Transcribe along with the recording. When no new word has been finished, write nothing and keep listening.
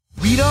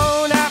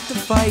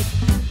fight.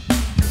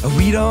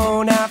 We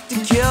don't have to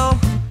kill.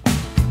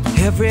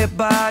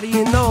 Everybody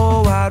in the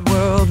whole wide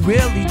world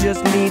really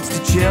just needs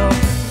to chill.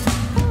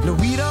 No,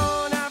 we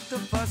don't have to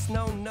fuss,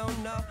 no, no,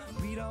 no.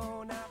 We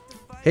don't have to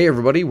fight. Hey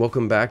everybody,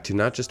 welcome back to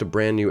not just a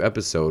brand new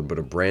episode, but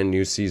a brand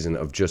new season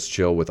of Just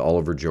Chill with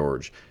Oliver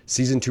George.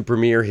 Season 2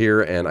 premiere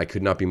here, and I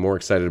could not be more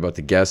excited about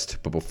the guest.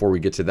 But before we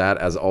get to that,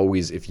 as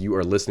always, if you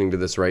are listening to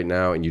this right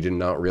now and you did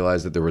not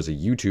realize that there was a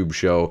YouTube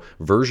show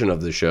version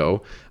of the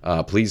show,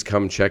 please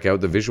come check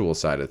out the visual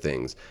side of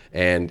things.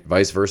 And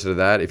vice versa to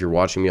that, if you're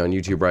watching me on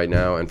YouTube right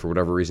now and for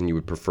whatever reason you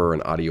would prefer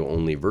an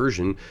audio-only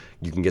version,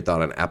 you can get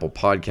that on Apple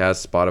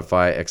Podcasts,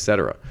 Spotify,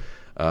 etc.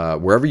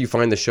 Wherever you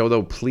find the show,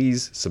 though,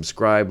 please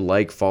subscribe,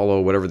 like, follow,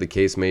 whatever the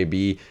case may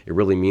be. It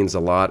really means a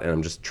lot, and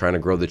I'm just trying to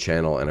grow the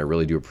channel, and I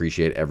really do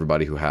appreciate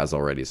everybody who has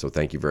already, so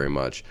thank you very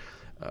much.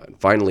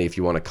 Finally, if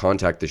you want to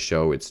contact the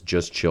show, it's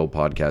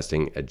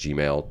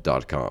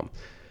justchillpodcasting@gmail.com.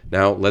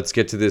 Now, let's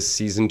get to this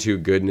Season 2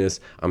 goodness.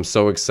 I'm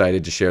so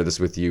excited to share this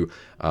with you.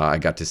 I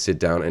got to sit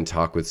down and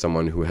talk with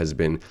someone who has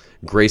been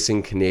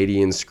gracing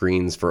Canadian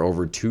screens for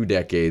over 2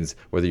 decades,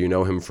 whether you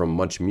know him from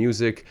Much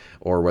Music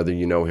or whether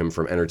you know him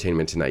from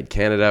Entertainment Tonight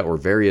Canada or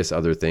various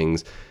other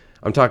things.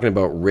 I'm talking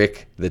about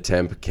Rick the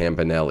Temp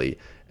Campanelli.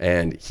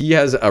 And he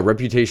has a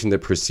reputation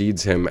that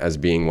precedes him as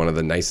being one of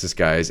the nicest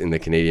guys in the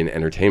Canadian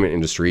entertainment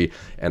industry,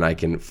 and I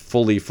can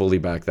fully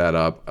back that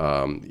up.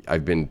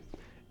 I've been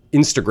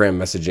Instagram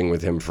messaging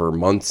with him for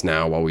months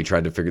now while we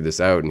tried to figure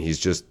this out, and he's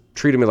just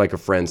treated me like a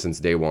friend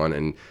since day one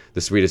and the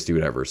sweetest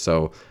dude ever.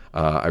 So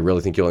I really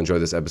think you'll enjoy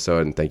this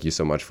episode, and thank you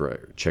so much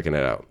for checking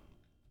it out.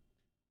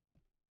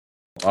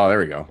 Oh, there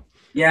we go.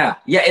 Yeah,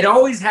 it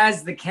always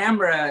has the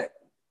camera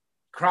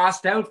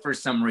crossed out for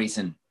some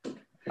reason.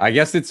 I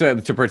guess it's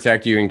to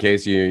protect you in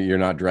case you're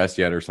not dressed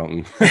yet or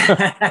something.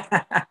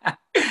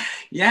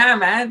 Yeah,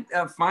 man.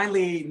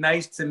 Finally,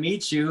 nice to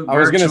meet you. I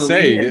was going to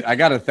say, I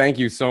got to thank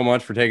you so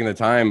much for taking the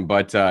time,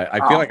 but I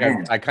feel like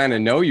I kind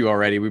of know you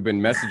already. We've been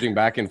messaging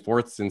back and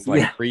forth since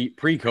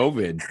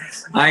pre-COVID.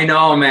 I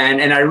know, man.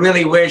 And I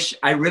really wish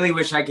I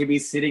could be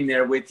sitting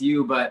there with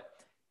you. But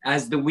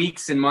as the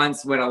weeks and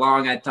months went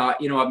along, I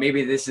thought, you know what,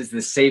 maybe this is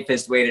the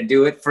safest way to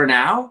do it for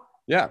now.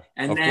 Yeah.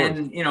 And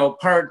then,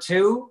 part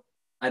 2,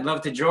 I'd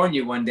love to join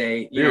you one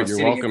day. Dude,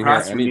 you're welcome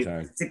here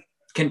anytime.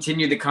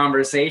 Continue the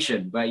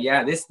conversation, but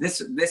yeah, this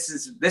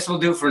will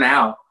do for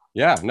now.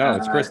 Yeah, no,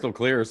 it's crystal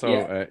clear,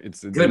 so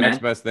it's good, the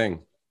next best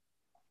thing.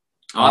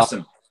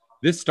 Awesome.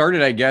 This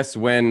started, I guess,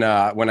 when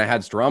I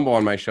had Strombo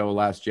on my show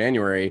last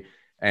January,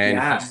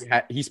 and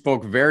he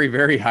spoke very,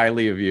 very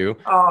highly of you.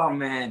 Oh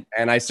man!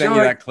 And I sent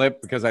you that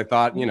clip because I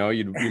thought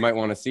you might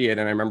want to see it,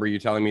 and I remember you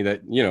telling me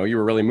that you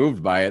were really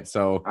moved by it.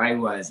 So I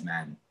was,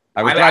 man.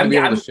 I was glad to be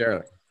able to share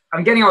it.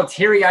 I'm getting all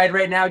teary-eyed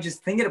right now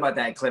just thinking about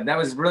that clip. That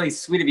was really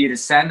sweet of you to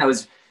send. That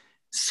was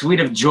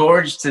sweet of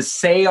George to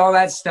say all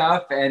that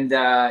stuff. And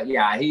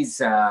he's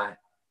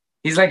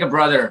like a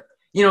brother.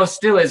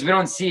 Still is. We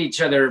don't see each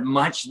other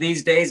much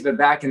these days, but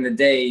back in the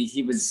day,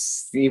 he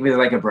was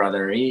like a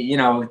brother.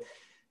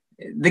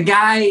 The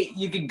guy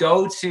you could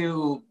go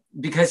to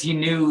because he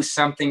knew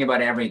something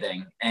about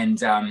everything. And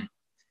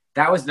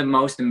that was the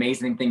most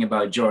amazing thing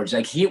about George.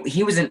 Like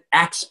he was an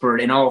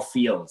expert in all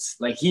fields.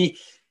 Like he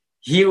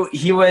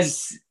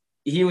was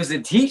a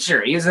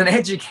teacher. He was an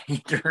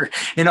educator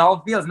in all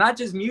fields, not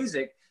just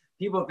music.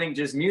 People think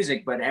just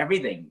music, but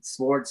everything,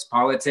 sports,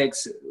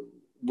 politics,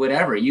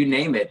 whatever, you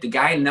name it. The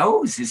guy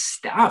knows his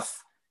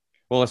stuff.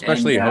 Well,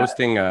 especially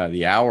hosting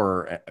the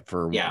hour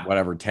for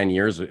whatever, 10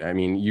 years. I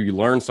mean, you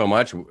learn so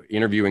much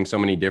interviewing so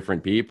many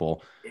different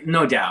people.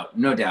 No doubt.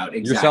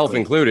 Exactly. Yourself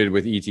included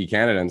with ET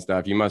Canada and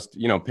stuff. You must,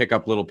 pick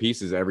up little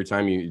pieces every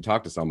time you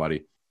talk to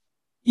somebody.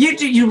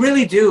 You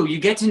really do. You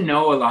get to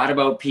know a lot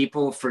about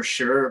people for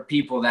sure.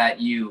 People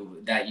that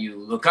you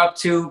look up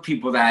to,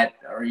 people that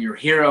are your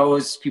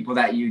heroes, people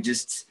that you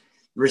just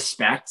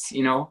respect.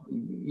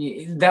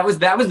 That was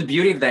the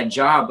beauty of that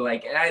job.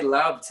 Like, and I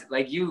loved,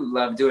 like you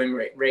love doing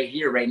right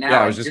here, right now.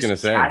 Yeah, I was just gonna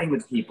say, chatting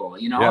with people,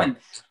 and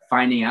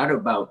finding out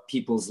about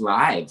people's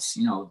lives,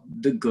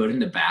 the good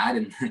and the bad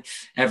and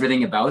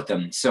everything about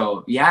them.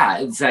 So yeah,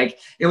 it's like,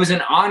 it was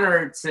an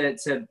honor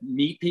to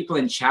meet people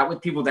and chat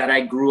with people that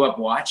I grew up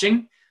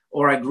watching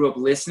or I grew up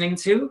listening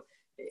to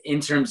in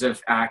terms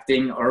of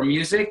acting or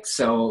music.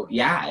 So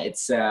yeah,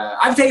 it's,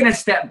 I've taken a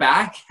step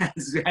back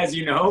as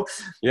you know,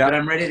 but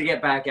I'm ready to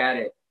get back at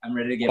it.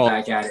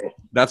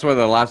 That's what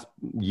the last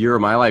year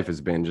of my life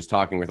has been, just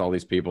talking with all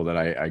these people that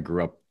I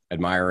grew up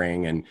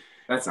admiring and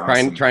that's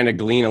awesome. Trying to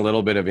glean a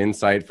little bit of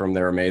insight from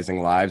their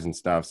amazing lives and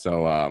stuff.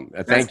 So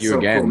thank you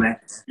again. Cool, man.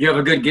 You have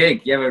a good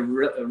gig. You have a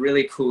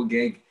really cool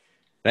gig.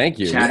 Thank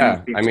you.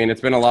 Yeah. I mean,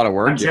 it's been a lot of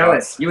work. I'm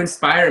jealous. You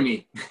inspire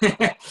me.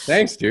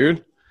 Thanks,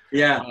 dude.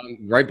 Yeah.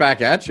 Right back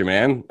at you,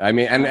 man. I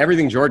mean, and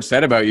everything George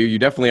said about you, you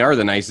definitely are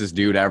the nicest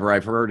dude ever.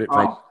 I've heard it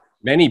from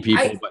many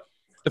people, but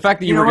the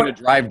fact that you were going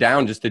to drive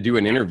down just to do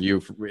an interview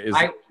is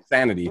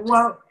insanity.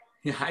 Well,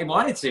 I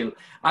wanted to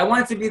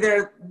be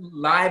there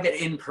live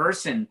in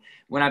person.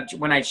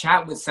 When I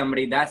chat with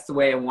somebody, that's the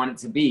way I want it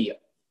to be.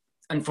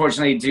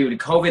 unfortunately, due to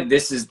COVID,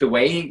 this is the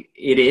way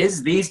it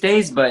is these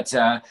days. But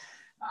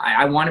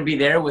I want to be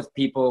there with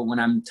people when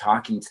I'm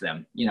talking to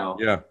them. You know,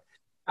 Yeah.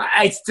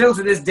 I still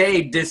to this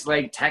day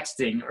dislike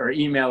texting or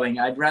emailing.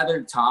 I'd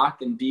rather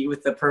talk and be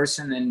with the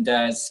person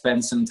and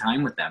spend some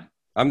time with them.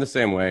 I'm the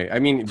same way. I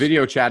mean,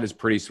 video chat is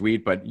pretty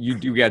sweet, but you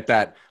do get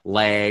that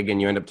lag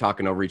and you end up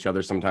talking over each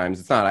other sometimes.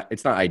 It's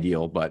not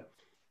ideal, but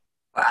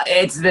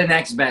it's the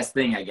next best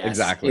thing, I guess.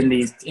 Exactly.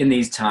 In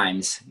these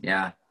times.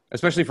 Yeah.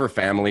 especially for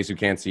families who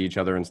can't see each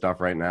other and stuff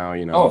right now,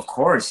 you know. Oh, of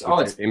course. Oh,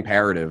 it's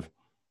imperative.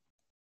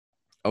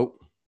 Oh,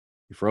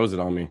 you froze it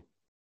on me.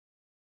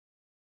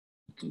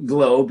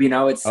 Globe, you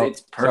know, it's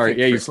perfect. Sorry,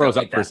 yeah, you froze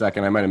up like for a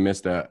second. I might have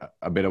missed a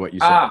bit of what you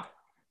said.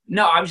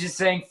 No, I was just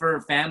saying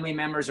for family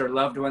members or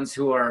loved ones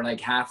who are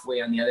like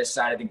halfway on the other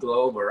side of the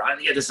globe or on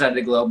the other side of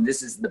the globe,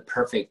 this is the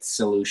perfect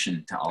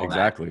solution to all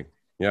Exactly.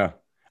 Yeah.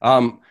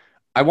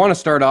 I want to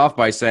start off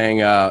by saying,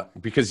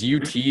 because you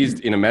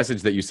teased in a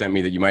message that you sent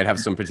me that you might have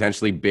some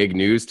potentially big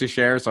news to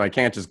share, so I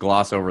can't just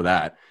gloss over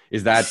that.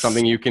 Is that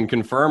something you can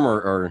confirm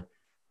or?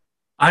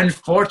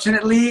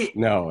 Unfortunately,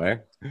 no, eh?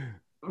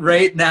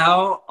 Right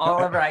now,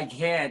 Oliver, I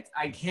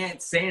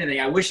can't say anything.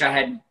 I wish I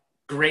had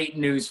great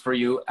news for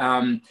you.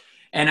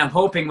 And I'm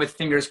hoping with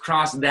fingers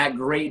crossed that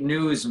great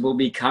news will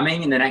be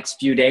coming in the next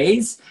few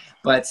days.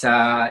 But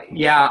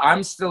yeah,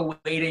 I'm still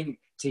waiting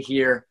to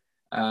hear.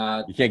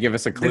 You can't give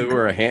us a clue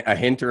or a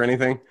hint or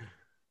anything?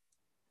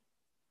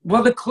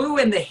 Well, the clue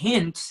and the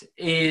hint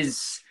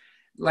is,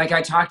 like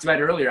I talked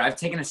about earlier, I've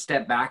taken a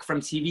step back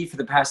from TV for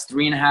the past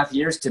 3.5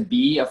 years to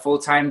be a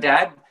full-time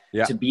dad,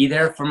 to be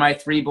there for my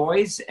 3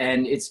 boys.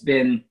 And it's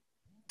been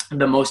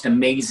the most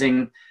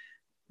amazing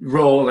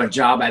role or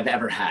job I've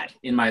ever had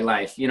in my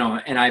life, you know,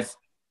 and I've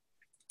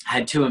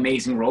had 2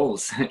 amazing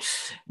roles,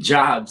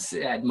 jobs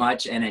at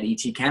Much and at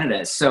ET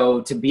Canada. So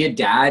to be a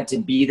dad, to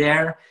be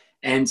there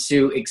and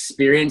to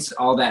experience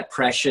all that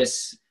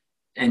precious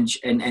and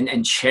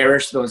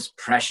cherish those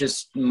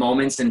precious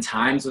moments and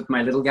times with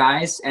my little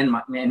guys and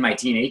my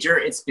teenager,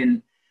 it's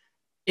been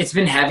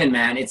heaven,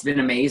 man. It's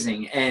been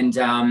amazing. And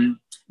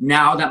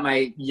now that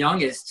my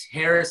youngest,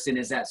 Harrison,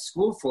 is at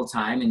school full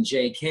time and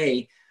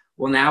JK,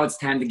 well, now it's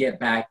time to get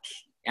back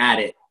at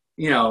it,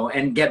 you know,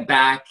 and get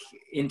back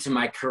into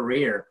my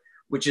career,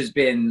 which has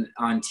been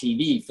on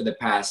TV for the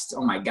past,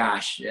 oh my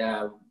gosh,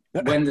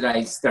 when did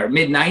I start?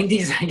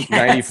 Mid-90s, I guess.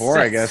 94,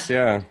 I guess,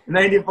 yeah.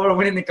 94,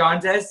 winning the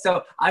contest.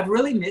 So I've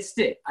really missed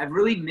it. I've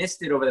really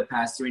missed it over the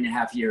past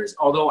 3.5 years,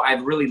 although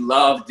I've really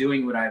loved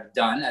doing what I've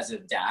done as a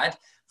dad,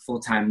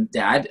 full-time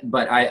dad.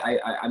 But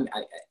I'm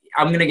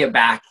going to get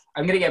back.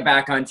 I'm going to get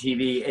back on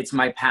TV. It's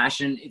my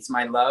passion. It's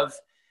my love.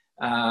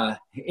 I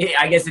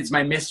guess it's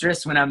my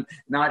mistress when I'm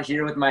not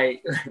here with my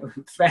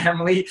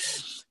family.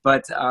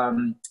 But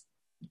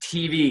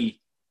TV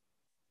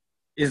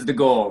is the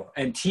goal,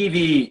 and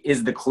TV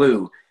is the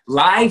clue.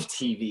 Live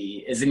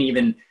TV is an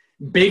even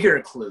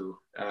bigger clue.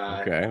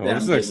 Okay, well,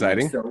 this is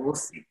exciting. So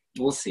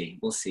we'll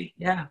see.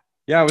 Yeah.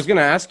 Yeah, I was going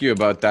to ask you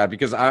about that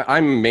because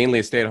I'm mainly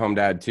a stay-at-home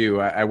dad too.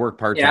 I work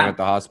part-time at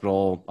the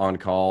hospital on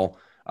call,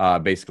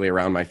 basically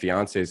around my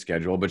fiance's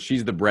schedule, but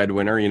she's the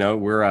breadwinner. You know,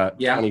 we're a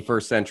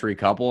 21st century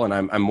couple, and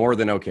I'm more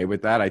than okay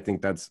with that. I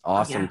think that's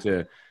awesome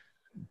to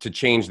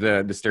change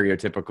the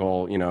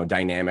stereotypical, you know,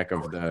 dynamic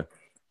of the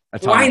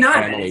Why not?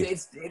 family.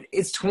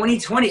 It's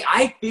 2020.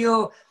 I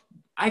feel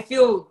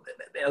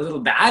a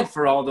little bad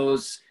for all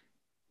those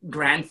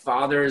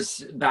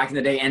grandfathers back in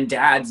the day and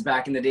dads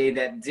back in the day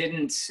that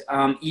didn't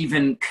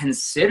even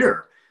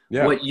consider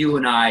what you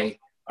and I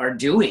are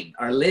doing,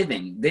 are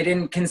living. They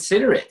didn't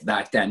consider it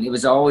back then. It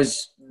was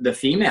always the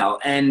female,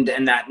 and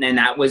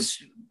that was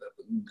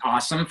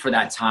awesome for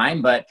that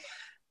time. But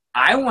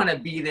I want to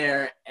be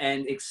there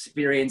and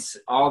experience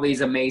all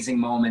these amazing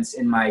moments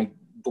in my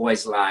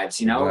boys'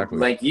 lives, you know,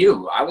 like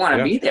you. I want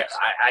to be there.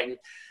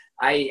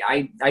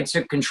 I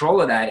took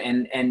control of that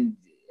and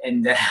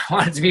I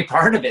wanted to be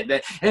part of it.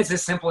 And it's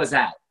as simple as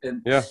that.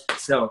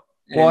 So.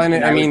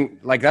 I mean,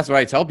 like, that's what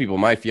I tell people.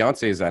 My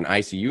fiance is an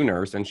ICU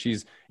nurse and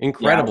she's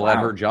incredible at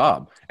her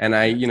job. And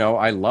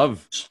I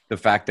love the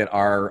fact that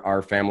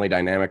our family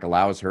dynamic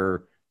allows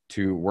her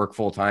to work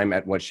full time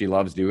at what she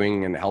loves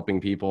doing and helping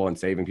people and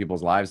saving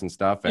people's lives and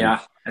stuff. And,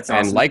 that's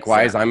awesome. And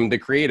likewise, I'm the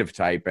creative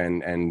type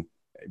and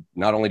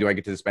not only do I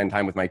get to spend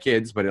time with my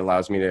kids, but it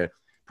allows me to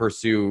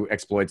pursue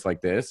exploits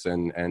like this.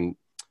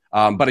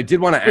 But I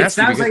did want to ask you. It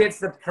sounds like it's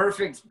the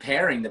perfect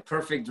pairing, the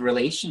perfect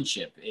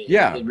relationship. It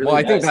really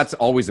I think that's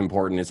always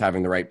important, is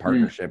having the right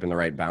partnership and the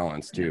right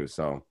balance too.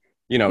 So,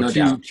 you know,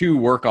 two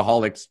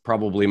workaholics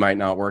probably might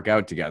not work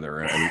out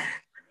together, and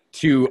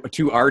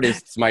two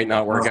artists might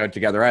not work out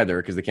together either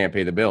because they can't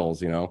pay the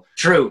bills, you know?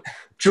 True.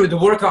 The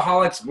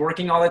workaholics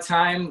working all the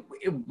time,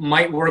 it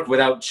might work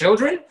without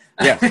children.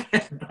 Yeah.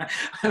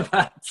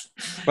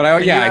 but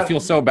I feel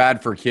so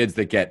bad for kids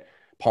that get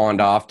pawned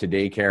off to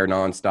daycare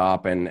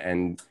nonstop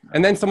and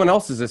then someone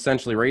else is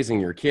essentially raising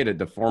your kid at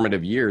the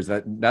formative years.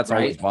 That's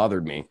always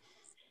bothered me.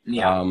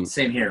 Yeah.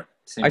 Same here.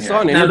 I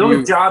saw an interview. Now,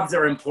 those jobs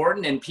are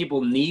important and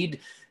people need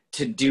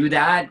to do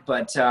that,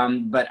 but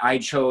I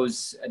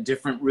chose a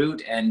different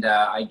route, and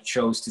I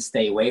chose to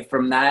stay away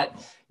from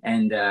that.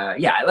 And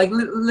yeah, like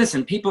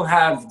listen, people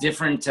have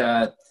different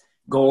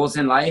goals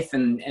in life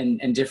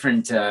and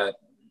different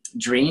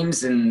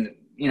dreams, and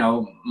you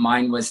know,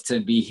 mine was to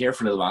be here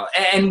for a little while.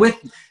 And with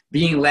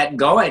being let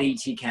go at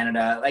ET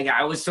Canada, like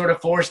I was sort of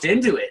forced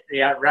into it.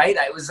 Yeah, right.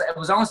 It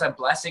was almost a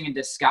blessing in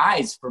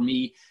disguise for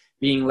me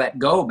being let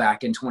go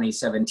back in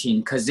 2017,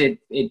 because it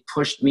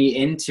pushed me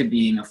into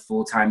being a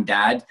full-time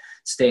dad,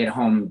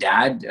 stay-at-home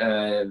dad,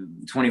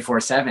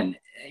 24/7.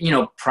 You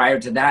know, prior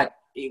to that,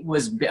 it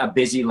was a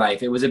busy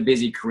life. It was a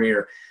busy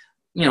career.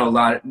 You know,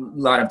 a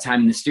lot of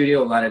time in the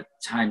studio, a lot of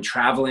time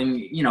traveling.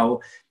 You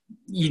know,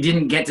 you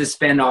didn't get to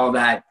spend all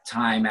that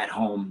time at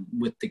home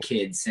with the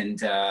kids,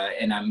 and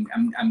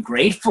I'm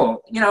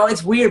grateful. You know,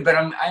 it's weird, but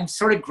I'm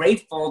sort of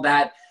grateful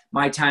that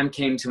my time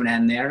came to an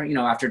end there, you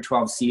know, after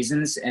 12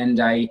 seasons, and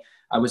I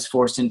was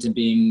forced into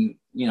being,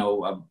 you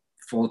know, a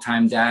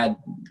full-time dad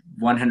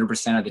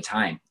 100% of the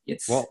time.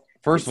 Well,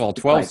 first of all,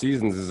 12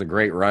 seasons is a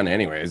great run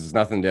anyways. It's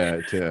nothing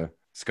to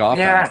scoff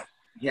at.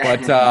 Yeah.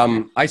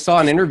 But I saw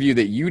an interview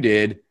that you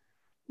did,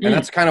 and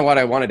that's kind of what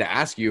I wanted to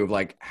ask you, of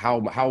like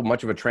how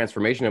much of a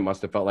transformation it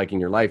must have felt like in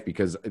your life,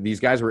 because these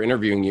guys were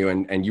interviewing you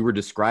and you were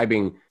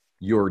describing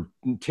your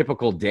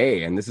typical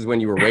day. And this is when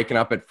you were waking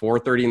up at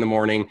 4:30 in the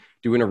morning,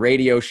 doing a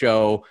radio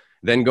show,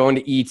 then going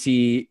to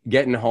ET,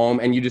 getting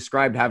home, and you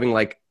described having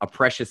like a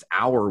precious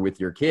hour with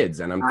your kids.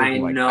 And I'm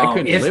thinking, I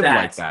couldn't live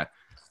like that.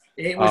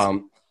 It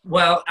was,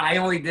 well, I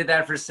only did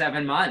that for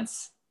 7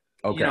 months.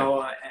 Okay. You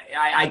know,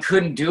 I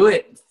couldn't do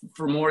it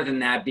for more than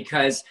that,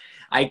 because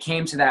I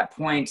came to that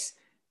point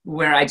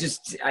where I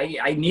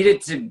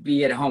needed to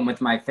be at home with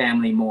my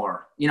family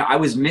more. You know, I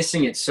was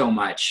missing it so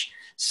much.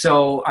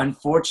 So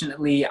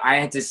unfortunately, I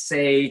had to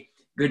say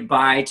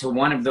goodbye to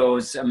one of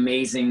those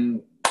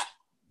amazing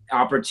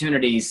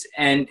opportunities.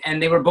 And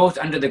they were both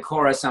under the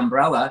Corus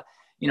umbrella.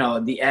 You know,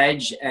 The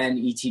Edge and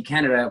ET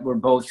Canada were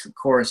both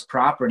Corus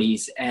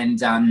properties.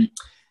 And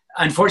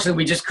unfortunately,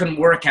 we just couldn't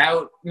work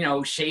out, you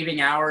know, shaving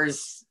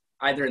hours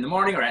either in the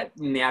morning or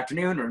in the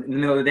afternoon or in the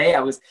middle of the day.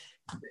 It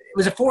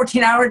was a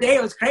 14-hour day.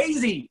 It was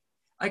crazy.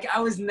 Like, I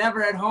was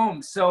never at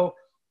home. So,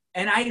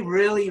 and I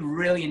really,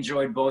 really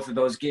enjoyed both of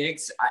those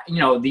gigs. You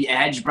know, The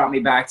Edge brought me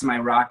back to my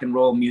rock and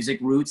roll music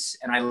roots,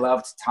 and I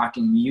loved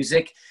talking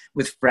music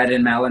with Fred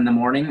and Mel in the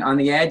morning on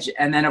The Edge.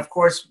 And then, of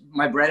course,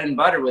 my bread and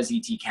butter was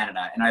ET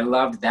Canada, and I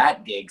loved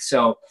that gig.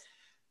 So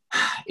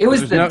it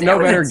was no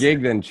better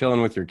gig than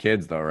chilling with your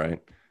kids, though,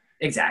 right?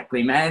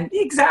 Exactly, man.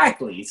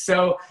 Exactly.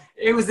 So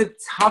it was the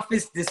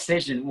toughest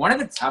decision. One of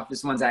the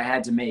toughest ones I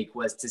had to make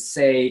was to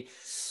say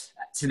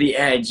to The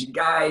Edge,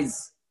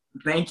 guys,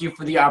 thank you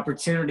for the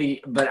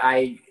opportunity, but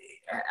I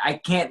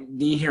can't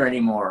be here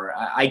anymore.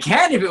 I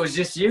can if it was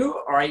just you,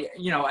 or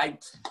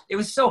it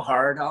was so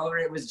hard, Oliver.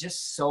 It was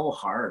just so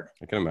hard.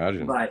 I can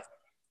imagine. But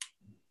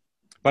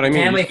I mean,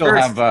 family you still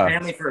first, have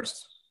family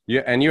first.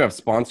 Yeah, and you have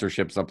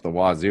sponsorships up the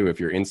wazoo if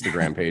your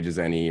Instagram page is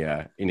any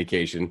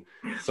indication.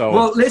 So,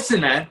 well, listen,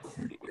 man,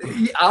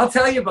 I'll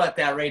tell you about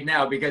that right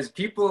now, because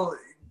people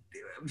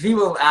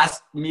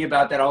ask me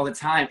about that all the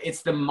time.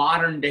 It's the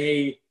modern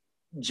day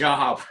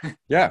job.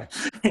 Yeah.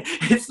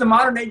 It's the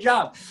modern day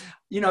job.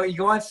 You know, you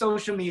go on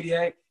social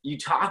media, you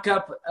talk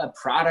up a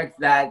product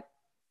that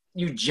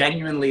you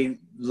genuinely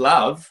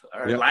love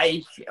or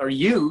like or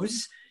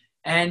use,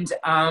 and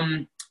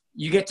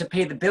you get to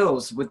pay the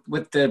bills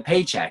with the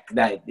paycheck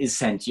that is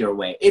sent your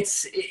way.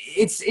 It's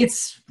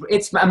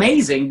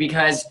amazing,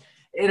 because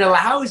it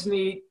allows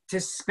me to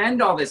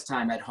spend all this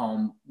time at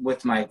home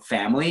with my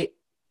family.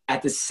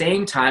 At the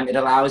same time, it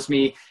allows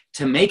me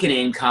to make an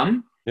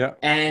income. Yeah.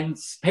 And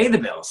pay the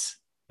bills.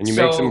 And you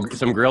make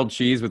some grilled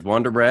cheese with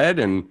Wonder Bread,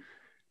 and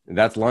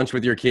that's lunch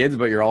with your kids,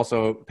 but you're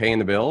also paying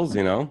the bills,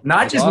 you know?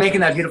 Not just awesome. Making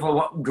that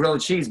beautiful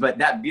grilled cheese, but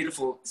that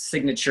beautiful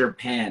signature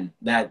pan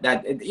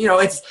that you know,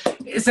 it's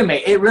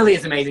amazing. It really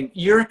is amazing.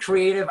 You're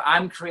creative.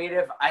 I'm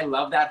creative. I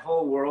love that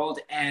whole world.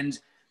 And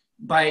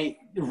by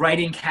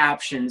writing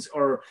captions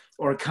or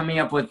coming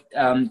up with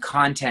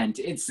content,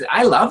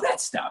 I love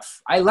that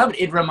stuff. I love it.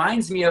 It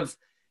reminds me of,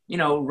 you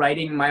know,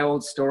 writing my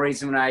old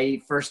stories when I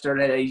first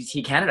started at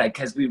ET Canada,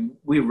 because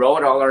we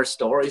wrote all our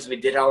stories, we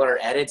did all our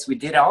edits, we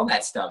did all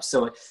that stuff.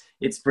 So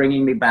it's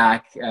bringing me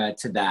back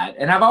to that.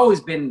 And I've always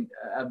been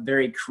a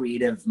very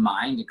creative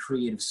mind, a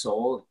creative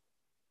soul,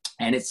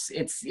 and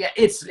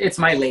it's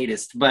my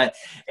latest. But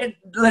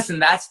listen,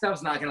 that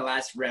stuff's not going to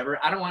last forever.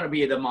 I don't want to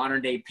be the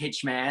modern day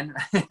pitch man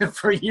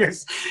for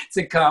years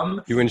to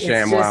come. Doing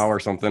ShamWow or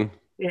something.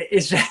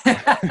 It's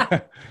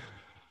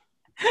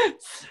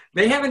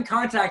They haven't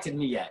contacted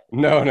me yet.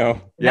 No.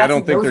 Yeah, I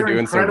don't think they're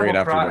doing so great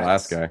after the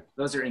last guy.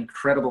 Those are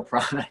incredible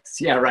products.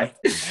 Yeah, right.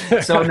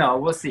 So no,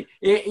 we'll see.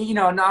 You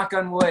know, knock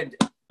on wood,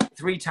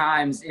 3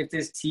 times, if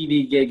this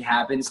TV gig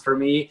happens for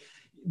me,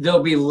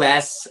 there'll be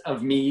less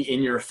of me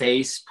in your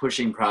face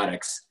pushing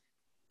products.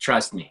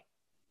 Trust me.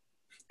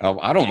 Oh,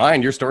 I don't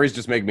mind. Your stories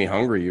just make me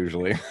hungry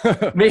usually.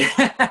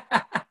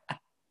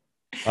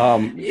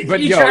 But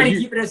you try to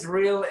keep it as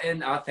real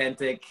and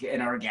authentic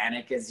and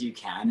organic as you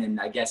can. And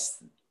I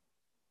guess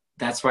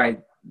that's why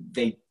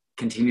they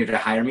continue to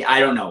hire me. I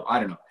don't know.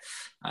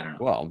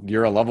 Well,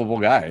 you're a lovable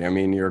guy. I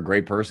mean, you're a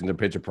great person to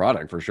pitch a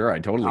product for sure. I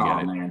totally get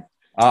it. Man.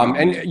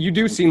 And you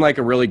do seem like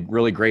a really,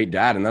 really great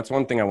dad. And that's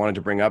one thing I wanted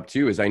to bring up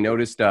too, is I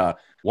noticed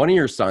one of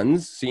your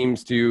sons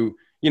seems to,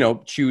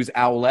 choose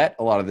Owlette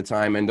a lot of the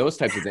time and those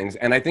types of things.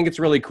 And I think it's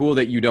really cool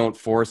that you don't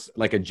force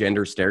like a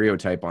gender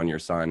stereotype on your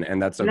son.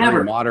 And that's a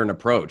very modern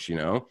approach, You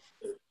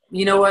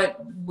know what?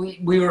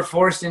 We were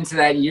forced into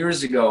that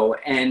years ago.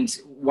 And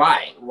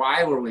why?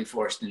 Why were we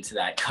forced into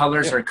that?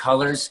 Colors are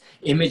colors.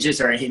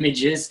 Images are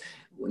images.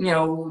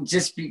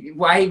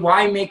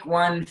 Why make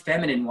one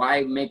feminine?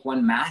 Why make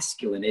one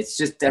masculine? It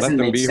just doesn't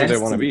make sense. Let them be who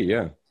they want to be.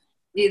 Yeah.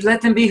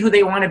 Let them be who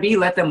they want to be.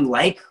 Let them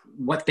like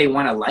what they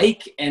want to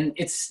like. And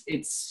it's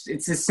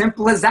as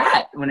simple as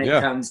that when it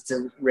comes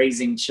to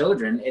raising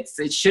children.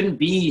 It shouldn't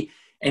be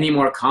any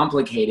more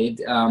complicated.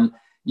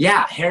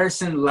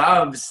 Harrison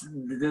loves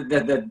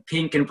the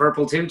pink and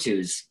purple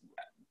tutus.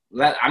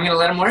 I'm going to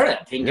let him wear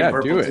that pink and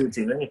purple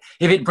tutu.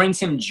 If it brings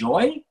him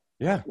joy,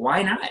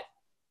 why not?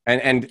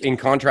 And in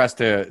contrast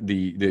to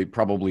the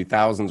probably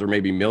thousands or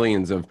maybe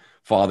millions of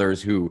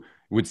fathers who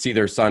would see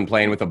their son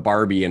playing with a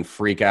Barbie and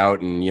freak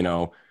out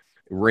and,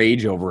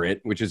 rage over it,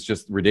 which is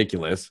just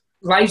ridiculous.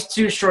 Life's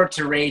too short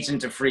to rage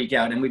and to freak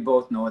out, and we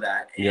both know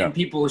that. And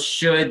people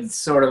should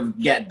sort of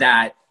get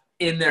that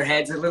in their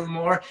heads a little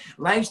more.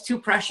 Life's too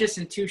precious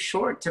and too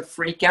short to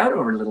freak out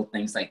over little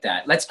things like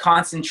that. Let's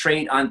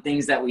concentrate on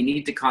things that we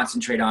need to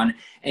concentrate on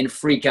and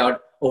freak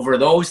out over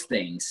those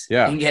things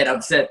and get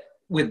upset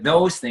with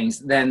those things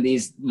than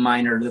these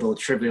minor little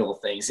trivial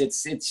things. It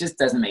just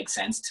doesn't make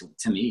sense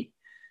to me.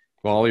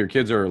 Well, all your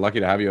kids are lucky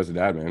to have you as a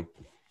dad, man.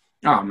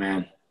 Oh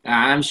man.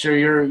 I'm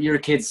sure your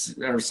kids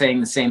are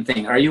saying the same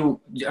thing. Do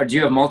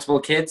you have multiple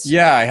kids?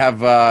 Yeah, I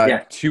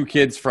have 2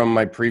 kids from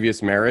my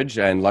previous marriage,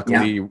 and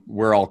luckily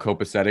we're all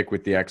copacetic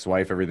with the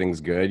ex-wife.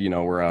 Everything's good.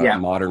 We're a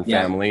modern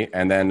family.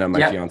 And then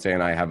my fiance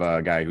and I have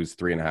a guy who's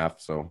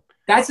 3.5. So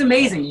that's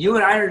amazing. You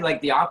and I are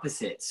like the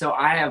opposite. So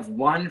I have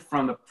 1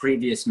 from a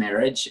previous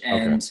marriage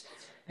and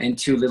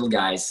 2 little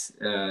guys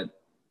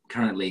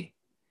currently.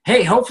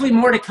 Hey, hopefully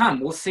more to come.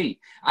 We'll see.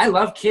 I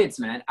love kids,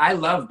 man. I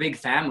love big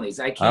families.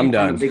 I'm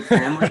done. From a big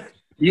family.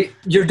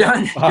 You're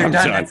done. You're done.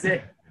 That's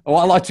it.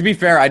 Well, to be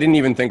fair, I didn't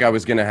even think I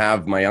was going to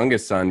have my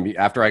youngest son.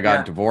 After I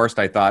got divorced,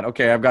 I thought,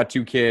 okay, I've got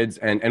 2 kids.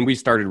 And we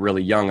started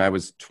really young. I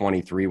was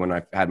 23 when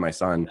I had my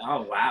son.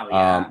 Oh,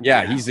 wow.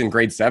 Yeah. He's in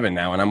grade 7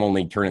 now, and I'm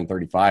only turning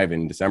 35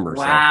 in December.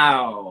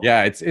 Wow. So,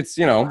 yeah, it's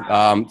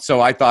so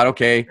I thought,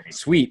 okay,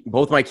 sweet.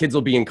 Both my kids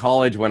will be in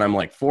college when I'm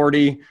like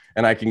 40,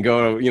 and I can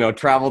go,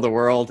 travel the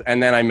world.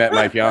 And then I met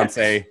my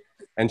fiance.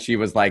 And she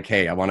was like,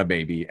 "Hey, I want a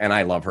baby," and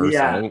I love her.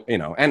 So,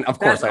 and of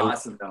course,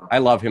 awesome, I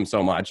love him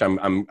so much.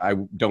 I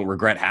don't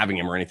regret having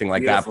him or anything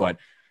like Beautiful. That.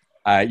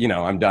 But,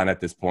 I'm done at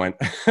this point.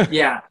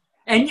 Yeah.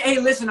 And hey,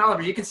 listen,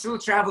 Oliver, you can still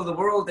travel the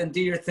world and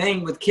do your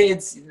thing with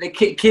kids. The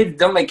kids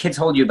don't let kids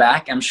hold you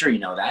back. I'm sure you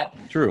know that.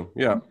 True.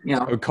 Yeah.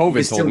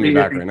 COVID's holding me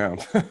back right now.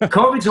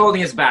 COVID's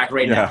holding us back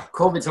right now.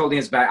 COVID's holding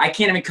us back. I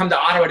can't even come to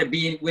Ottawa to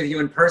be with you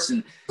in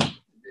person.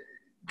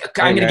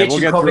 I'm going to get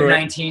you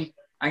COVID-19.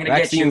 I'm going to get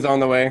you. Vaccines on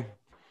the way.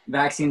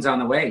 Vaccines on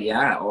the way.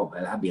 Yeah. Oh,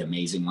 that'd be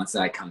amazing once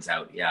that comes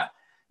out. Yeah.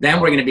 Then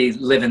we're going to be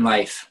living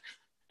life.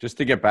 Just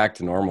to get back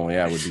to normal.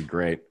 Yeah. It would be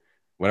great.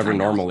 Whatever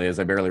normal is.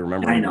 I barely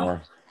remember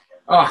anymore.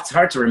 Oh, it's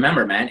hard to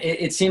remember, man.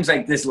 It seems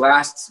like this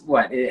last,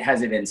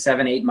 has it been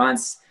 7-8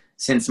 months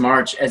since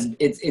March?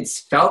 It's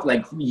felt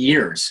like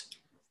years.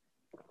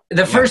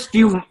 The first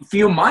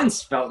few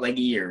months felt like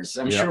years.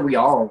 I'm sure we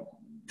all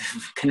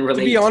can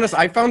relate. To be honest,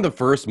 I found the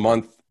first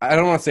month, I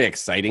don't want to say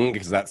exciting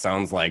because that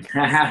sounds like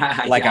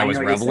I was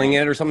reveling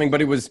in it or something, but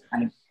it was,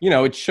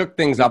 it shook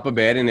things up a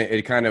bit, and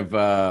it kind of,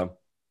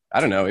 I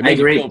don't know, it made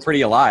you feel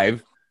pretty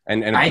alive.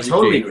 And I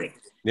totally agree.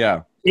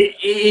 Yeah.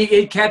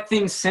 It kept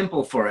things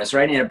simple for us,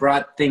 right? And it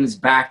brought things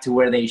back to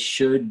where they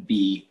should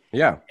be.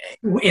 Yeah.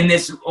 In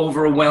this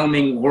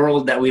overwhelming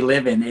world that we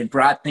live in, it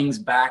brought things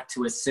back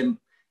to a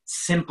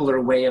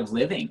simpler way of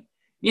living.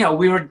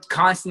 We were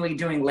constantly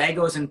doing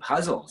Legos and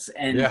puzzles,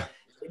 and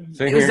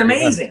it was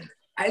amazing.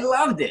 I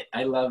loved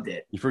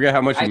it. You forget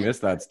how much you miss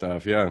that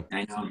stuff. Yeah.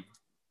 I know.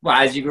 Well,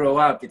 as you grow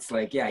up, it's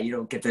like, you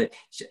don't get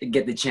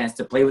the chance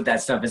to play with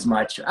that stuff as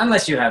much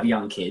unless you have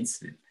young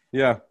kids.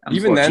 Yeah.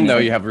 Even then, though,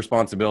 you have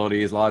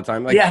responsibilities a lot of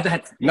time.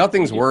 Like,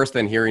 nothing's worse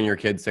than hearing your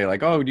kids say,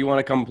 like, "Oh, do you want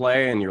to come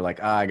play?" And you're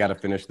like, "I got to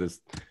finish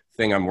this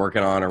thing I'm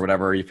working on," or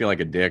whatever. You feel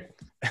like a dick.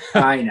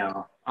 I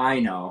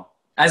know.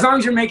 As long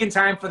as you're making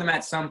time for them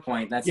at some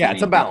point, that's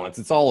it's a balance.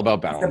 It's all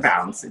about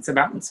balance. It's a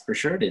balance. For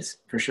sure it is.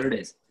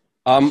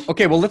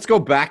 Okay, well, let's go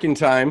back in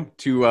time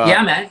to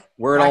man.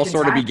 where it all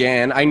sort of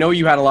began. I know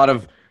you had a lot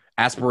of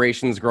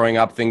aspirations growing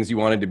up, things you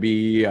wanted to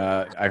be.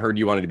 I heard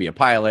you wanted to be a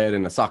pilot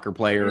and a soccer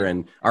player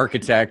and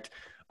architect.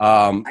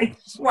 I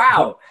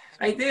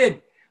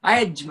did. I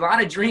had a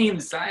lot of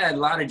dreams.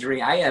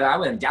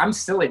 I'm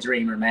still a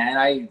dreamer,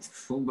 man.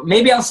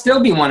 Maybe I'll still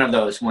be one of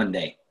those one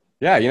day.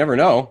 Yeah, you never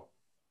know.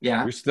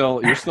 Yeah. You're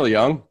still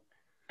young.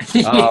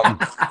 Yeah.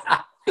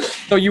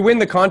 So you win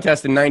the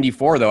contest in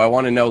 94 though. I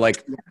want to know,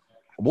 like,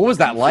 what was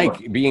that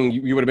like being,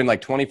 you would have been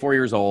like 24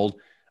 years old.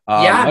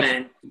 Yeah,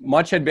 man.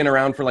 Much had been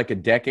around for like a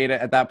decade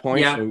at that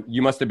point. Yeah. So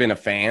you must have been a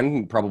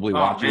fan, probably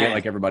watching it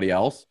like everybody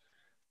else.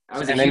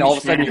 And then all of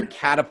a sudden you're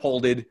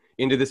catapulted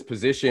into this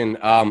position.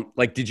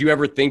 Like, did you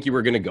ever think you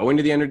were going to go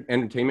into the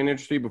entertainment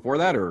industry before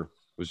that, or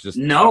was just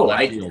no?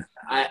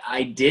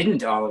 I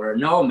didn't, Oliver.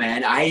 No,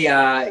 man.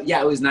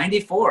 It was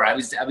 94. I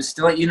was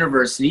still at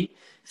university,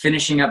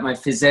 finishing up my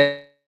phys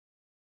ed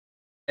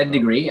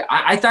degree.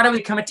 I thought I would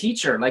become a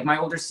teacher like my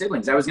older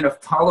siblings. I was going to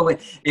follow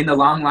it in the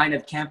long line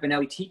of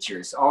Campanelli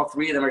teachers. All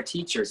three of them are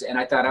teachers, and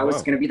I thought I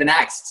was going to be the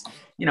next.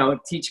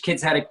 Teach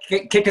kids how to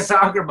kick a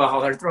soccer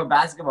ball or throw a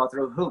basketball,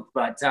 throw a hoop.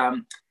 But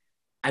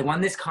I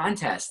won this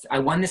contest. I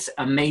won this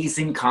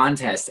amazing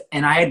contest,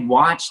 and I had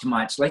watched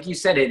much. Like you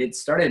said, it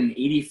started in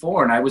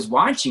 '84, and I was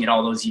watching it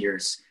all those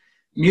years.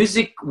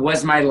 Music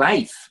was my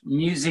life.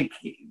 Music,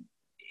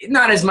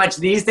 not as much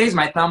these days.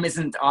 My thumb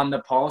isn't on the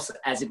pulse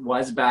as it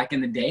was back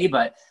in the day,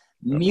 but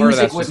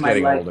music was my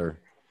life. Older.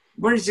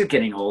 We're just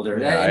getting older.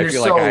 Yeah, I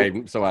feel like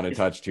I'm so out of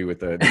touch too with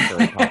the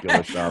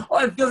popular stuff.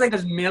 Well, it feels like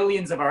there's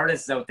millions of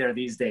artists out there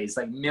these days,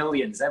 like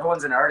millions.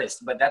 Everyone's an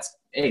artist, but that's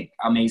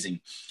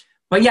amazing.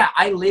 But yeah,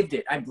 I lived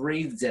it. I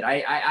breathed it.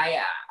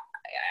 I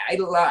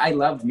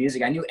loved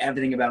music. I knew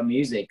everything about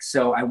music,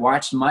 so I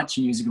watched much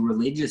music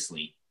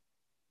religiously.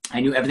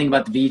 I knew everything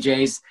about the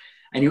VJs.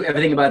 I knew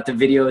everything about the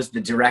videos, the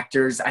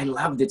directors. I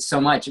loved it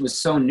so much. It was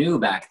so new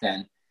back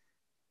then.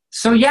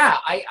 So yeah,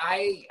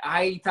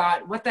 I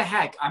thought, what the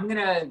heck? I'm going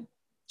to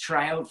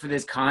try out for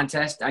this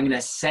contest. I'm going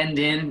to send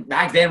in.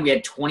 Back then we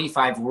had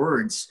 25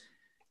 words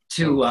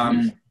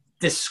to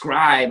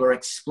describe or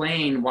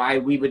explain why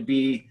we would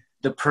be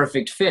the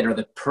perfect fit or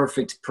the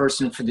perfect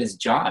person for this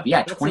job.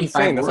 Yeah, that's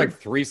 25 insane. words. That's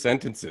like 3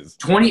 sentences.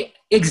 20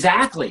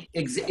 exactly.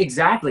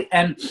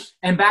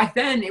 And back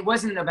then it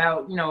wasn't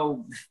about,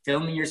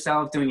 filming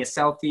yourself, doing a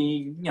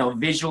selfie,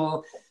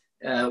 visual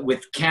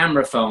with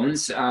camera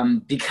phones,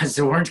 because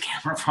there weren't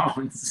camera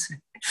phones.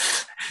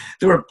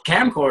 There were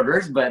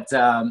camcorders, but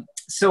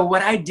so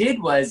what I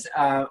did was,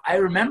 I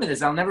remember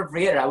this, I'll never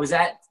forget it. I was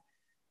at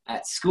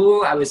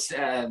school. I was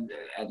at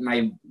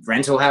my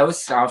rental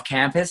house off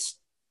campus,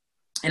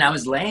 and I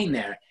was laying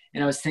there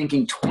and I was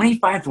thinking,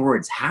 25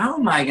 words, how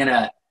am I going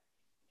to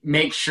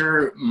make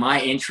sure my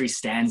entry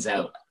stands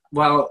out?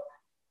 Well,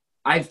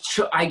 I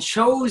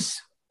chose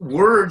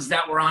words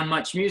that were on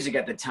Much Music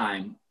at the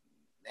time.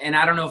 And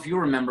I don't know if you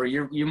remember,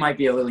 you might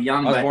be a little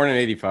young. I was born in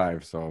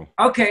 '85, so.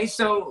 Okay,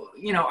 so,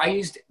 I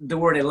used the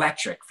word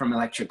electric from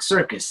Electric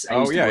Circus. I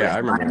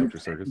remember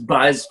Electric Circus.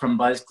 Buzz from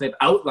Buzz Clip,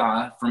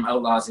 Outlaw from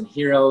Outlaws and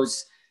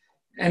Heroes.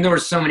 And there were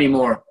so many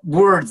more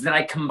words that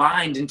I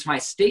combined into my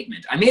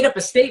statement. I made up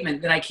a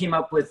statement, then I came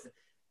up with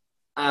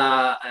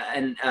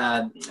an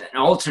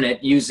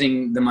alternate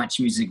using the Much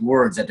Music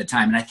words at the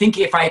time. And I think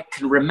if I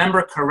can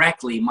remember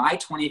correctly, my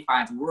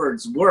 25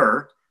 words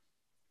were,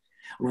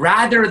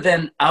 rather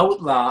than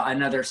outlaw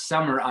another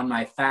summer on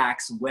my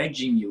fax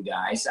wedging you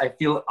guys, I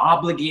feel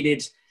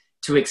obligated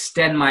to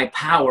extend my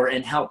power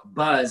and help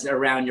buzz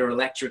around your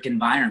electric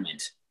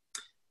environment.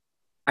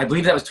 I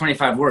believe that was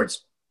 25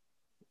 words.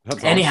 That's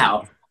awesome.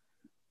 Anyhow,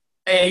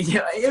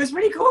 it was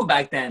pretty cool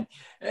back then.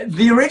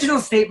 The original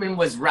statement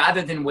was,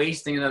 rather than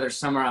wasting another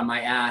summer on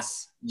my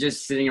ass,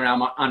 just sitting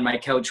around on my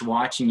couch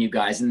watching you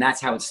guys, and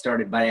that's how it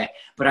started. But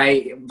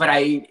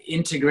I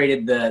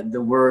integrated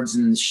the words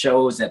and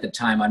shows at the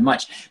time on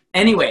Much.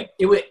 Anyway,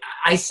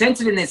 I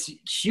sent it in this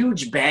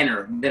huge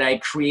banner that I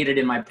created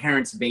in my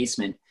parents'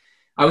 basement.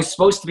 I was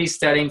supposed to be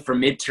studying for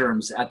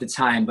midterms at the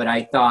time, but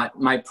I thought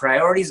my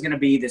priority is going to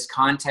be this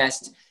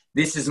contest.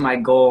 This is my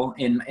goal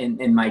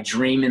in my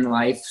dream in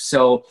life.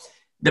 So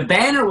the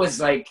banner was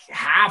like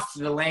half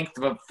the length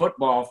of a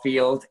football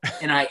field,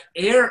 and I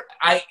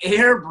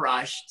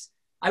airbrushed.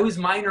 I was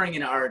minoring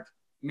in art,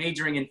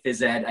 majoring in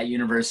phys ed at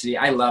university.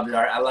 I loved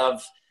art. I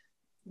love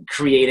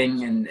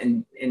creating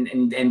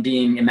and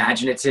being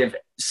imaginative.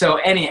 So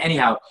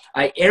anyhow,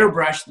 I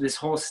airbrushed this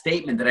whole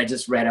statement that I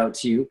just read out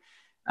to you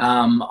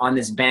on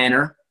this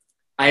banner.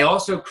 I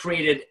also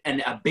created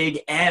a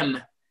big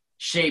M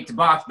shaped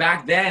box.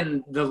 Back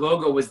then, the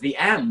logo was the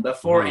M.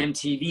 Before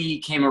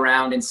MTV came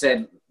around and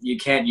said, you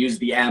can't use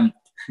the M,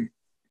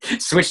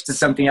 switch to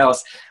something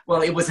else.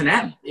 Well, it was an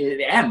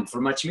M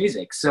for Much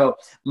Music. So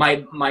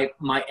my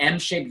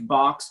M-shaped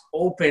box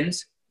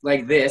opened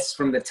like this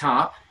from the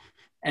top,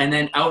 and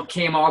then out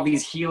came all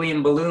these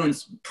helium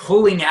balloons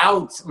pulling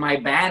out my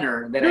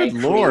banner that I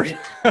created. Lord.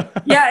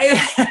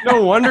 Yeah.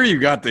 No wonder you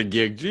got the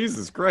gig.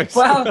 Jesus Christ.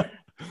 Well,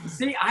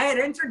 see, I had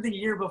entered the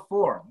year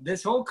before.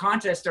 This whole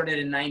contest started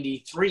in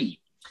 '93.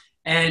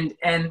 And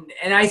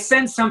I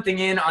sent something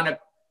in on a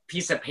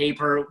piece of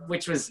paper,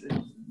 which was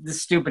the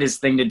stupidest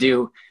thing to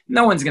do.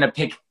 No one's going to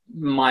pick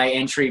my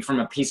entry from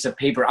a piece of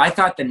paper. I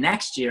thought the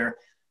next year,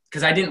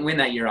 because I didn't win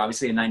that year,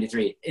 obviously, in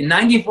 '93. In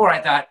 '94, I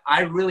thought,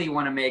 I really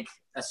want to make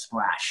a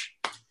splash.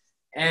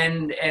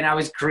 And I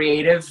was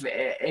creative,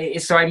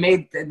 so I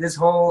made this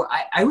whole.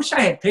 I wish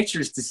I had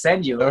pictures to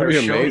send you. That would or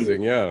be show you.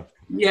 amazing. Yeah.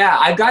 Yeah,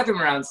 I've got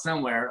them around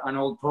somewhere on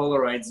old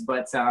Polaroids,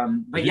 but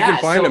If yeah, you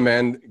can find them,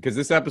 man, because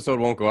this episode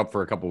won't go up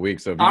for a couple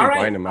weeks. So if you can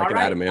find them, I can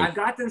add them in. I've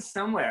got them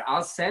somewhere.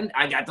 I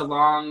got the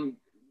long,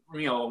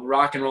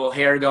 rock and roll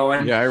hair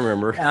going. Yeah, I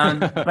remember.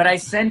 But I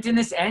sent in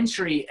this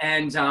entry,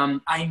 and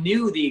I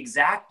knew the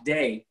exact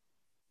day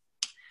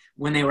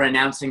when they were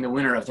announcing the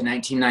winner of the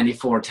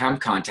 1994 Temp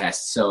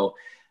contest. So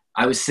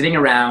I was sitting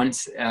around.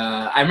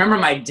 I remember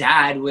my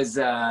dad was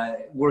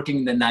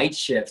working the night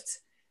shift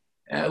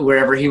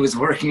wherever he was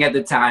working at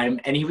the time,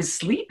 and he was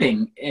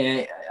sleeping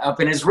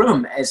up in his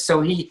room. And so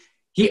he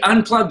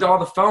unplugged all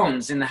the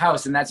phones in the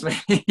house, and that's what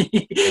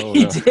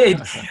he did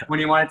when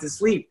he wanted to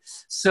sleep.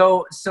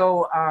 So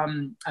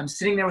I'm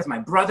sitting there with my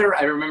brother.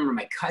 I remember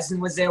my cousin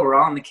was there. We're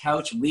all on the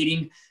couch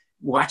waiting,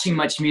 watching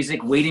Much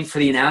Music, waiting for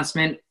the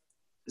announcement.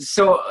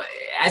 So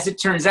as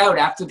it turns out,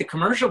 after the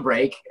commercial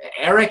break,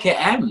 Erica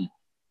M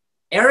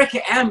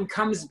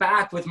comes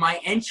back with my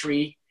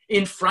entry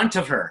in front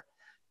of her.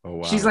 Oh,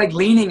 wow. She's like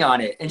leaning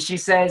on it, and she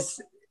says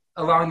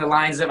along the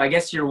lines of, I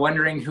guess you're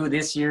wondering who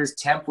this year's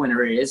Temp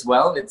winner is.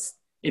 Well, it's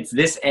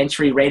this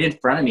entry right in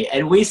front of me.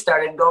 And we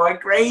started going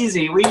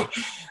crazy.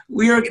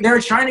 They were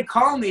trying to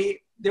call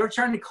me. They were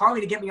trying to call me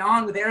to get me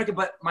on with Erica,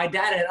 but my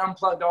dad had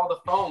unplugged all the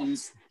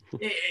phones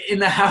in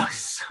the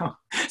house.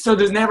 So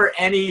there's never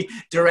any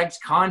direct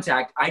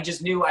contact. I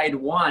just knew I had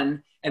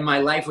won, and my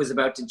life was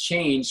about to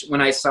change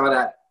when I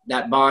saw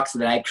that box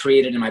that I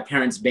created in my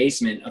parents'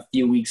 basement a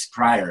few weeks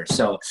prior.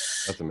 So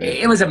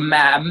it was a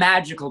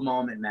magical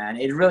moment, man.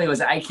 It really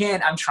was.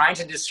 I'm trying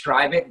to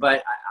describe it,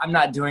 but I'm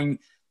not doing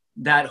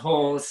that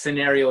whole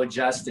scenario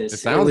justice. It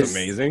sounds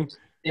amazing.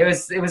 It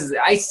was,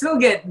 I still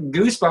get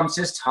goosebumps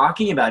just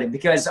talking about it,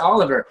 because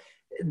Oliver,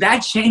 that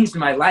changed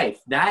my life.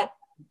 That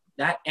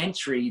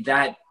entry,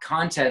 that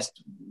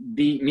contest,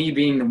 me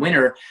being the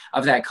winner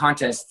of that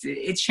contest,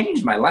 it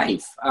changed my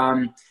life.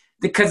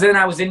 Because then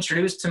I was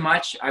introduced to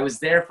Much. I was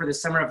there for the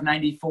summer of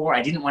 '94.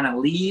 I didn't want to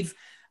leave.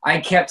 I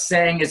kept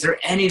saying, is there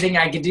anything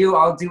I could do?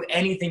 I'll do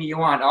anything you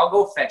want. I'll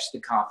go fetch the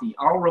coffee.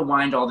 I'll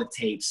rewind all the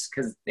tapes,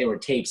 because they were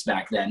tapes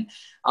back then.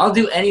 I'll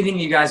do anything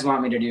you guys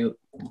want me to do.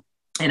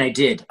 And I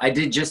did. I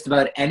did just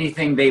about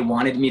anything they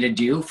wanted me to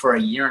do for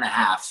a year and a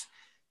half.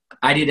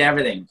 I did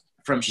everything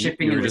from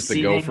shipping and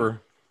receiving just a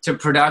gopher to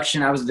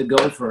production. I was the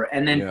gopher.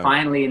 And then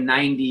finally in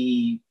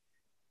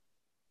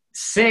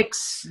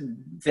 '96,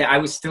 I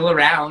was still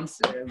around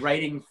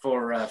writing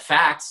for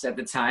Fax at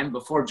the time.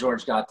 Before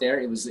George got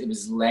there, it was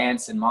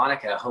Lance and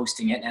Monica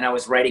hosting it, and I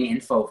was writing the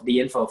info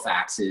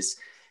faxes.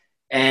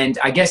 And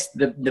I guess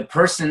the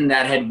person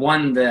that had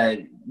won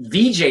the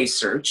VJ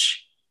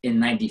search in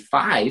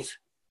 '95,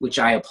 which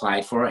I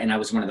applied for, and I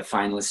was one of the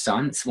finalists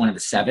on, it's one of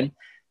the 7.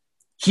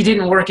 He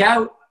didn't work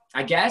out,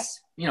 I guess,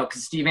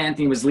 because Steve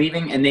Anthony was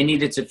leaving, and they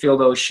needed to fill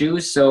those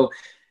shoes. So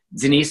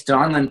Denise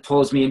Donlin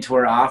pulls me into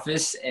her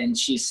office, and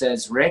she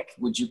says, Rick,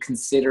 would you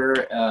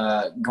consider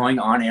going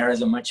on air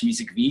as a Much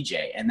Music VJ?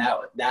 And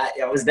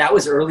that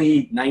was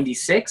early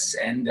 '96,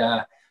 and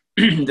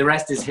the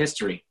rest is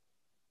history.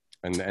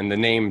 And the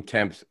name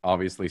Temp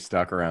obviously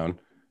stuck around.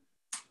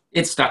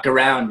 It stuck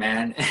around,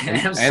 man.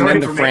 And then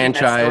the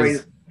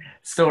franchise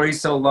story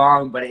so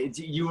long, but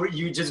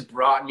you just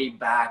brought me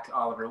back,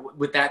 Oliver,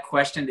 with that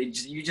question.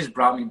 You just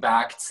brought me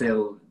back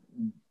to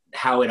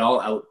how it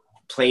all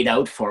played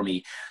out for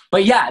me.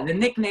 But yeah, the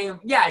nickname,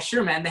 yeah,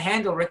 sure, man. The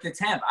handle, Rick the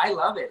Temp, I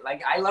love it.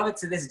 Like, I love it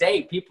to this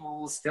day.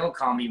 People will still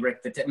call me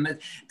Rick the Temp.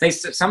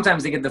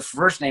 Sometimes they get the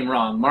first name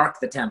wrong, Mark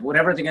the Temp,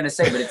 whatever they're gonna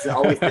say, but it's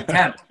always the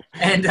Temp.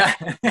 And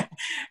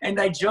and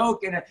I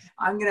joke, and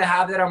I'm gonna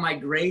have that on my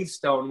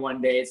gravestone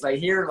one day. It's like,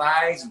 here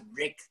lies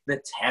Rick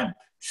the Temp.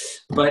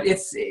 But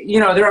it's,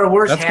 there are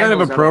worse. That's kind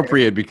of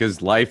appropriate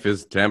because life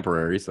is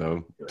temporary.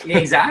 So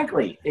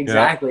exactly.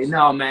 Yeah.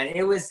 No, man,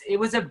 it's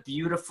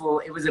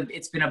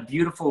been a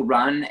beautiful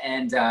run,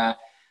 and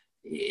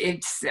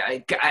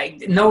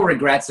no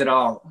regrets at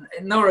all.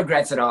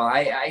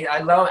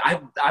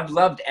 I've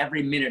loved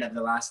every minute of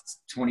the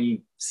last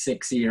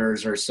 26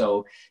 years or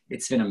so.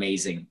 It's been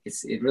amazing.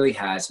 It really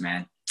has,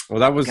 man. Well,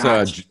 that was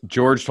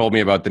George told me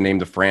about the name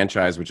The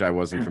Franchise, which I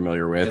wasn't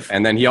familiar with.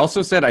 And then he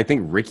also said, I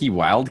think Ricky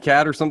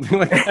Wildcat or something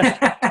like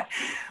that.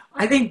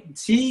 I think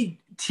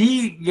T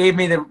gave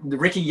me the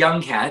Ricky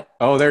Young Cat.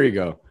 Oh, there you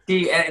go.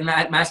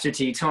 Master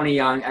T, Tony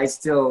Young. I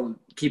still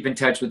keep in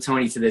touch with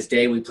Tony to this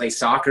day. We play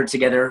soccer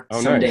together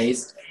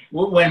days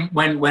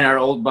when our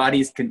old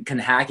bodies can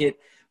hack it.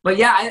 But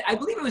yeah, I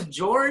believe it was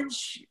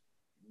George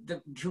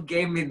who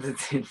gave me the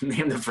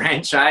name The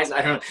Franchise.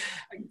 I don't.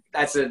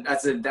 That's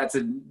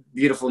a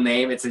beautiful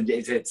name. It's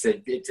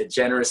a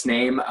generous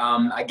name.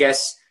 I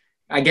guess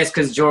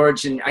because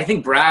George and I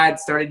think Brad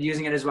started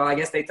using it as well. I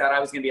guess they thought I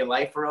was going to be a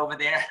lifer over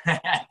there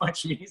at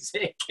Much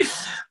Music.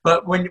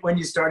 But when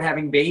you start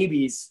having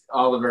babies,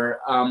 Oliver,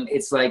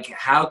 it's like,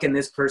 how can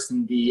this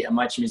person be a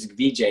Much Music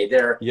VJ?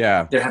 They're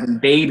having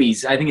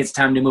babies. I think it's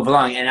time to move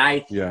along. And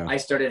I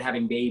started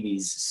having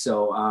babies.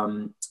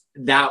 So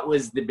that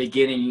was the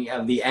beginning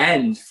of the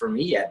end for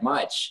me at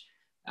Much.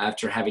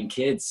 after having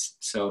kids.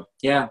 So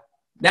yeah,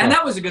 and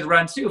that was a good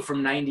run too,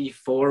 from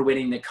 94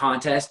 winning the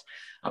contest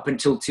up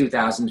until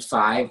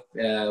 2005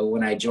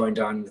 when I joined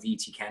on with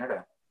ET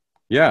Canada.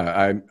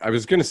 Yeah, I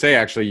was going to say,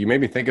 actually, you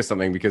made me think of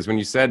something, because when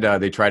you said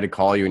they tried to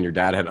call you and your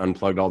dad had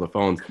unplugged all the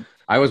phones,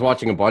 I was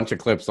watching a bunch of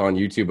clips on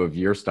YouTube of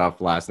your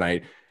stuff last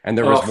night, and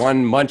there was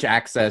one Munch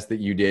Access that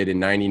you did in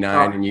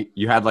 99, and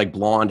you had like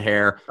blonde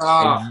hair,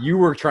 and you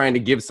were trying to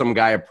give some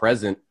guy a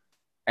present,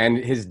 and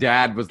his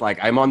dad was like,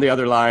 I'm on the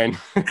other line.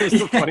 It's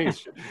the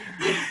funniest shit.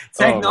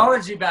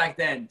 Technology back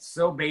then,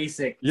 so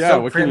basic, yeah,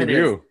 so what primitive. can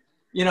you do?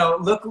 You know,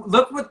 look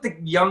what the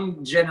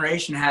young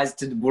generation has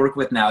to work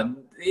with now.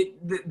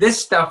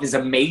 This stuff is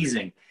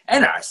amazing.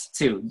 And us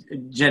too,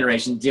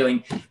 generation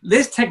dealing.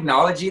 This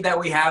technology that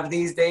we have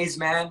these days,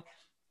 man,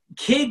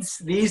 kids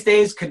these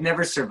days could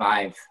never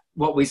survive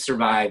what we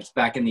survived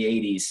back in the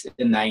 80s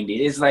and 90s.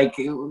 It's like,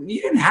 you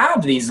didn't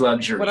have these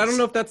luxuries. But I don't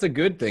know if that's a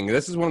good thing.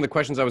 This is one of the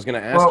questions I was going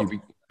to ask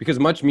you, because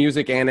Much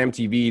Music and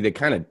MTV, they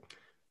kind of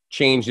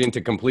changed into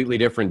completely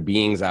different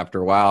beings after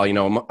a while. You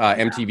know,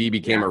 MTV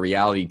became a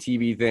reality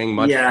TV thing.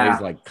 Much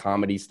plays like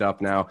comedy stuff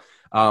now.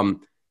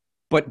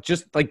 But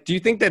just like, do you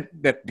think that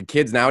the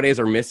kids nowadays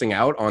are missing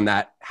out on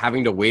that,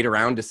 having to wait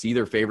around to see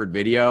their favorite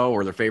video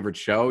or their favorite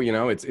show? You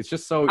know, it's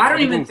just so. I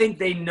don't even think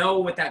they know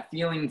what that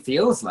feeling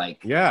feels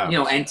like. Yeah. You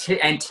know,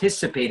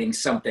 anticipating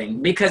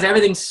something, because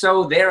everything's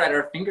so there at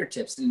our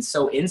fingertips and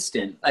so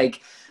instant.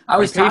 Like I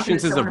was talking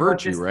patience is a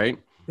virtue, right?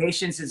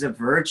 Patience is a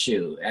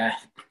virtue.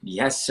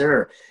 Yes,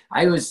 sir.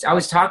 I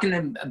was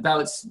talking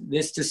about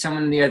this to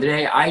someone the other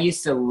day. I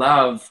used to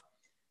love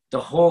the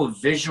whole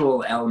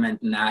visual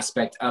element and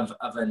aspect of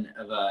an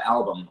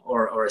album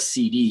or a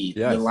CD,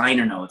 the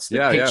liner notes, the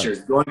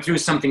pictures, going through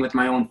something with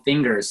my own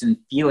fingers and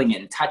feeling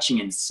it and touching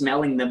it and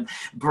smelling the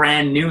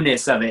brand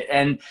newness of it.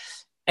 And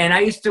I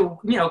used to,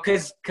 you know,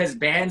 cause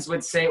bands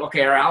would say,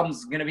 okay, our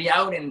album's going to be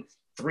out in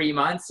 3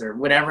 months or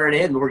whatever it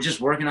is. We're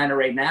just working on it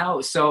right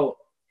now. So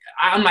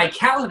on my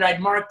calendar, I'd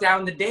mark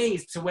down the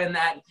days to when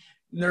that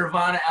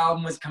Nirvana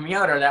album was coming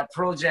out, or that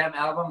Pearl Jam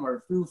album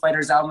or Foo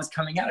Fighters album was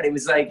coming out. It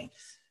was like,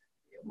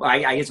 well,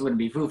 I guess it wouldn't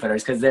be Foo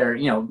Fighters because they're,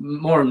 you know,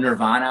 more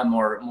Nirvana,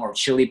 more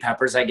Chili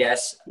Peppers, I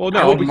guess. Well,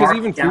 no, because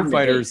even Foo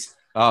Fighters,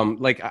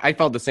 like I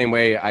felt the same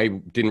way. I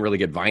didn't really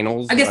get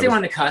vinyls. I guess they were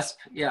on the cusp,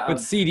 yeah. But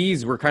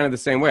CDs were kind of the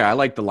same way. I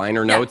like the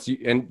liner notes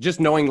and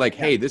just knowing like,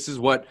 hey, this is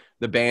what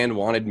the band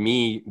wanted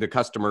me, the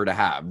customer, to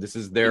have. This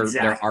is their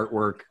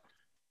artwork,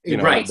 you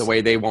know, the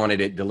way they wanted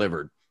it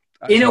delivered.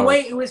 In a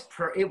way, it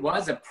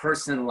was a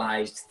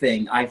personalized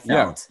thing, I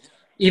felt. Yeah.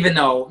 Even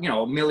though, you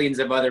know, millions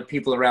of other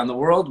people around the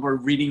world were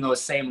reading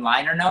those same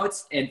liner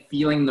notes and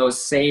feeling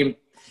those same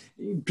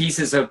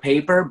pieces of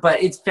paper,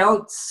 but it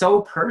felt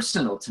so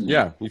personal to me.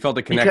 Yeah, you felt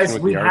a connection because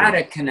with we the artist. had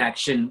a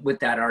connection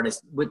with that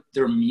artist, with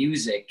their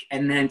music,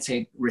 and then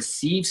to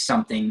receive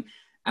something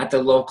at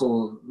the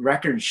local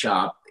record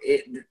shop.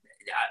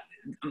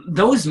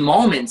 Those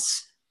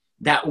moments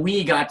that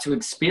we got to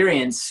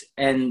experience,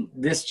 and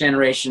this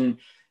generation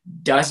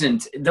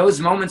doesn't, those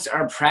moments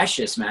are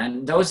precious,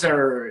 man. Those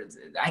are,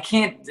 I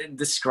can't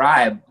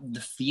describe the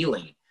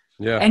feeling.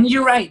 Yeah. And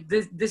you're right,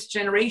 this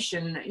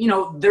generation, you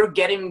know, they're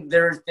getting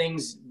their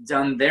things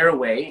done their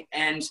way,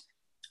 and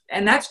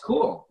that's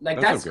cool. Like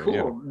that's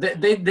cool.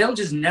 Yeah. They'll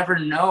just never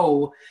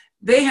know.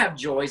 They have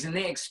joys and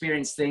they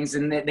experience things,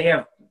 and they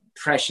have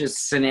precious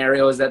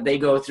scenarios that they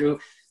go through.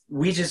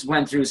 We just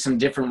went through some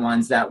different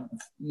ones that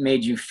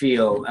made you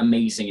feel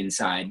amazing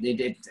inside.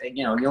 You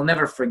know, you'll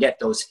never forget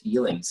those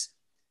feelings.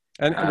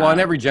 And and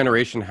every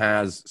generation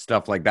has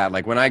stuff like that.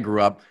 Like when I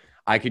grew up,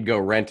 I could go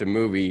rent a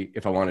movie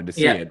if I wanted to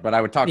see it, but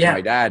I would talk to my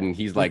dad, and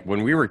he's like,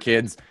 when we were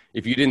kids,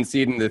 if you didn't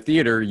see it in the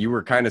theater, you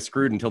were kind of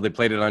screwed until they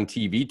played it on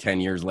TV 10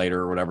 years later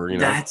or whatever, you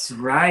know? That's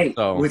right.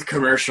 So, with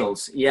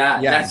commercials.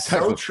 Yeah, that's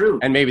exactly. So true.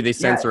 And maybe they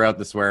censor out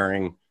the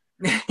swearing.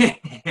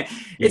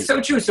 It's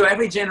so true. So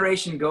every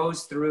generation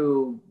goes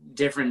through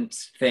different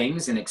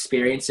things and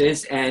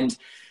experiences,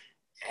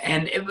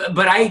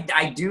 but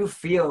I do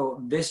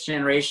feel this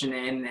generation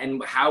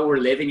and how we're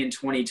living in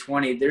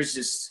 2020, there's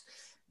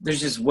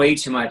just way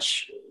too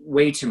much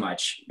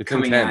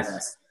coming at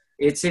us.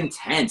 It's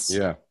intense.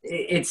 Yeah.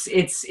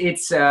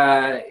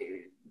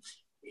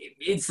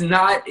 It's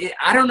not,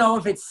 I don't know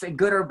if it's a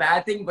good or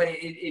bad thing, but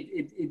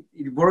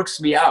it works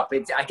me up.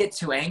 I get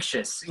too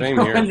anxious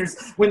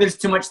when there's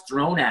too much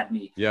thrown at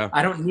me. Yeah.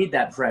 I don't need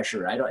that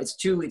pressure. It's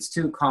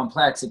too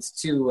complex. It's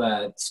too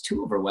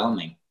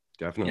overwhelming.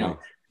 Definitely. You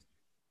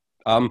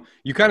know?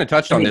 You kind of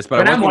touched on this,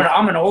 but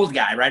I'm an old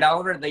guy, right,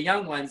 Oliver? The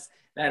young ones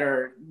that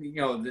are, you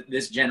know,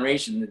 this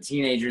generation, the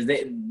teenagers,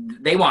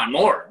 they want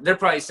more. They're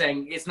probably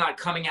saying it's not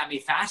coming at me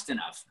fast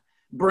enough.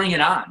 Bring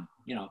it on,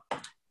 you know.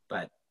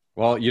 But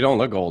well, you don't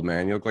look old,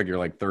 man. You look like you're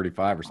like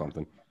 35 or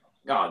something.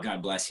 Oh,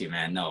 God bless you,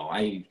 man. No,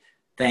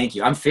 thank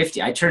you. I'm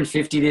 50. I turned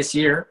 50 this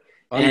year.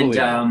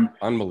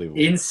 Unbelievable.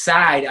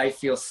 Inside, I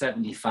feel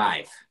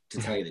 75, to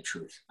tell you the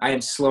truth. I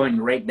am slowing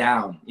right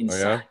down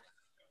inside. Oh, yeah?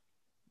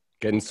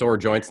 Getting sore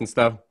joints and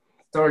stuff?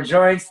 Sore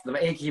joints, the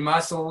achy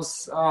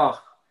muscles. Oh,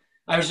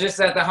 I was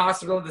just at the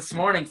hospital this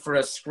morning for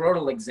a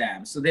scrotal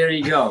exam. So there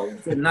you go.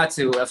 Not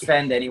to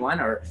offend anyone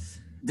or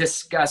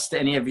disgust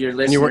any of your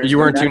listeners. And you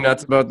weren't too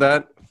nuts about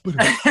that?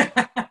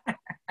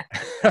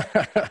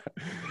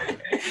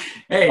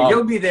 Hey,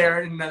 you'll be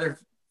there in another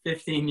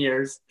 15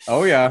 years.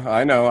 Oh yeah,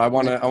 I know. I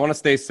want to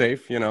stay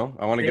safe, you know.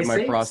 I want to get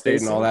my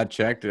prostate and all that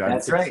checked.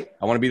 That's right.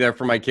 I want to be there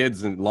for my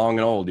kids and long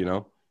and old, you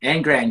know.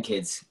 And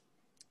grandkids.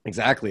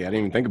 Exactly. I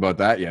didn't even think about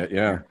that yet.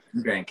 Yeah.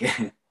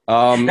 Grandkids.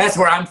 That's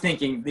where I'm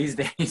thinking these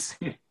days.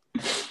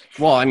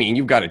 Well, I mean,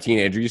 you've got a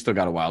teenager. You still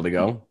got a while to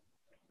go.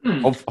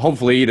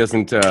 Hopefully he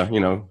doesn't,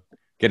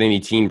 get any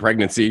teen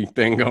pregnancy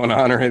thing going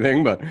on or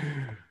anything. But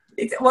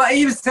well,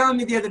 he was telling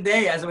me the other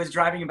day as I was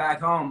driving back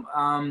home,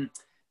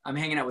 I'm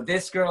hanging out with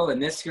this girl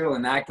and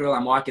that girl.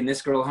 I'm walking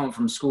this girl home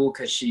from school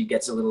because she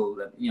gets a little,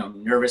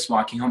 nervous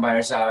walking home by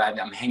herself.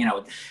 I'm hanging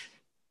out with.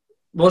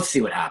 We'll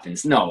see what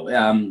happens. No,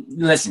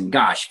 listen,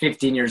 gosh,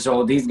 15 years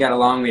old. He's got a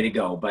long way to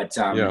go. But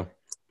yeah.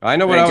 I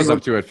know what I was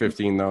up to at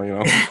 15, though. You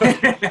know,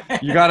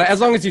 you gotta,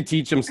 as long as you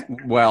teach them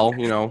well,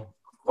 you know,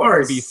 of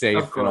course, be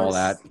safe and all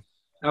that.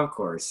 Of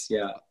course,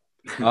 yeah.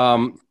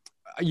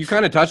 You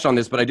kind of touched on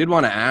this, but I did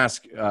want to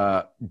ask: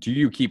 do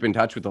you keep in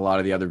touch with a lot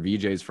of the other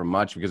VJs from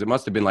Much? Because it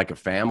must have been like a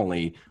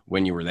family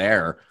when you were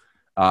there,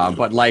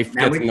 but life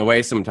gets in the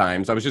way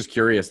sometimes. I was just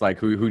curious, like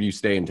who do you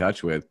stay in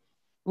touch with?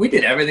 We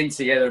did everything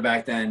together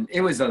back then.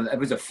 It was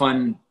a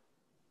fun,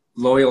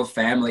 loyal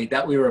family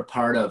that we were a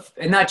part of,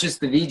 and not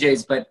just the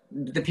VJs, but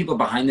the people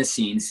behind the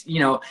scenes. You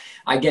know,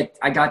 I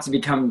got to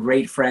become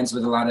great friends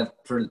with a lot of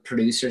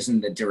producers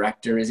and the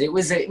directors. It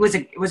was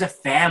a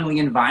family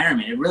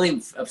environment. It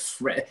really a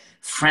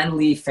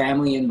friendly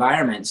family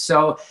environment.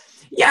 So,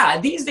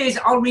 yeah, these days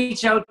I'll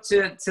reach out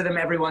to them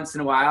every once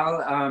in a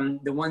while.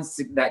 The ones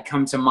that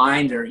come to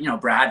mind are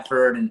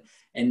Bradford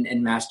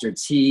and Master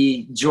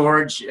T,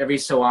 George every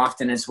so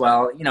often as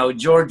well.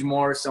 George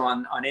more so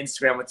on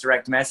Instagram with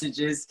direct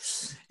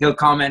messages. He'll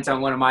comment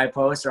on one of my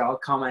posts or I'll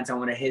comment on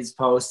one of his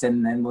posts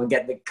and then we'll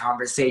get the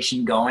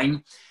conversation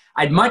going.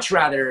 I'd much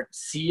rather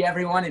see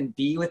everyone and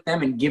be with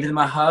them and give them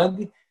a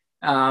hug.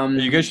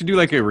 You guys should do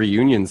like a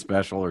reunion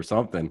special or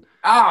something.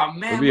 Oh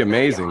man, it'd be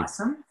amazing. That'd be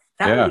awesome.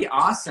 That would be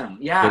awesome.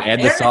 Yeah. Get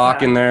Ed the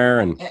Sock in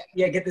there.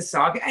 Get the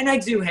Sock. And I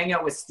do hang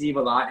out with Steve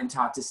a lot and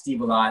talk to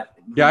Steve a lot.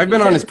 Yeah, I've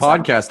been on his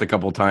podcast a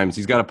couple of times.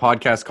 He's got a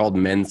podcast called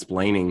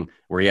Mensplaining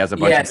where he has a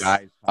bunch of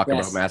guys talk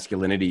about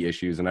masculinity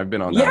issues. And I've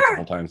been on that a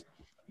couple of times.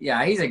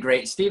 Yeah,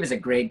 Steve is a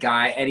great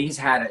guy. And he's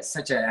had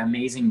such an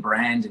amazing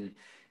brand. And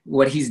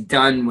what he's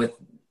done with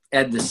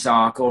Ed the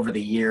Sock over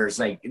the years,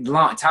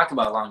 talk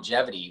about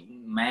longevity.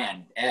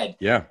 Man, Ed.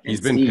 Yeah,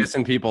 he's been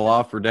pissing people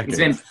off for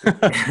decades.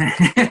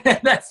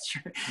 That's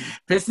true.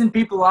 Pissing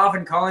people off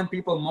and calling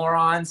people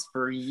morons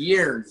for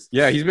years.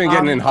 Yeah, he's been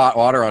getting in hot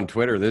water on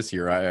Twitter this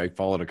year. I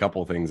followed a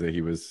couple of things that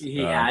he was.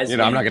 I'm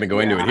not going to go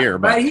into it here,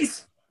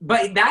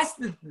 but that's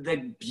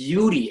the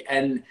beauty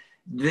and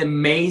the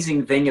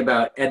amazing thing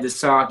about Ed the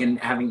Sock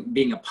and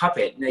being a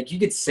puppet. Like you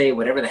could say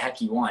whatever the heck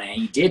you want, and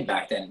he did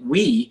back then.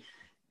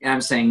 I'm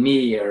saying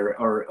me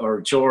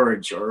or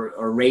George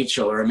or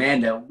Rachel or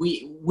Amanda,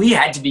 we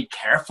had to be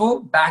careful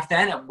back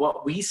then at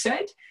what we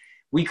said.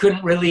 We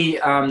couldn't really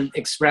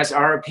express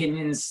our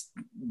opinions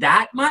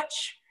that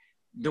much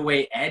the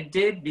way Ed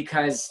did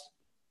because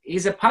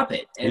he's a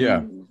puppet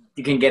and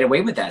you can get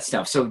away with that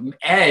stuff. So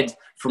Ed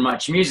for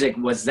Much Music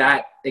was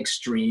that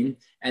extreme.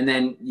 And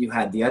then you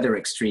had the other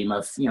extreme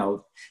of,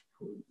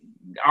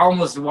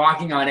 almost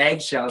walking on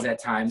eggshells at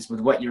times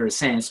with what you were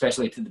saying,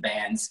 especially to the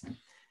bands.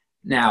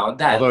 Now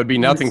although it'd be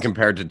nothing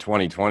compared to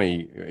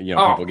 2020,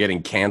 people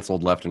getting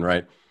canceled left and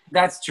right.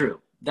 That's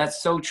true.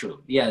 That's so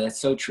true. Yeah, that's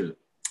so true.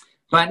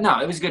 But no,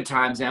 it was good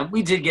times, man.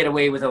 We did get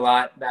away with a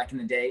lot back in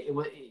the day. It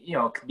was,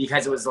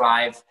 because it was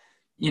live,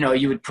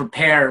 you would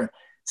prepare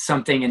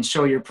something and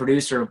show your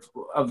producer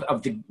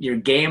of your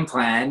game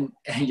plan,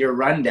 your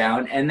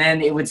rundown, and then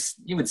you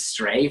would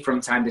stray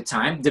from time to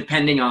time,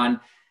 depending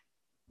on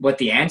what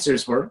the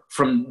answers were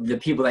from the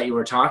people that you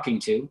were talking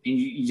to, and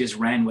you just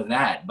ran with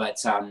that.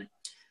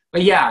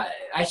 But yeah,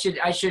 I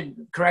should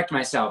correct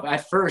myself.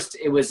 At first,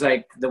 it was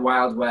like the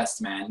Wild West,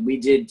 man. We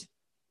did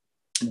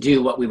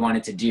do what we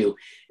wanted to do.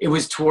 It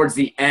was towards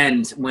the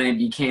end when it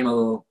became a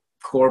little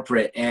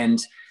corporate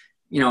and,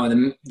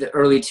 the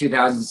early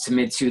 2000s to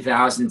mid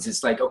 2000s,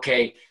 it's like,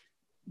 okay,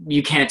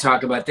 you can't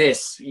talk about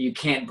this. You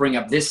can't bring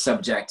up this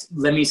subject.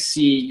 Let me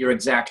see your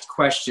exact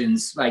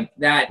questions like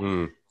that.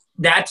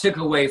 That took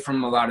away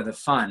from a lot of the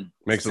fun.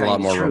 Makes it a lot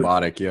more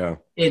robotic, yeah.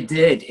 It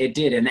did.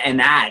 And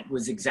that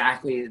was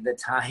exactly the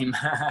time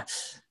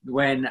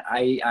when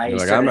I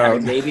started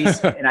having babies.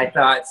 And I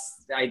thought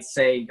I'd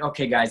say,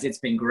 okay, guys, it's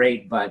been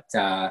great, but,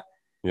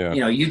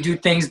 you do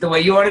things the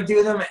way you want to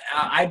do them.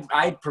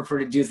 I prefer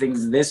to do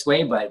things this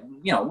way, but,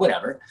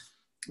 whatever.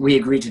 We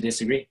agreed to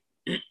disagree.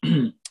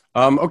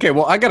 Okay,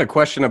 well, I got a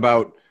question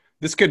about,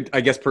 this could,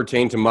 I guess,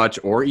 pertain to Much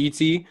or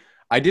E.T.,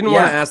 I didn't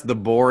want to ask the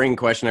boring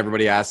question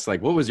everybody asks,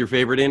 like, what was your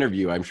favorite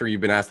interview? I'm sure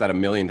you've been asked that a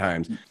million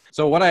times.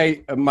 So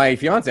my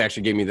fiance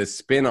actually gave me this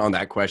spin on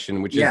that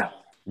question, which is,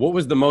 what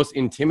was the most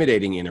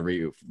intimidating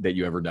interview that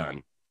you ever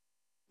done?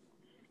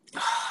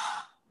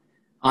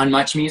 On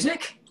Much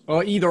Music?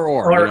 Well, either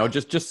or, you know,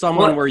 just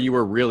someone where you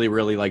were really,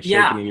 really like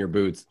shaking in your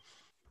boots.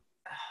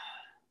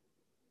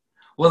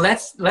 Well,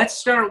 let's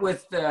start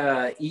with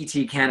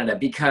ET Canada,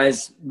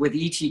 because with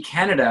ET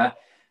Canada,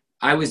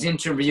 I was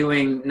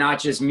interviewing not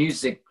just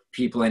music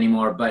people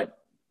anymore, but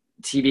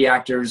TV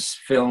actors,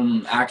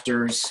 film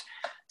actors.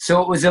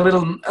 So it was a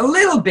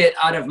little bit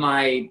out of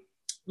my,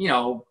 you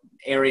know,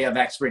 area of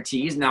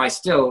expertise. Now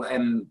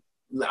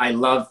I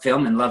love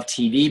film and love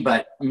TV,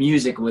 but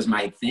music was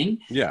my thing.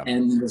 Yeah.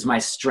 And it was my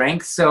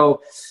strength.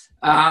 So,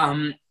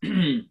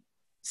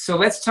 so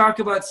let's talk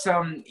about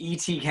some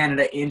ET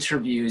Canada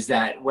interviews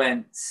that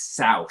went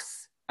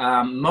south.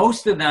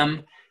 Most of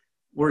them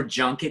were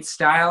junket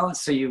style.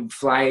 So you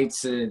fly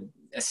to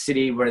a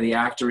city where the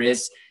actor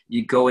is,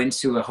 you go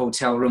into a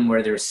hotel room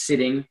where they're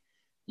sitting,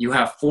 you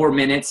have 4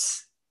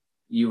 minutes,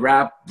 you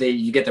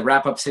get the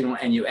wrap up signal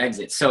and you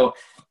exit. So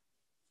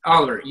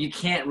Oliver, you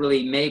can't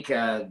really make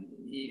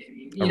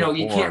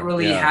you can't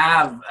really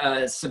have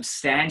a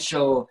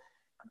substantial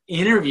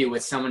interview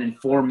with someone in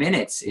 4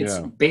 minutes. It's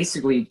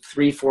basically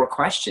 3-4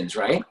 questions,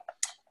 right?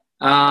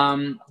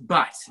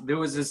 But there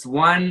was this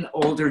one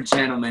older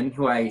gentleman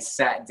who I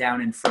sat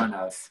down in front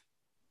of.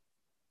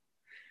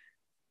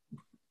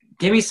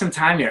 Give me some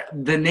time here.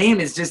 The name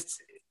is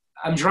just,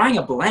 I'm drawing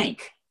a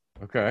blank.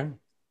 Okay.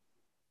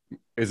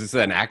 Is this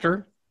an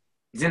actor?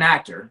 He's an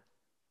actor.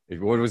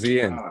 What was he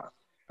in?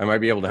 I might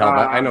be able to help.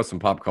 I know some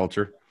pop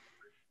culture.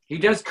 He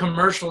does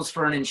commercials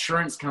for an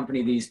insurance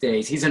company these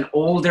days. He's an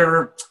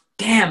older,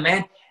 damn,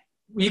 man.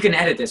 You can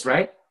edit this,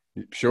 right?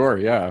 Sure,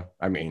 yeah.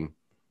 I mean.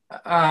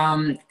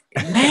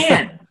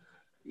 Man.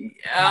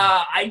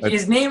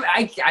 His name,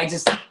 I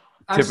just.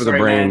 I'm tip of the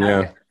brain,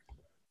 man. Yeah.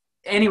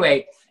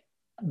 Anyway,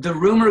 the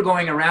rumor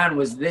going around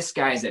was this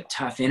guy's a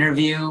tough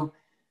interview.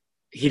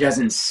 He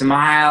doesn't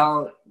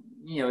smile.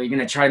 You know, you're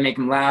going to try to make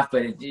him laugh,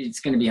 but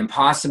it's going to be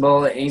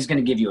impossible. And he's going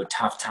to give you a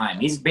tough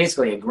time. He's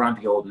basically a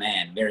grumpy old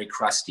man, very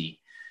crusty.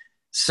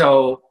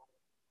 So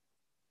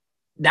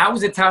that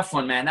was a tough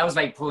one, man. That was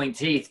like pulling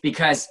teeth,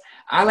 because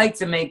I like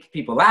to make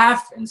people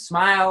laugh and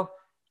smile.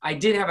 I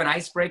did have an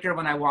icebreaker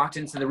when I walked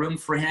into the room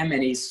for him,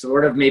 and he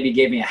sort of maybe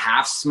gave me a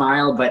half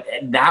smile, but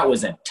that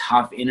was a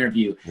tough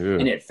interview.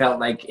 And it felt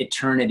like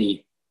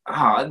eternity.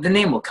 Oh, the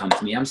name will come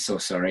to me. I'm so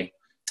sorry.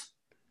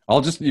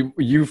 I'll just,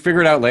 you figure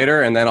it out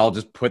later, and then I'll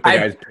just put the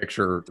guy's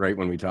picture right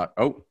when we talk.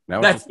 Oh,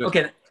 now that's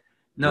okay.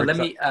 No, let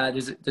me,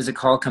 there's a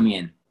call coming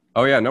in.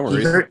 Oh yeah, no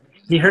worries.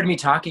 He heard me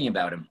talking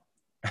about him.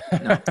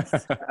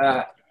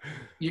 No.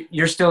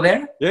 You're still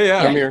there?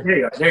 Yeah, I'm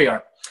here. There you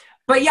are.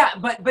 But yeah,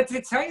 but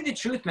to tell you the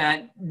truth,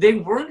 man, there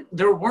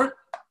weren't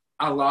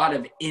a lot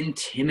of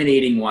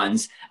intimidating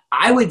ones.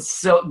 I would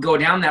go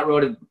down that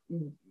road of,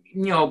 you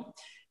know,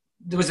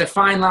 there was a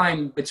fine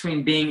line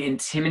between being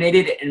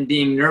intimidated and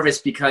being nervous,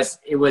 because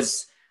it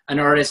was an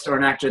artist or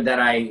an actor that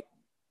I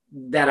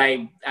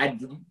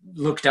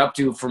looked up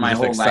to for my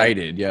whole life.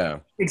 Excited, yeah.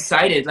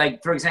 Excited.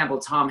 Like, for example,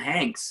 Tom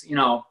Hanks, you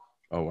know.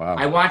 Oh, wow.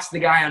 I watched the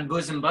guy on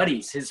Bosom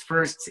Buddies, his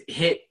first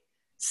hit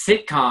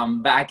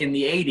sitcom back in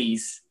the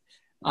 80s.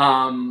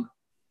 And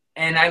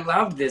I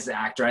loved this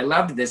actor. I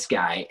loved this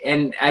guy.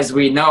 And as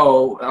we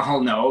all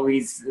know,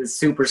 he's a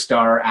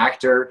superstar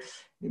actor,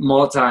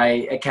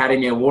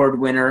 multi-Academy Award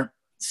winner.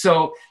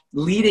 So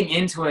leading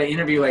into an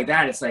interview like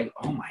that, it's like,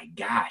 oh my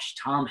gosh,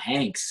 Tom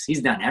Hanks,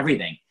 he's done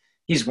everything.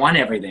 He's won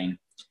everything.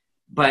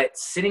 But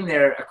sitting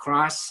there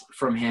across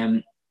from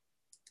him,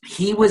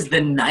 he was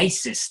the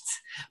nicest,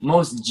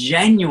 most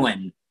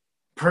genuine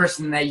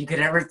person that you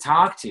could ever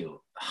talk to.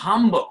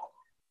 Humble.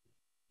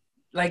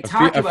 Like,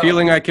 talk about a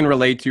feeling I can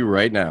relate to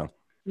right now.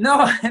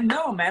 No,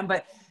 man.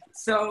 But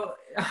so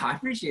I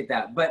appreciate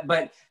that.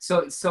 But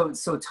so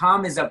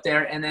Tom is up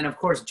there, and then of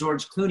course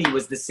George Clooney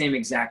was the same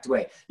exact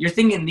way. You're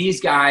thinking these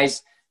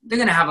guys, they're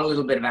gonna have a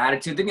little bit of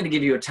attitude. They're gonna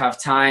give you a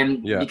tough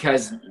time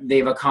because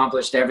they've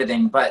accomplished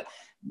everything. But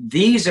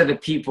these are the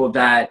people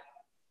that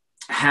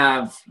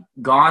have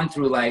gone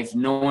through life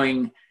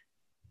knowing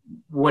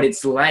what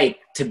it's like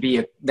to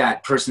be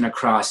that person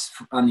across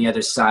on the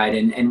other side,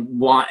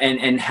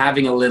 and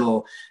having a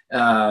little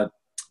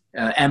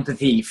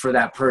empathy for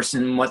that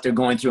person, what they're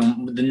going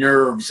through, the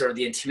nerves or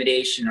the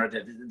intimidation or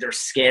they're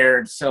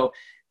scared. So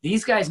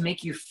these guys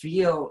make you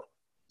feel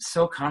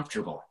so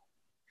comfortable.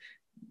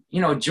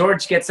 You know,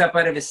 George gets up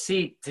out of his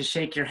seat to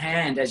shake your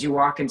hand as you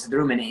walk into the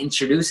room and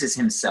introduces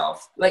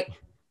himself. Like,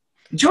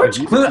 George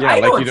Clooney, I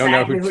know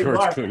exactly who George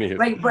Clooney is.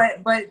 Like,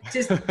 but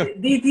just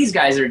these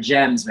guys are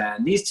gems,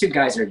 man. These two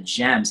guys are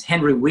gems.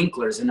 Henry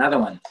Winkler's another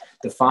one.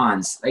 The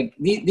Fonz, like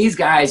these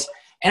guys,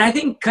 and I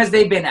think because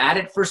they've been at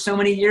it for so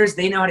many years,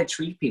 they know how to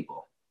treat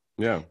people.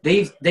 Yeah,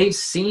 they've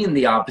seen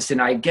the opposite.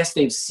 I guess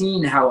they've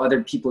seen how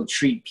other people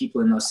treat people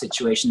in those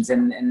situations,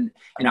 and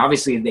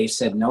obviously they've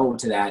said no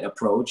to that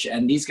approach.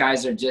 And these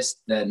guys are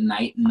just the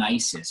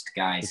nicest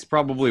guys. It's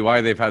probably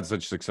why they've had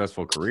such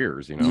successful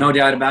careers. You know, no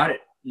doubt about it.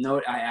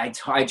 No,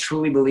 I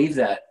truly believe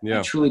that. Yeah.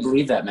 I truly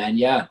believe that, man.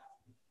 Yeah.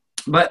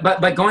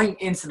 But going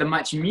into the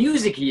Much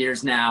Music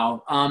years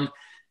now,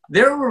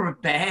 there were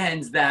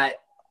bands that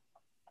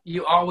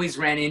you always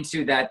ran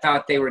into that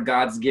thought they were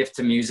God's gift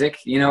to music.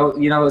 You know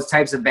those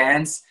types of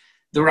bands,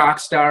 the rock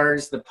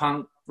stars, the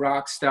punk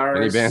rock stars.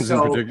 Any bands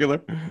in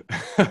particular?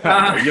 You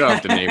don't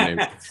have to name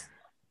names.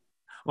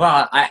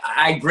 Well,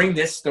 I bring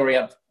this story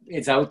up.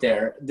 It's out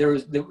there.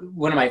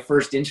 One of my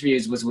first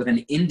interviews was with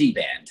an indie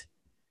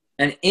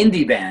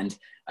band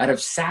out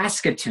of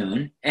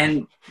Saskatoon,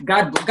 and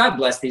God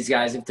bless these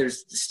guys if they're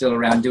still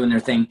around doing their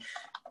thing.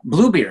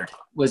 Bluebeard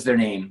was their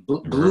name,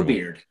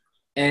 Bluebeard,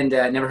 and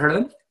never heard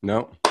of them.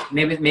 No.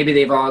 Maybe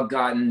they've all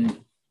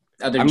gotten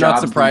other I'm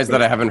jobs. not surprised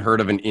that I haven't heard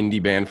of an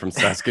indie band from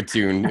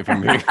Saskatoon, if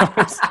I'm being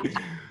honest.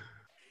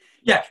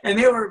 Yeah, and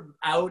they were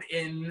out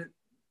in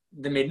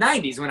the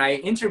mid-90s when I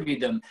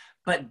interviewed them.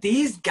 But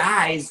these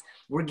guys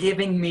were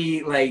giving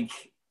me, like,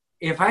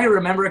 if I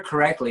remember it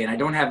correctly, and I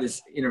don't have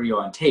this interview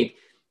on tape,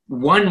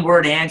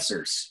 one-word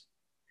answers.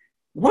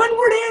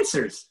 One-word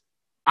answers.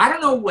 I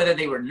don't know whether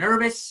they were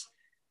nervous.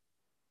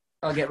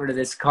 I'll get rid of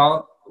this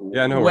call.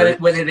 Yeah, no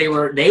whether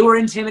they were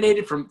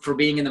intimidated for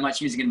being in the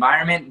Much Music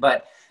environment,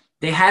 but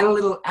they had a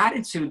little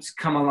attitude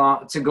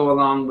to go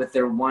along with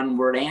their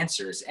one-word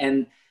answers,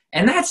 and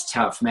that's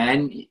tough,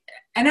 man.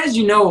 And as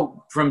you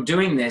know from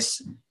doing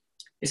this,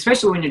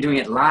 especially when you're doing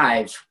it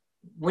live,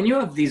 when you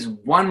have these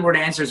one-word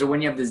answers or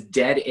when you have this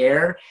dead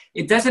air,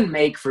 it doesn't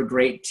make for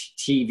great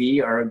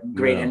TV or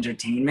great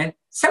entertainment.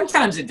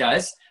 Sometimes it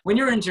does. When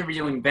you're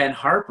interviewing Ben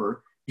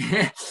Harper,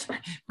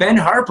 Ben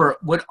Harper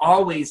would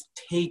always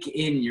take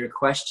in your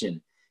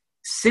question,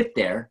 sit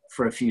there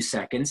for a few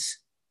seconds,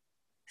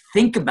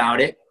 think about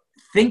it,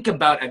 think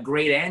about a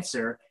great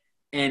answer,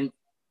 and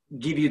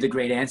give you the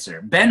great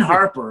answer. Ben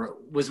Harper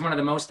was one of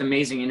the most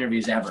amazing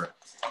interviews ever.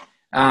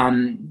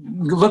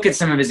 Look at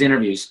some of his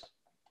interviews.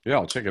 Yeah,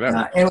 I'll check it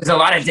out. It was a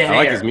lot of dead air. I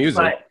like his music.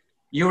 But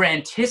you were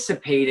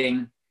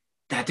anticipating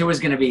that there was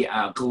going to be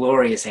a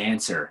glorious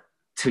answer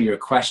to your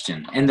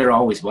question, and there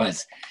always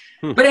was.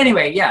 But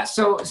anyway, yeah,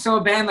 so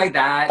a band like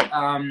that.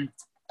 I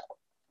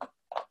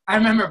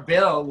remember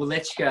Bill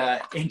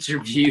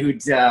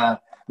Welichka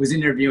was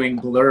interviewing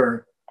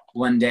Blur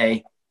one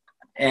day,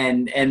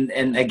 and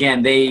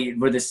again, they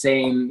were the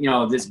same,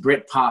 this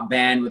Britpop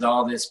band with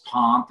all this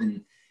pomp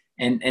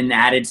and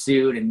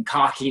attitude and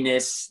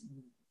cockiness.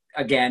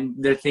 Again,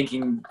 they're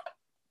thinking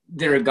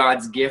they're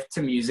God's gift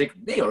to music.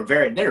 They're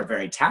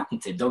very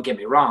talented, don't get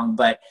me wrong,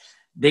 but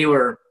they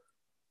were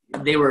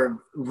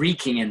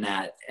reeking in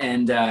that,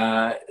 and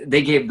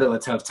they gave Bill a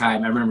tough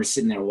time. I remember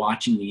sitting there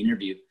watching the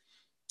interview.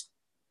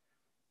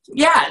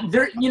 Yeah,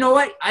 you know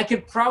what? I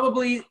could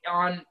probably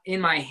in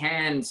my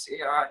hands,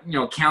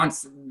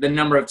 count the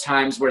number of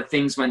times where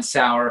things went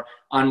sour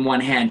on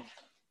one hand.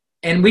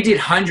 And we did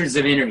hundreds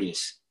of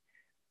interviews.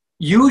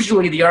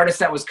 Usually the artist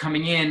that was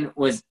coming in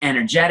was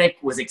energetic,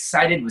 was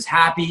excited, was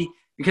happy,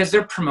 because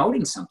they're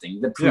promoting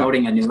something. They're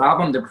promoting a new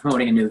album, they're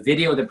promoting a new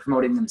video, they're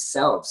promoting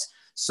themselves.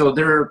 So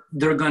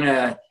they're going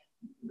to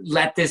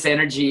let this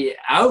energy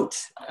out.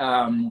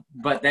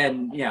 But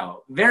then,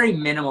 very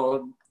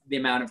minimal the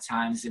amount of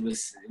times it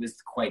was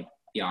quite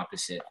the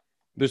opposite.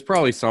 There's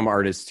probably some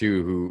artists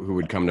too who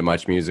would come to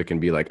Much Music and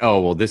be like,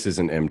 oh, well, this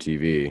isn't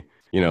MTV.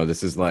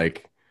 This is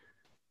like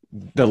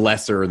the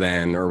lesser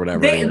than or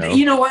whatever.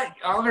 You know what,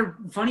 Oliver,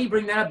 funny you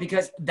bring that up,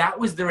 because that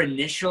was their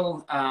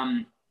initial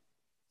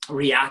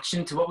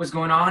reaction to what was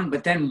going on.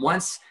 But then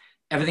once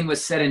everything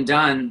was said and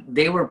done,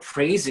 they were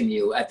praising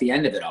you at the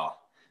end of it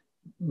all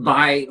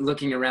by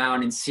looking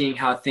around and seeing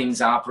how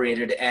things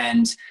operated,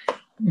 and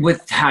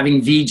with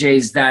having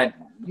VJs that,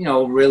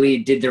 really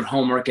did their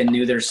homework and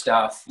knew their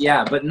stuff.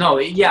 Yeah, but no,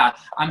 yeah,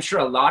 I'm sure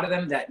a lot of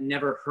them that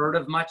never heard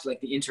of Much,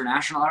 like the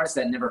international artists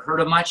that never heard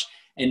of Much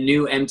and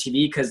knew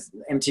MTV because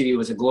MTV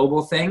was a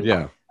global thing,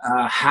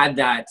 had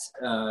that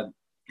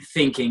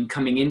thinking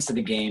coming into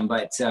the game.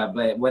 But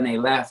when they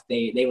left,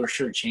 they were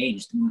sure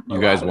changed.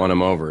 You guys won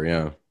them over,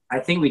 yeah. I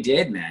think we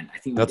did, man. I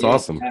think that's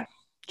awesome. Yeah.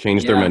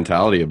 Changed their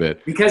mentality a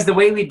bit. Because the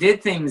way we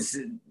did things,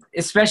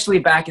 especially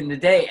back in the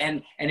day,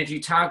 and if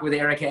you talk with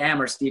Erica M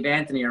or Steve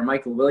Anthony or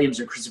Michael Williams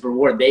or Christopher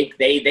Ward,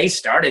 they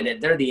started it.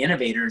 They're the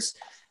innovators.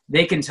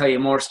 They can tell you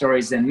more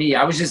stories than me.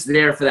 I was just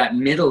there for that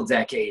middle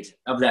decade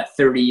of that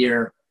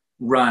 30-year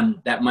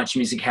run that Much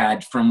Music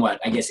had, from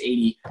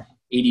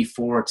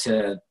 84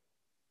 to,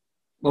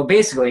 well,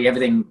 basically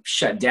everything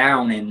shut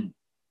down in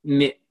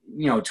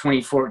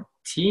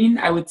 2014,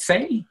 I would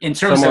say, in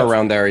terms somewhere of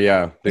around there.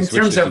 Yeah. They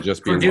switched it to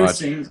just being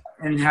producing Much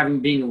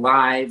and being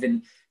live.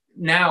 And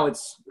now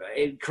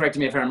correct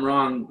me if I'm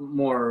wrong,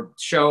 more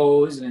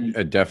shows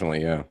and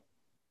definitely. Yeah.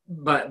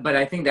 But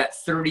I think that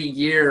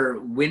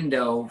 30-year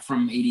window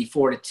from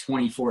 84 to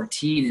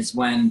 2014 is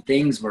when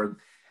things were,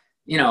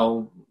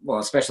 well,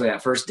 especially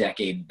that first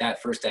decade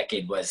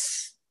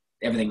was,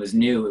 everything was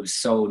new. It was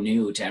so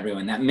new to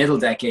everyone. That middle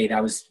decade,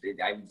 I was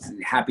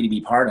happy to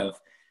be part of.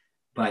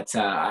 But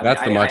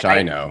that's Much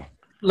I know.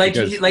 Like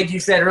you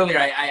said earlier,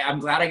 I'm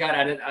glad I got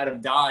out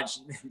of Dodge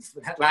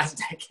that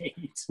last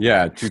decade.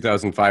 Yeah,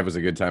 2005 was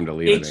a good time to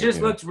leave. It just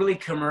looked really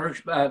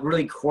commercial,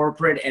 really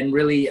corporate, and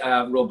really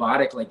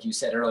robotic, like you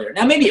said earlier.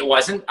 Now, maybe it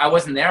wasn't. I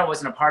wasn't there. I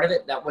wasn't a part of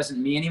it. That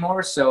wasn't me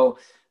anymore. So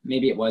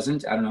Maybe it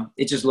wasn't. I don't know.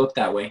 It just looked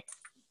that way.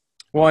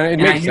 Well, and it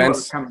And I makes knew it was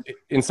sense. coming.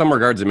 In some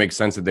regards, it makes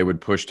sense that they would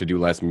push to do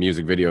less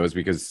music videos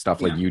because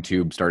stuff like Yeah.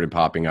 YouTube started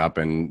popping up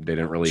and they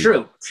didn't really,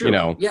 True. you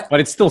know, Yeah. but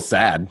it's still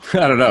sad.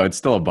 I don't know. It's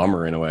still a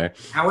bummer in a way.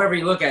 However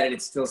you look at it,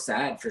 it's still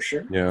sad for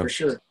sure. Yeah. For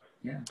sure.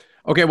 Yeah.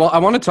 Okay, well, I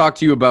want to talk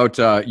to you about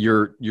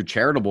your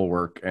charitable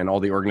work and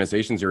all the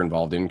organizations you're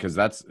involved in, because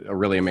that's a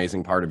really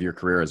amazing part of your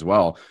career as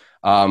well.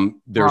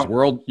 There's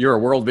Wow. you're a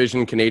World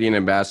Vision Canadian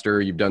ambassador.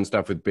 You've done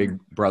stuff with Big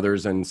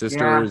Brothers and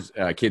Sisters,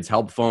 Kids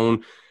Help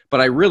Phone. But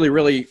I really,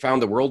 really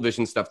found the World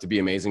Vision stuff to be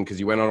amazing because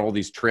you went on all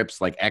these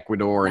trips like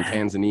Ecuador and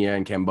Tanzania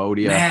and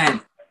Cambodia. Man.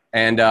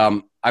 And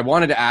I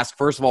wanted to ask,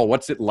 first of all,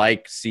 what's it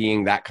like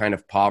seeing that kind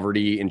of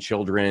poverty in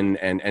children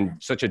and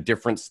such a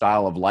different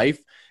style of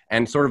life?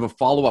 And sort of a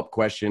follow-up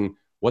question,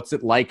 what's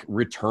it like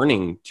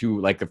returning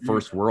to like the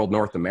first world,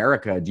 North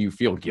America? Do you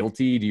feel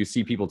guilty? Do you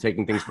see people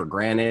taking things for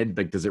granted?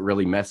 Like, does it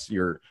really mess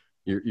your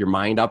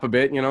mind up a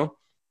bit, you know?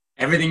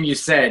 Everything you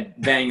said,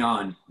 bang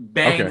on.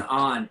 Bang Okay.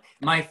 on.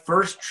 My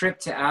first trip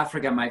to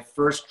Africa, my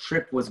first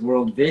trip with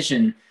World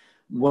Vision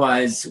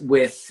was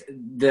with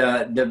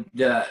the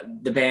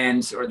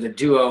bands or the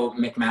duo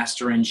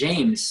McMaster and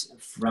James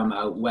from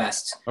out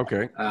west.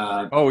 Okay.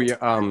 Uh, Oh yeah.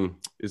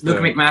 Is Luke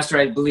the McMaster,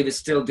 I believe, is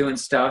still doing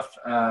stuff.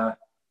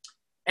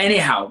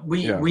 Anyhow,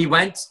 we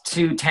went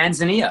to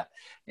Tanzania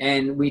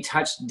and we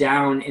touched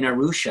down in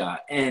Arusha,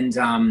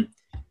 and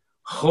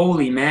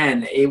holy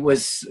man, it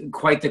was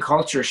quite the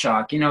culture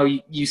shock. You know,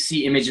 you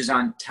see images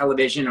on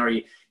television or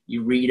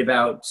you read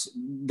about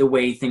the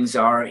way things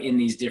are in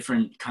these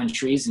different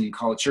countries and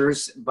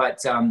cultures, but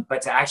to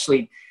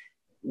actually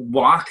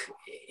walk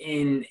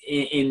in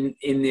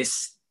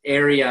this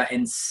area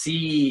and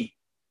see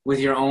with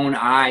your own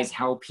eyes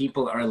how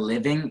people are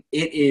living,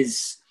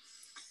 it's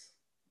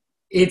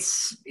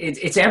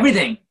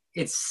everything.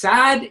 It's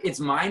sad, it's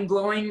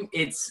mind-blowing,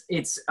 it's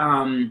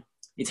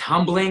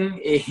humbling,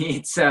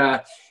 it's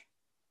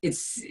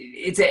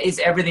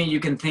everything you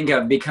can think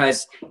of,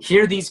 because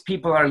here these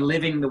people are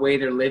living the way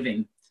they're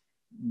living.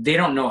 They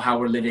don't know how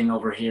we're living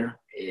over here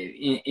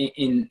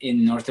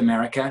in North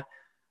America.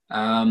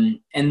 And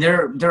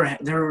they're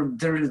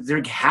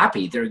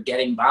happy. They're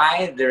getting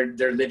by.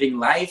 They're living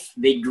life.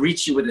 They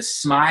greet you with a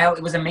smile.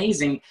 It was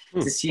amazing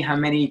to see how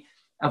many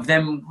of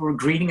them were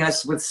greeting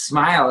us with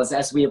smiles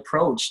as we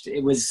approached.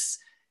 It was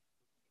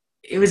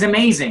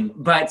amazing,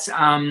 but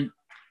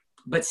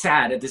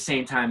sad at the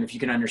same time, if you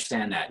can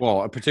understand that.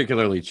 well,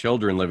 particularly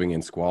children living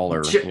in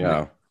squalor.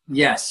 Yeah.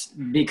 Yes,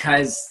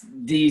 because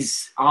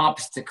these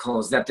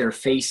obstacles that they're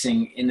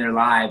facing in their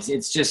lives,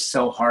 it's just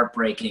so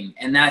heartbreaking.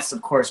 And that's,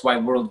 of course, why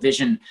World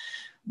Vision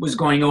was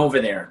going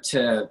over there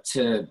to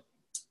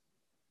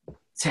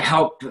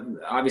help,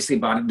 obviously,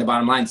 the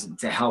bottom line is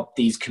to help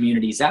these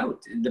communities out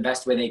the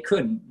best way they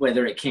could,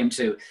 whether it came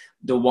to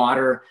the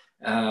water,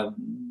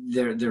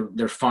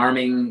 their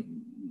farming,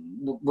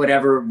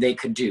 whatever they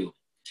could do.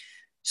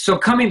 So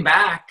coming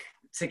back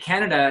to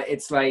Canada,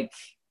 it's like,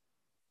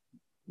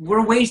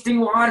 we're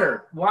wasting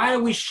water. Why are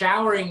we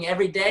showering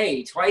every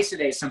day, twice a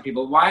day, some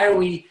people? Why are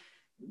we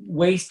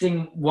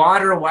wasting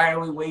water? Why are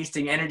we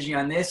wasting energy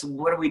on this?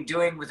 What are we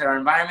doing with our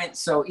environment?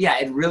 So yeah,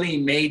 it really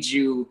made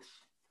you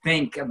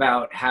think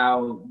about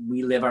how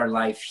we live our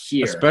life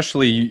here.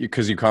 Especially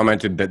because you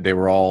commented that they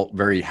were all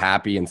very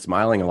happy and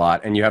smiling a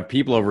lot. And you have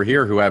people over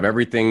here who have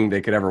everything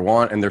they could ever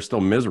want and they're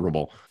still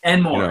miserable.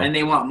 And more, you know? and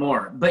they want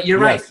more. But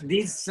you're Yes.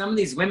 right. Some of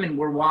these women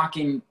were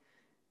walking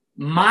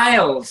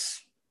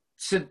miles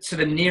to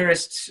the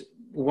nearest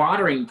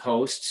watering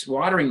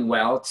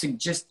well to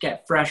just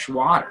get fresh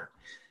water,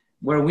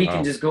 where we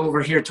can just go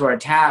over here to our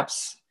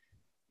taps,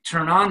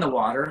 turn on the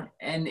water,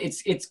 and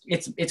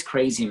it's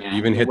crazy, man.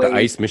 Even hit the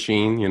ice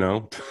machine, you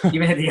know?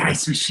 Even hit the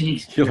ice machine.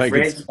 You're like,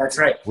 That's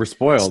right. We're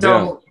spoiled,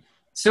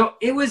 So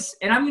it was,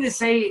 and I'm going to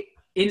say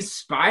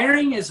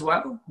inspiring as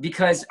well,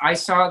 because I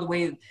saw the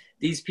way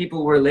these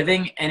people were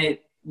living, and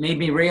it made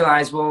me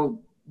realize,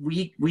 well,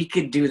 we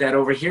could do that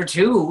over here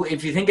too,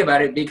 if you think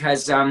about it,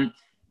 because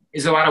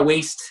there's a lot of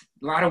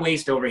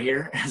waste over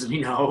here, as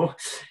we know,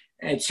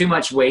 and too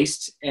much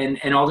waste, and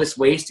all this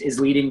waste is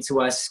leading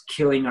to us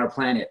killing our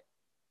planet.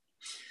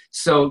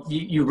 So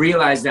you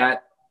realize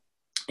that,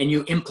 and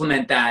you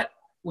implement that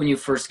when you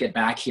first get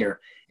back here,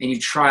 and you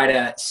try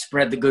to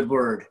spread the good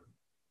word.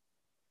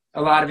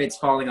 A lot of it's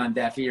falling on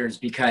deaf ears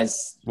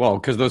because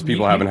those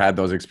people haven't had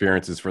those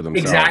experiences for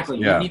themselves. Exactly.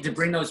 Yeah. You need to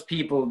bring those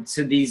people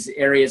to these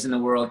areas in the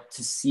world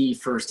to see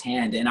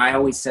firsthand. And I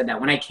always said that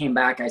when I came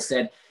back, I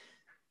said,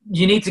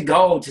 you need to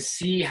go to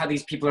see how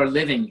these people are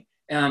living.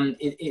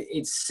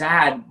 It's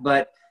sad,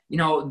 but you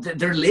know,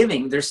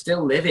 they're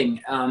still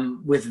living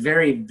with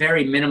very,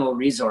 very minimal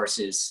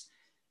resources.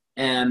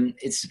 And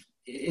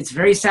it's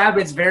very sad,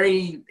 but it's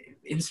very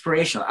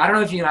inspirational. I don't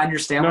know if you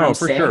understand what I'm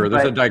saying. No, for sure.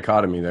 There's a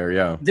dichotomy there.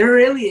 Yeah. There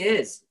really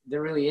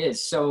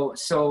is.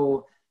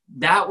 So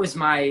that was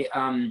my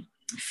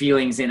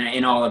feelings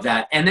in all of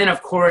that. And then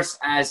of course,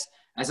 as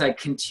I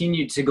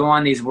continued to go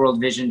on these World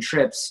Vision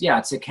trips,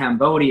 to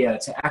Cambodia,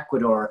 to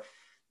Ecuador,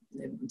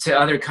 to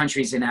other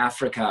countries in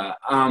Africa,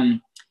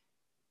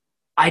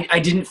 I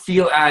didn't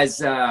feel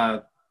as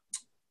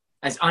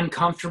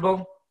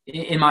uncomfortable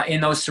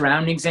in those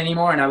surroundings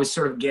anymore, and I was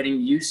sort of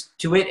getting used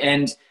to it,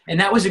 and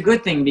that was a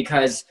good thing,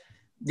 because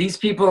these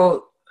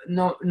people,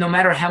 no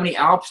matter how many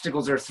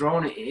obstacles are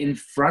thrown in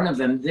front of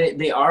them,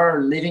 they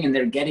are living and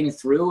they're getting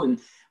through, and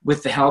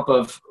with the help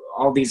of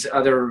all these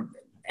other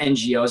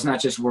NGOs,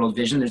 not just World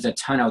Vision. There's a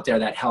ton out there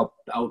that help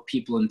out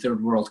people in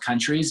third world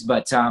countries,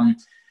 but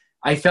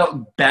I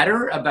felt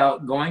better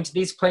about going to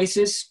these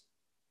places,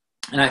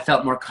 and I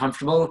felt more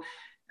comfortable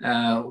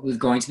with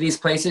going to these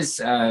places.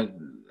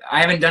 I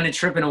haven't done a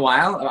trip in a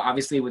while,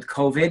 obviously with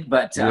COVID,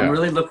 but I'm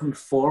really looking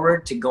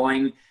forward to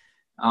going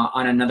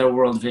on another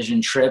World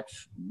Vision trip,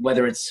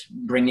 whether it's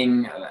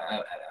bringing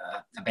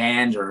a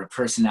band or a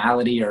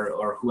personality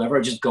or whoever,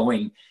 just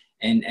going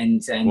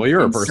and well,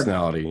 you're a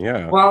personality.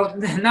 Yeah. Well,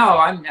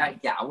 no,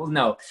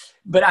 no,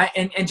 but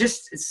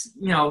just,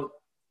 you know,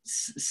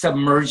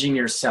 submerging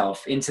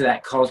yourself into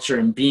that culture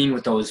and being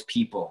with those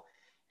people,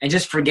 and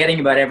just forgetting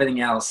about everything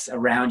else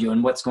around you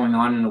and what's going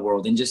on in the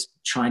world, and just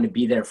trying to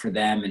be there for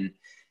them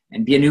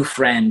and be a new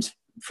friend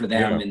for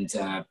them.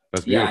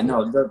 Yeah.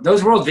 And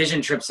those World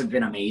Vision trips have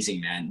been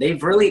amazing, man.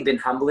 They've really been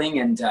humbling,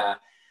 and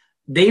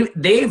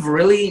they've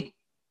really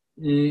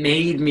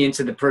made me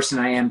into the person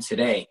I am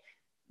today,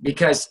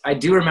 because I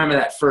do remember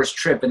that first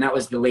trip, and that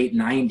was the late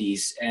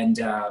 90s. And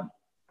up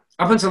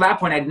until that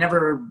point, I'd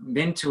never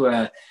been to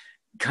a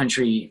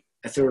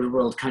third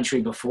world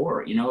country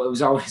before. You know, it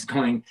was always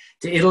going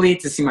to Italy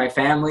to see my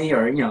family,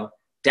 or, you know,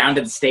 down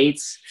to the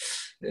States.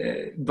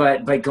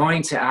 But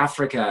going to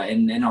Africa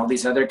and all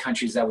these other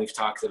countries that we've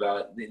talked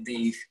about,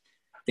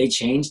 they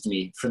changed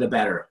me for the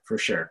better, for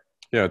sure.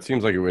 Yeah, it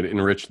seems like it would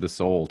enrich the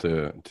soul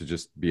to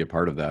just be a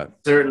part of that.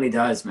 Certainly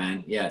does,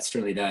 man. Yeah, it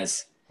certainly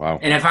does. Wow.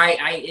 And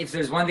if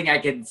there's one thing I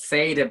could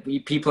say to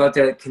people out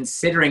there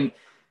considering,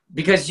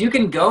 because you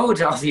can go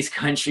to all these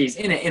countries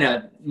in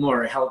a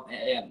more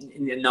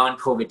in a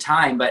non-COVID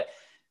time, but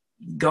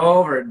go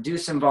over, do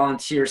some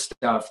volunteer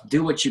stuff,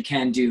 do what you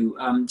can do,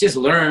 just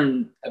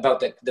learn about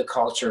the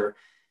culture.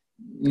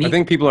 I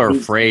think people are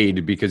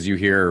afraid because you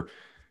hear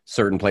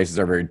certain places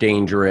are very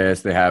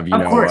dangerous. They have,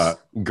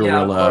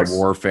 guerrilla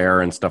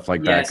warfare and stuff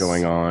like that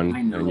going on.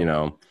 I know. And, you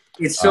know,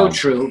 it's so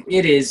true.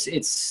 It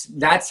is.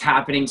 That's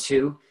happening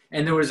too.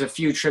 And there was a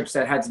few trips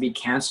that had to be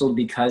canceled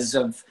because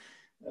of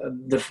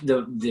the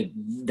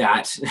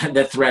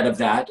threat of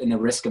that and the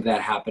risk of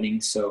that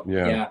happening. So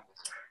yeah.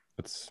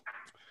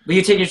 But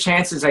you take your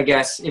chances, I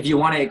guess. If you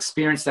want to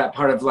experience that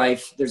part of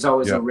life, there's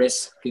always a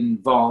risk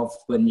involved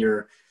when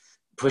you're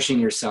pushing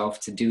yourself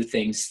to do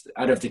things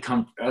out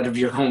of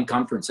your home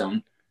comfort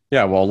zone.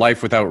 Yeah, well,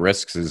 life without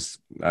risks is,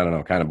 I don't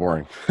know, kind of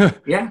boring.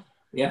 Yeah,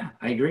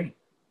 I agree.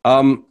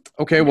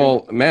 Okay,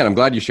 well, man, I'm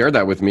glad you shared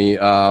that with me.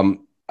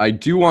 I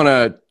do want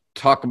to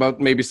talk about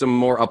maybe some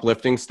more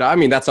uplifting stuff. I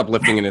mean, that's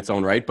uplifting in its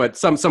own right, but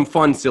some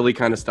fun, silly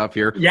kind of stuff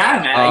here.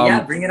 Yeah,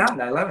 man. Bring it on.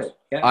 I love it.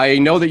 Yeah. I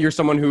know that you're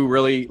someone who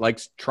really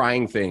likes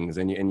trying things,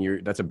 and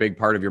you're that's a big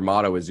part of your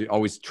motto, is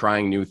always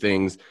trying new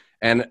things.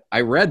 And I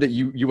read that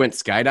you went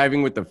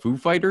skydiving with the Foo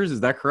Fighters.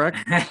 Is that correct?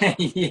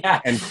 Yeah.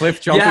 And cliff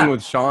jumping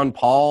with Sean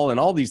Paul and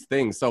all these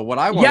things. So what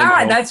I want to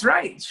know, that's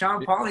right.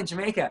 Sean Paul in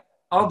Jamaica.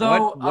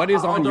 Although what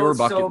is on your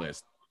bucket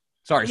list?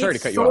 Sorry to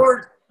cut you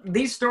off.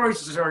 These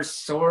stories are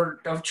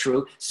sort of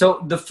true.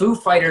 So the Foo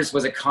Fighters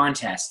was a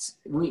contest.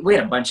 We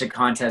had a bunch of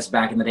contests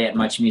back in the day at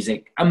Much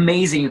Music.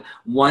 Amazing,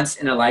 once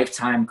in a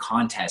lifetime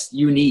contest,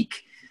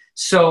 unique.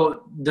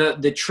 So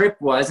the trip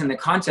was, and the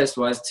contest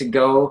was, to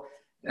go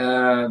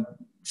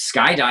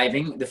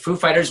skydiving. The Foo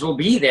Fighters will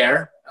be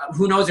there.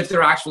 Who knows if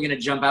they're actually going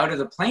to jump out of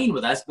the plane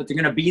with us, but they're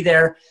going to be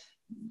there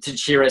to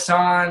cheer us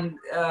on.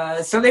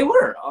 So they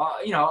were,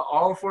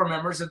 all four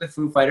members of the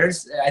Foo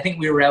Fighters. I think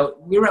we were out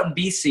in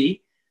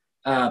BC.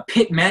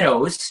 Pitt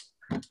Meadows,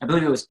 I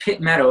believe it was Pitt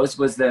Meadows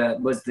was the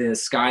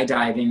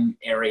skydiving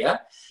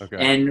area. Okay.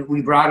 And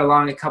we brought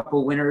along a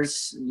couple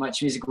winners,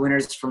 Much Music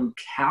winners from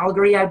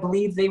Calgary, I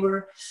believe they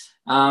were.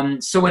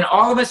 So when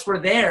all of us were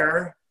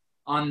there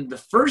on the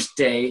first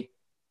day,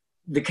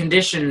 the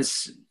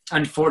conditions,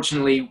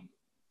 unfortunately,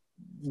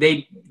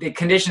 the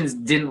conditions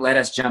didn't let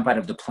us jump out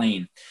of the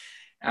plane.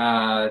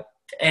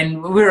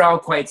 And we were all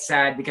quite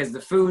sad because the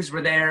Foos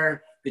were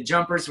there, the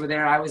jumpers were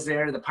there, I was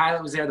there, the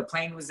pilot was there, the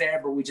plane was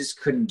there, but we just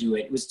couldn't do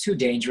it. It was too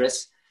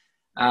dangerous.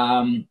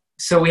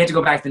 So we had to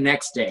go back the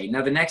next day.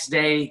 Now, the next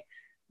day,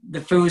 the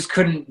Foos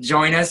couldn't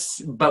join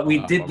us, but we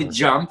did the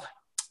jump.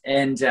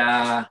 And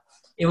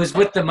it was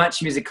with the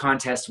Much Music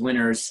Contest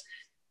winners.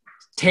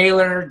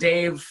 Taylor,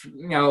 Dave,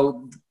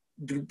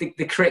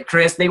 the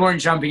Chris, they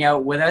weren't jumping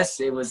out with us.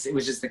 It was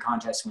just the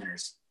contest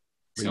winners.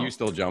 So. You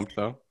still jumped,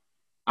 though?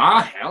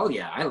 Hell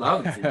yeah. I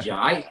loved the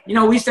jump.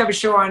 We used to have a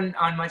show on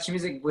Much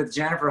Music with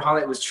Jennifer Hall.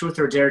 It was Truth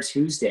or Dare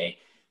Tuesday.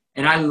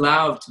 And I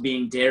loved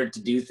being dared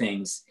to do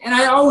things. And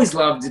I always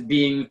loved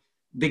being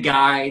the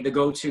guy, the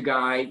go-to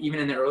guy, even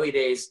in the early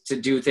days, to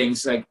do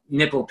things like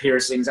nipple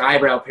piercings,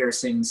 eyebrow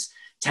piercings,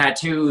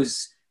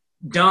 tattoos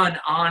done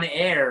on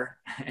air.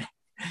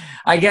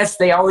 I guess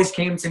they always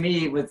came to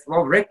me with,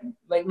 well, Rick,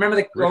 like, remember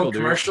the Rick will old do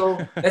it.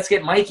 commercial? Let's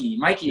get Mikey.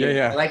 Mikey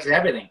Yeah. likes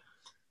everything.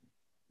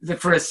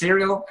 For a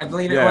cereal, I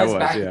believe it Yeah, was,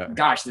 back,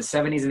 gosh, the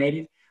 70s and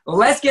 80s. Well,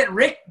 let's get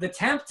Rick the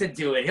Temp to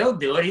do it. He'll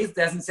do it. He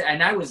doesn't say,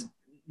 and I was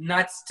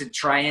nuts to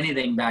try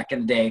anything back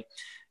in the day.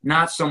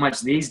 Not so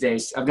much these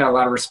days. I've got a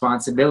lot of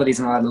responsibilities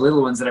and a lot of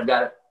little ones that I've got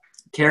to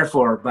care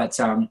for. But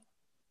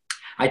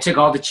I took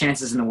all the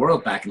chances in the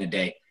world back in the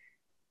day.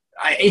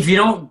 If you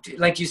don't,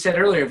 like you said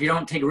earlier, if you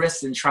don't take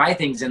risks and try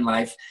things in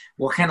life,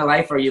 what kind of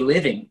life are you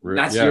living?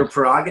 That's your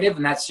prerogative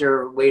and that's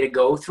your way to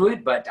go through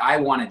it. But I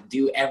want to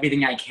do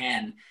everything I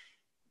can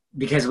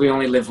because we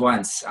only live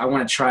once. I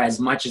want to try as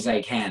much as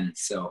I can.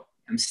 So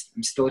I'm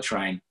still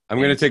trying. I'm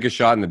going to take a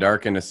shot in the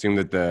dark and assume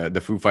that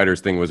the Foo Fighters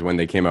thing was when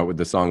they came out with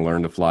the song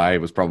Learn to Fly.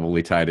 It was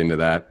probably tied into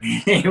that.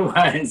 It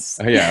was.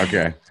 Yeah,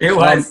 okay. It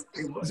was.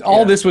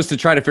 All this was to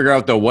try to figure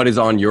out, though, what is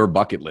on your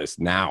bucket list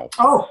now?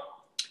 Oh,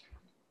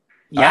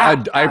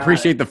 yeah. I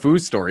appreciate the food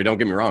story. Don't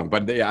get me wrong.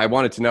 But I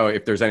wanted to know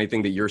if there's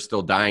anything that you're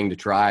still dying to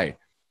try.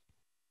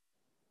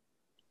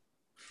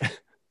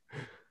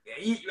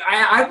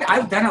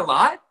 I've done a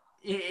lot,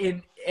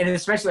 and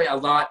especially a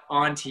lot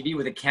on TV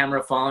with a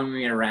camera following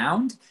me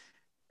around,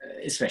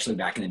 especially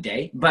back in the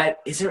day. But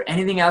is there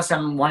anything else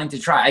I'm wanting to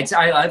try?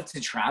 I love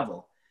to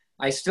travel.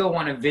 I still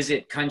want to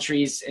visit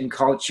countries and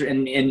culture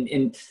and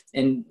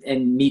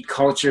meet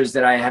cultures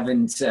that I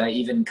haven't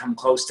even come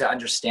close to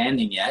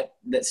understanding yet.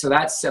 So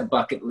that's a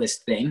bucket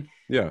list thing.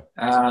 Yeah.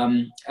 Oh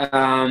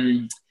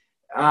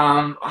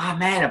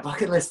man, a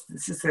bucket list.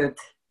 This is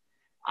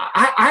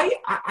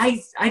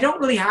I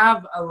don't really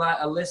have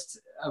a list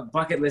of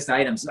bucket list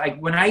items. Like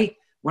when I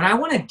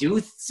want to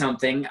do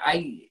something,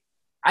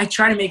 I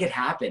try to make it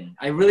happen.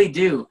 I really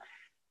do.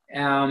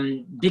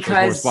 Because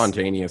more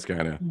spontaneous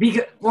kind of.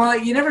 Well,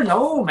 you never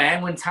know,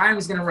 man, when time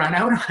is going to run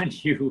out on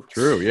you.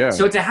 True, yeah.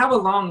 So to have a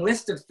long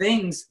list of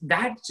things,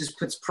 that just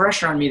puts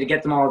pressure on me to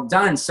get them all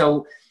done.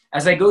 So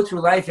as I go through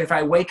life, if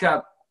I wake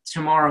up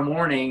tomorrow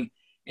morning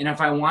and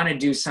if I want to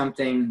do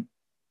something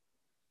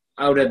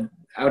out of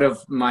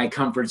my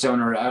comfort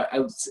zone or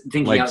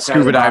thinking like outside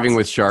scuba diving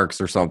with sharks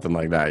or something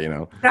like that, you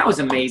know. That was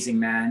amazing,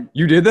 man.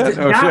 You did that?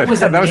 Oh, that shit. was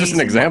That was just an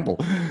amazing. example.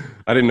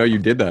 I didn't know you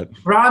did that.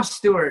 Rob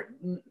Stewart,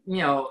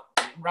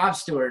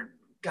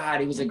 God,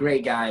 he was a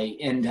great guy.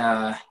 And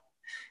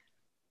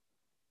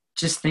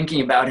just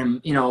thinking about him,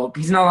 you know,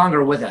 he's no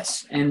longer with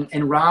us.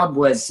 And Rob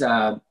was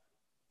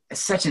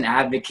such an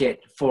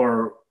advocate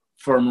for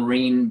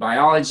marine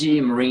biology,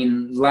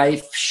 marine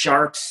life,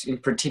 sharks in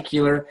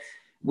particular.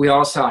 We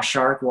all saw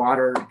shark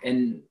water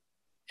and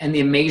the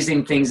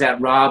amazing things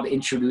that Rob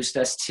introduced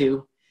us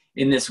to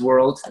in this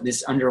world,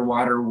 this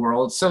underwater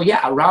world. So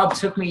yeah, Rob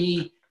took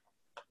me,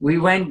 we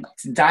went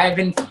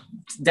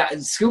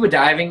scuba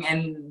diving,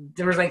 and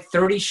there was like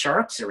 30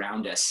 sharks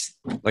around us.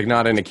 Like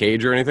not in a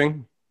cage or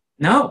anything?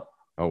 No.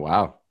 Oh,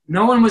 wow.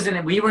 No one was in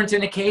it. We weren't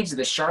in a cage.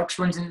 The sharks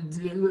weren't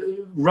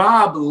in.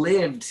 Rob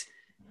lived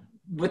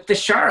with the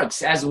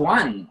sharks as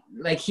one.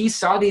 Like he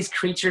saw these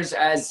creatures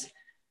as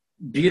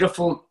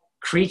beautiful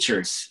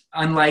creatures,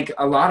 unlike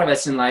a lot of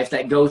us in life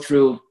that go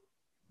through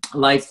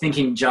life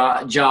thinking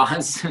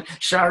jaws,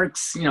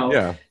 sharks, you know.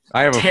 Yeah.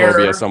 I have a terror.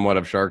 phobia somewhat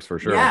of sharks for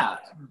sure. Yeah,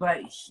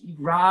 but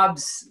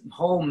Rob's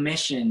whole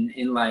mission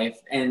in life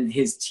and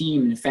his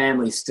team and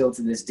family still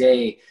to this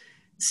day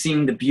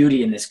seeing the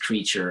beauty in this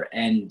creature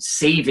and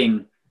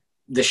saving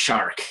the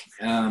shark.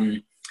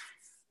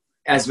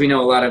 As we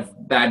know, a lot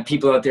of bad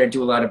people out there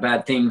do a lot of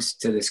bad things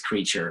to this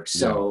creature.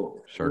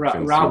 So yeah,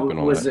 Rob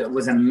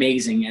was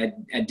amazing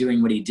at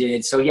doing what he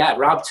did. So yeah,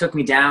 Rob took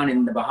me down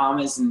in the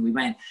Bahamas and we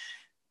went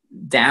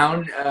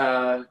down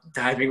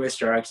diving with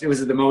sharks. It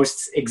was the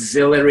most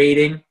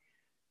exhilarating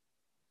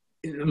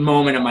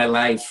moment of my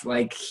life.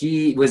 Like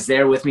he was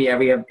there with me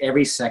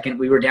every second.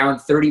 We were down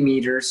 30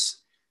 meters.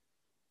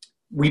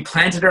 We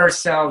planted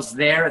ourselves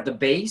there at the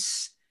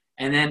base,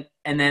 and then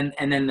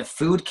the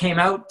food came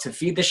out to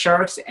feed the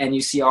sharks, and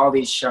you see all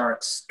these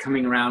sharks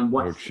coming around.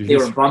 They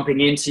were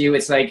bumping into you.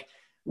 It's like,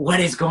 what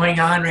is going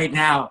on right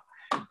now?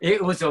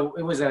 It was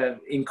a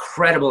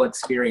incredible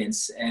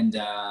experience, and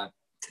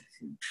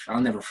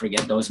I'll never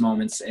forget those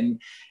moments. And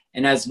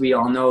as we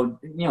all know,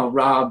 you know,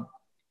 Rob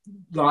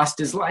lost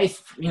his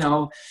life, you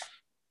know,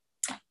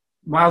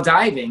 while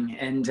diving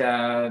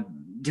and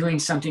doing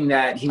something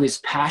that he was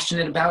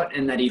passionate about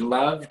and that he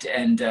loved.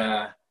 And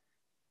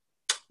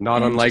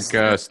not unlike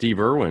Steve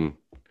Irwin,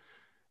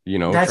 you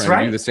know, that's trying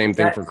right. to do the same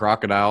thing for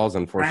crocodiles.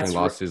 Unfortunately,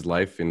 lost his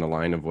life in the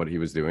line of what he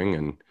was doing.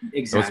 And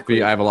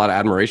exactly, I have a lot of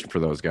admiration for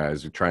those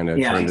guys who are trying to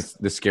turn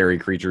the scary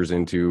creatures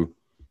into,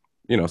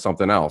 you know,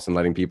 something else and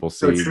letting people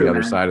see the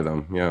other side of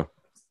them. Yeah.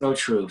 So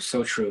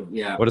true.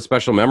 Yeah. What a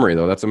special memory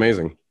though. That's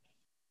amazing.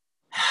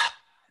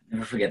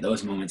 Never forget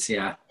those moments.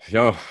 Yeah.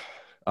 Yo.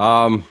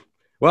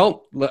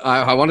 Well,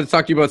 I wanted to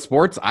talk to you about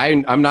sports.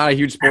 I'm not a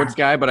huge sports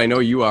guy, but I know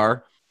you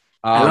are.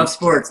 I love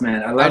sports,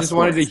 man. I just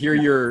wanted to hear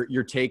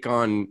your take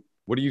on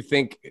what do you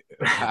think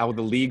how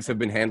the leagues have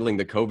been handling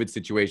the COVID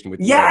situation with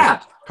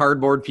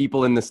cardboard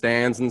people in the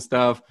stands and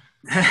stuff.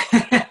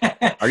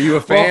 Are you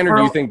a fan, Well, or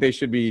do you think they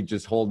should be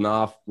just holding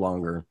off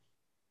longer?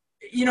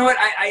 You know what?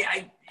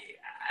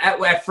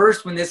 At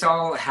first, when this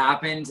all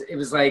happened, it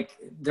was like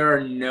there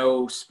are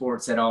no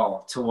sports at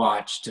all to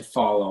watch, to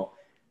follow.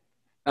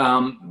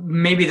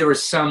 Maybe there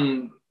was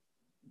some,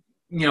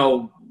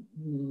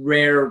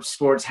 rare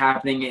sports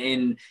happening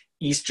in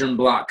Eastern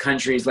Bloc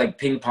countries like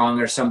ping pong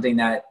or something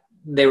that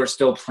they were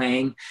still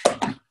playing,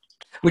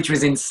 which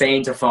was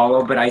insane to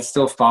follow, but I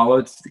still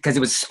followed because it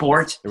was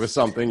sport. It was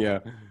something, yeah.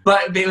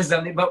 But it was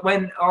something. But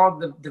when all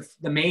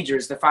the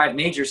majors, the 5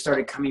 majors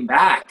started coming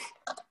back,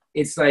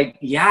 it's like,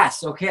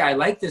 yes, okay, I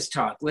like this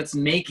talk. Let's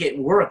make it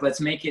work.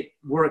 Let's make it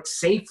work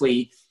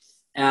safely,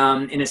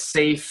 in a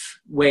safe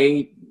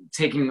way,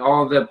 taking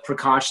all the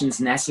precautions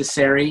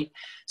necessary.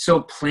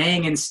 So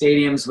playing in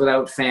stadiums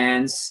without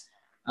fans,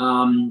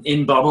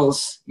 in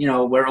bubbles,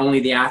 where only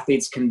the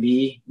athletes can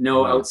be,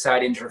 no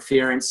outside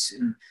interference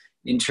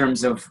in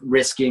terms of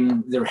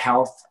risking their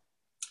health.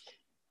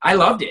 I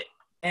loved it.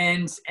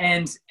 And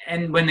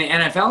when the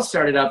NFL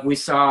started up, we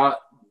saw,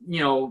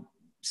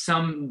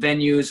 some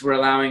venues were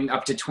allowing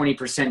up to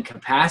 20%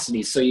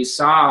 capacity. So you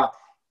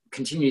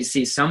continue to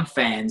see some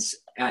fans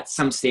at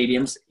some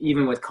stadiums,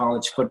 even with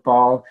college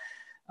football.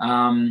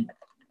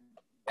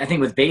 I think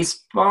with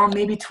baseball,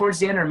 maybe towards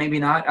the end, or maybe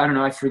not. I don't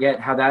know. I forget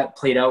how that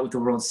played out with the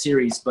World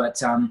Series.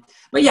 But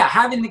yeah,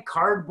 having the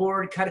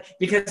cardboard cut,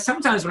 because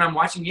sometimes when I'm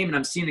watching a game and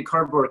I'm seeing the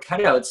cardboard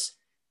cutouts,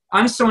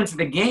 I'm so into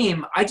the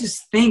game. I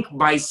just think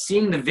by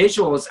seeing the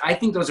visuals, I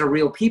think those are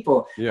real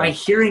people. Yeah. By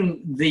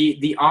hearing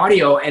the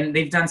audio, and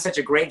they've done such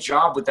a great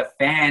job with the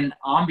fan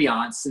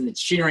ambiance and the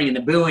cheering and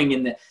the booing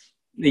and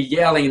the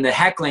yelling and the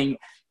heckling.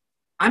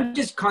 I'm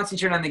just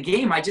concentrating on the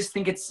game. I just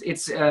think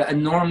it's a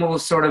normal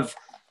sort of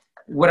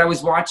what I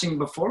was watching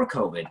before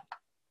COVID.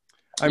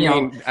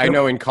 I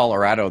know in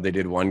Colorado they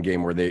did one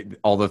game where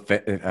all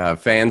the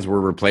fans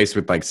were replaced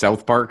with like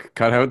South Park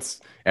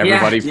cutouts.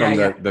 Everybody from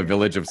the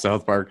village of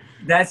South Park.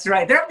 That's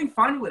right. They're having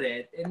fun with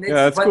it. And it's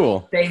that's what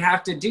cool. They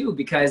have to do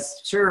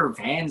because, sure,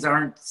 fans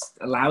aren't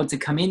allowed to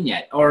come in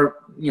yet. Or,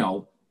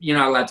 you're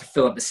not allowed to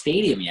fill up the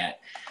stadium yet.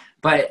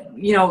 But,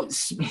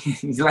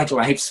 like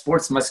life,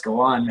 sports must go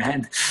on,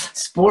 man.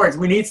 Sports,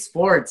 we need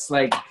sports.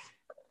 Like,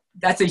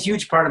 that's a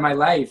huge part of my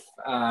life.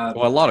 A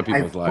lot of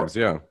people's lives,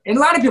 yeah. In a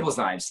lot of people's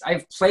lives.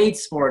 I've played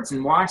sports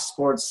and watched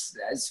sports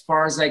as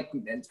far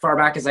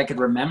back as I could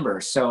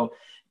remember. So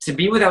to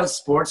be without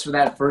sports for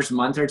that first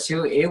month or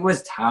two, it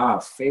was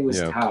tough. It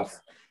was tough.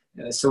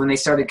 So when they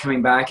started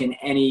coming back in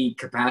any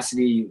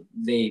capacity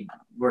they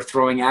were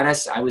throwing at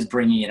us, I was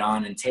bringing it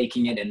on and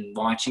taking it and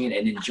watching it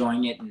and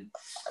enjoying it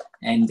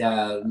and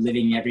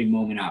living every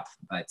moment up.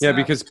 But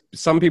because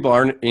some people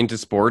aren't into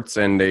sports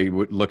and they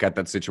would look at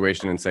that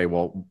situation and say,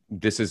 well,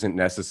 this isn't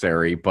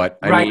necessary. But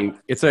I mean,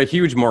 it's a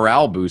huge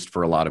morale boost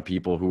for a lot of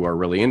people who are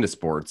really into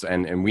sports.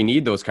 And we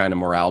need those kind of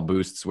morale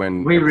boosts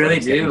when we really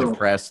do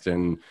depressed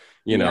and,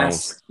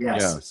 Yes. Yeah,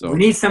 so we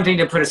need something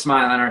to put a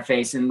smile on our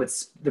face. And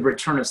with the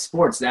return of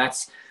sports,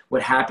 that's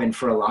what happened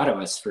for a lot of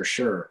us, for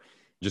sure.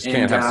 Just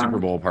can't have Super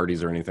Bowl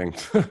parties or anything.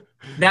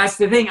 That's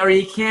the thing. Or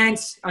you can't,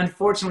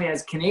 unfortunately,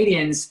 as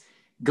Canadians,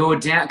 go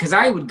down, because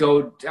I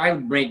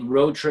would make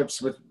road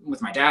trips with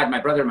my dad,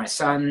 my brother, my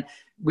son.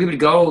 We would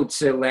go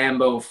to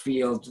Lambeau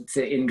Field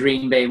in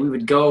Green Bay. We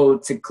would go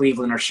to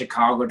Cleveland or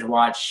Chicago to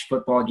watch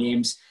football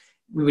games.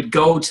 We would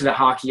go to the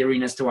hockey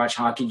arenas to watch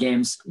hockey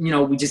games.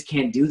 We just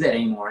can't do that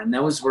anymore. And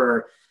those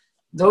were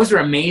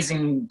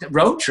amazing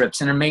road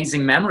trips and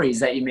amazing memories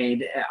that you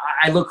made.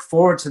 I look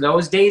forward to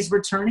those days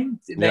returning,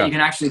 that you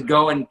can actually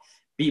go and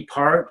be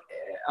part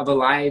of a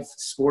live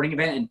sporting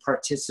event and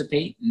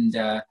participate.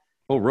 And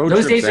road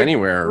trips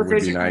anywhere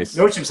would be nice.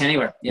 Road trips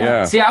anywhere.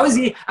 Yeah. See,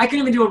 I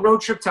couldn't even do a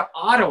road trip to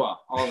Ottawa,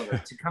 Oliver,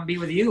 to come be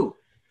with you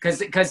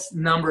because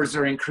numbers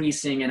are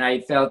increasing, and I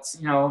felt,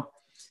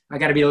 I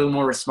got to be a little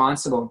more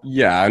responsible.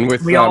 Yeah, and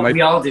with we all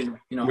do.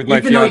 With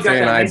my fiance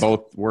and I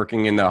both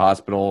working in the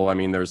hospital, I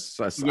mean,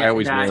 I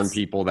always warn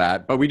people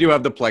that, but we do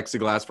have the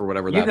plexiglass for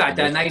whatever. You got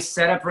that nice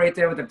setup right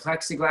there with the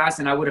plexiglass,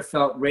 and I would have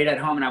felt right at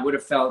home, and I would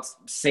have felt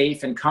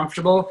safe and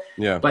comfortable.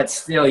 Yeah. But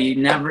still, you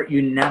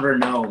never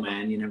know,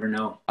 man. You never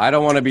know. I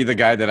don't want to be the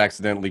guy that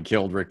accidentally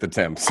killed Rick the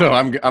Temp, so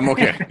I'm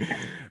okay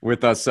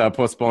with us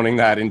postponing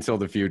that until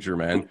the future,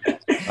 man.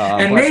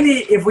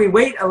 Maybe if we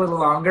wait a little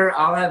longer,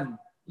 I'll have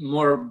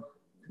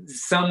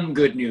some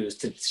good news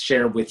to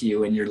share with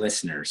you and your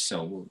listeners.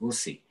 So we'll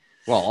see.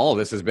 Well, all of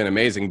this has been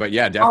amazing, but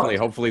yeah, definitely.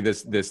 Hopefully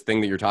this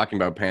thing that you're talking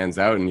about pans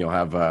out and you'll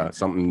have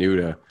something new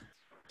to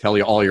tell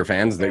all your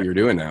fans that you're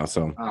doing now.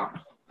 So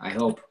I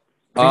hope.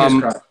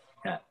 Fingers crossed.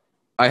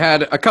 I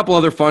had a couple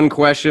other fun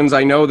questions.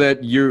 I know that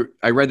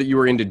I read that you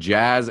were into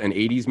jazz and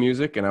 80s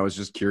music, and I was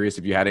just curious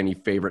if you had any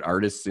favorite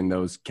artists in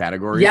those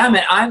categories. Yeah,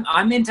 man,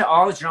 I'm into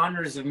all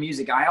genres of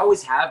music. I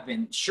always have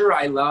been. Sure,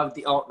 I love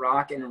the alt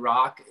rock and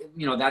rock.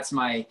 That's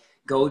my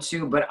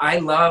go-to, but I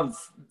love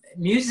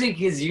music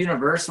is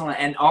universal,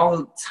 and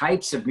all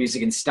types of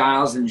music and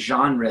styles and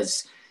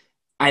genres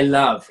I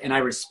love and I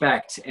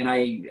respect, and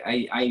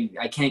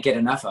I can't get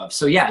enough of.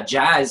 So yeah,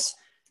 jazz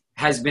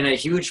has been a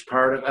huge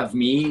part of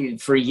me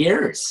for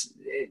years.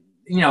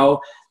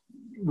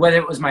 whether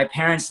it was my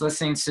parents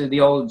listening to the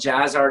old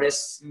jazz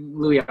artists,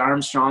 Louis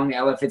Armstrong,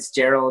 Ella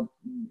Fitzgerald,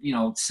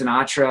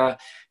 Sinatra,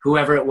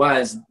 whoever it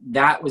was,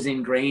 that was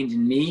ingrained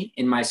in me,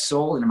 in my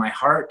soul, and in my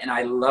heart. And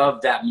I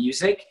love that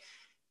music.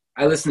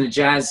 I listen to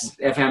Jazz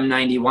FM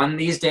 91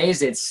 these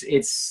days.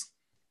 It's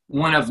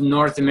one of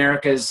North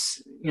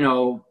America's,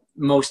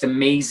 most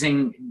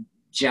amazing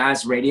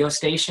jazz radio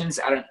stations.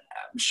 I'm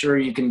sure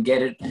you can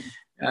get it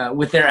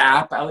with their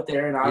app out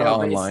there and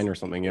online or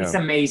something. Yeah, it's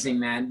amazing,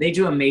 man. They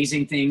do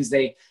amazing things.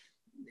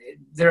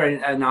 They're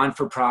a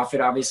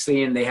non-for-profit,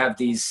 obviously, and they have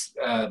these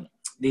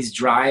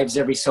drives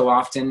every so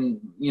often.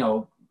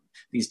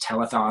 These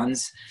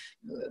telethons,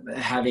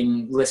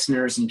 having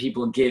listeners and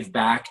people give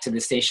back to the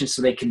station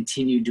so they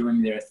continue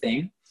doing their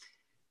thing.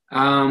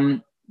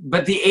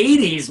 But the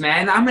 80s,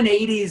 man, I'm an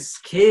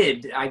 80s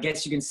kid. I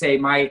guess you can say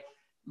my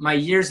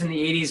years in the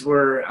 80s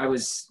were, I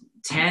was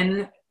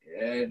 10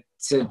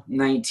 to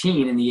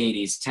 19 in the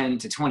 80s, 10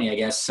 to 20, I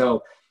guess.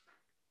 So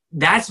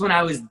that's when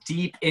I was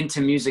deep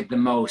into music the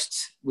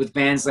most, with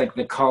bands like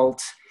The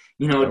Cult,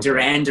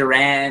 Duran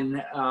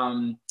Duran,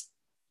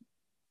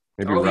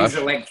 maybe all Rush.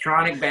 These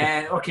electronic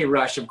bands. Okay,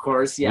 Rush, of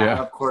course. Yeah.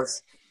 Of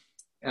course.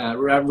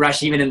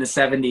 Rush, even in the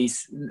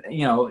 70s,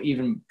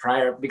 even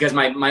prior, because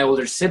my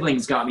older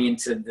siblings got me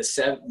into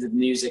the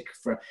music.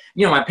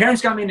 My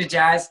parents got me into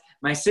jazz.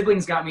 My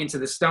siblings got me into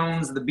the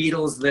Stones, the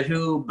Beatles, the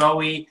Who,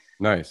 Bowie,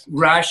 nice,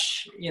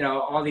 Rush,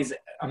 all these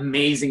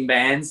amazing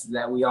bands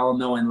that we all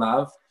know and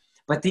love.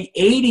 But the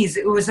 80s,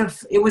 it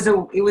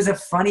was a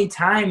funny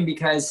time,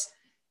 because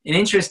an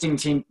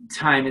interesting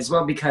time as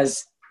well,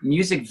 because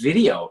music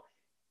video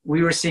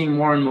we were seeing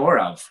more and more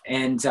of,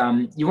 and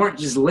you weren't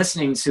just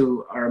listening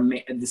to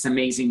this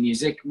amazing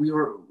music. We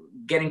were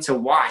getting to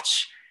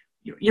watch.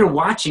 You're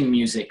watching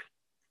music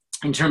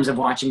in terms of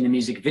watching the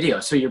music video,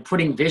 so you're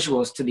putting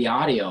visuals to the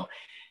audio,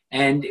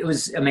 and it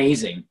was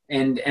amazing.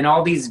 And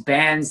all these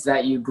bands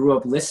that you grew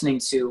up listening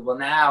to, well,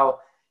 now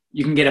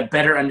you can get a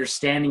better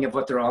understanding of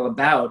what they're all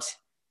about,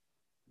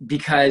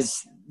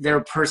 because their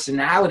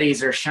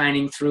personalities are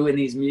shining through in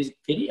these music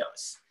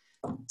videos.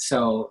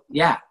 So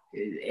yeah.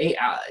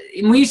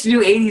 We used to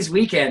do 80s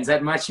weekends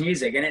at Much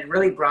Music, and it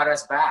really brought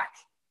us back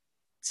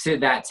to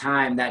that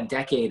time, that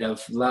decade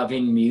of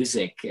loving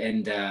music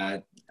and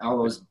all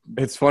those.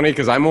 It's funny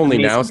because I'm only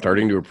now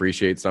starting to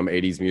appreciate some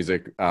 80s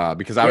music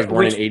because I was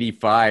born in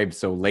 85,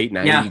 so late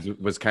 90s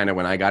was kind of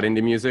when I got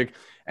into music,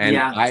 and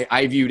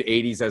I viewed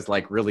 80s as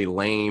like really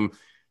lame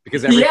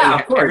because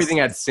everything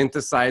had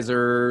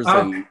synthesizers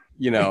and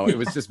it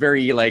was just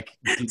very like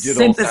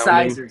digital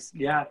synthesizers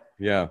sounding.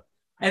 Yeah.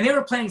 And they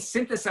were playing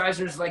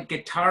synthesizers like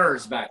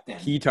guitars back then.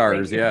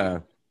 Guitars,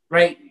 yeah.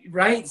 Right.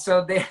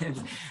 So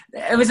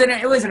it was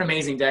an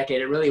amazing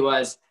decade. It really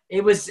was.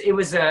 It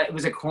was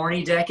a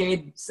corny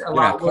decade.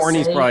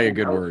 Corny is probably a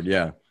good word.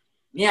 Yeah.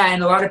 Yeah,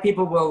 and a lot of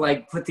people will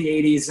like put the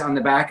 80s on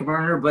the back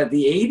burner, but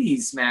the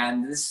 80s,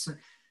 man, there's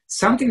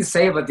something to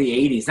say about the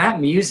 80s.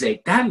 That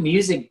music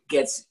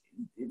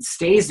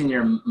stays in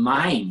your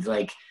mind,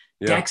 like.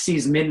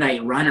 Dexy's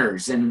Midnight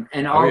Runners and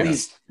all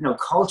these,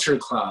 Culture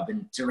Club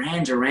and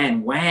Duran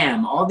Duran,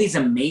 Wham, all these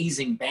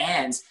amazing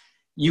bands.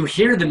 You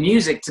hear the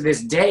music to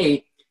this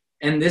day,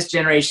 and this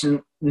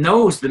generation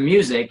knows the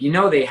music.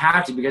 They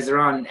have to, because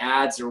they're on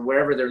ads or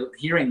wherever they're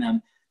hearing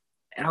them.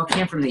 It all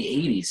came from the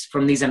 80s,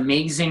 from these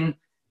amazing,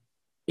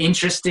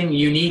 interesting,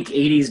 unique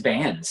 80s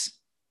bands.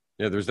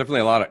 Yeah, there's definitely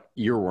a lot of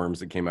earworms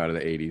that came out of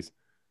the 80s.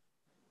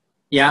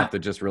 Yeah. Stuff that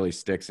just really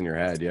sticks in your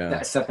head, yeah.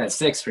 That stuff that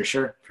sticks, for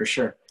sure.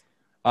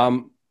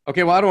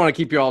 Okay, well, I don't want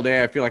to keep you all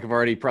day. I feel like I've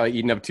already probably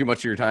eaten up too much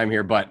of your time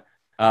here, but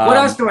what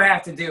else do I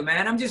have to do,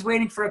 man? I'm just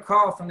waiting for a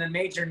call from the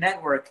major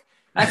network.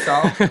 That's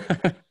all.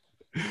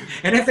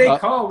 And if they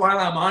call while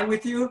I'm on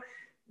with you,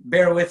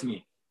 bear with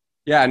me.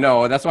 Yeah,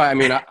 no, that's why. I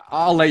mean,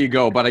 I'll let you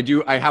go, but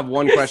I have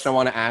one question I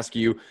want to ask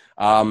you.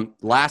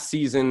 Last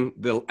season,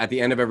 at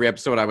the end of every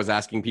episode, I was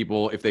asking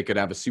people if they could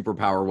have a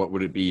superpower, what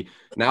would it be?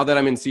 Now that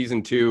I'm in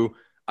season 2,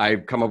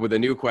 I've come up with a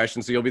new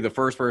question, so you'll be the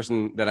first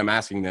person that I'm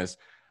asking this.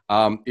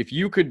 If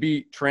you could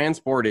be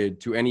transported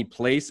to any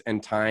place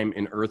and time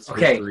in Earth's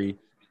history,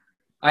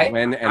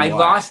 when and I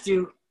why?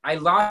 I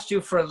lost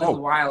you for a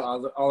little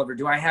while, Oliver.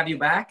 Do I have you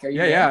back? Are you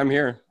there? I'm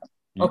here.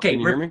 Okay, can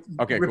you hear me?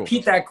 Okay, cool.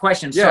 Repeat that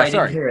question. Sorry, I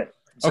didn't hear it.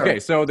 Sorry. Okay,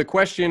 so the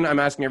question I'm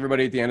asking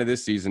everybody at the end of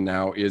this season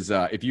now is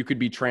if you could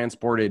be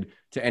transported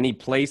to any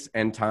place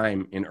and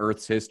time in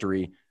Earth's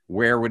history,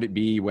 where would it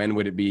be, when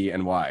would it be,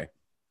 and why?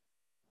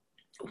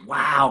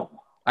 Wow.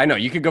 I know,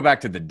 you could go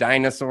back to the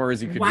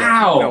dinosaurs. You could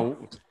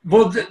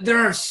Well, there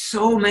are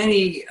so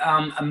many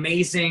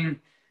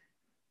amazing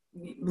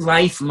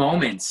life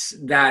moments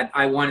that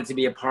I wanted to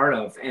be a part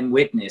of and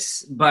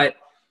witness. I'll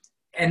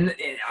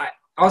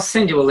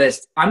send you a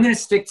list. I'm going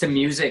to stick to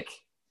music,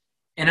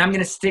 and I'm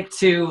going to stick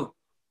to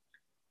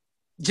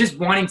just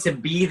wanting to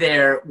be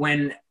there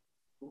when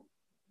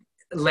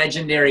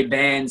legendary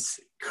bands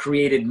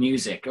created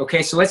music.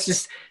 Okay, so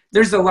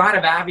there's a lot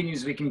of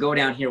avenues we can go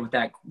down here with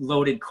that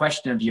loaded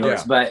question of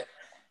yours. Yeah. But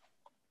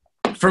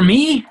for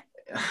me,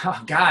 oh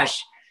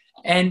gosh,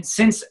 And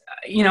since,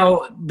 you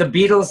know, the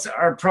Beatles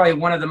are probably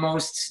one of the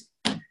most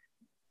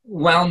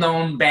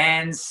well-known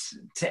bands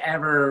to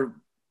ever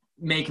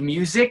make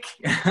music,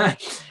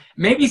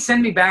 maybe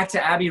send me back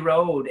to Abbey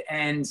Road,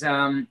 and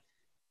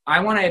I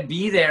want to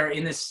be there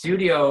in the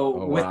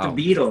studio with the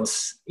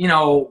Beatles, you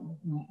know,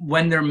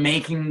 when they're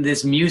making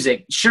this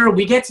music. Sure,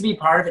 we get to be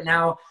part of it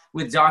now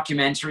with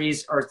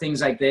documentaries or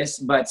things like this,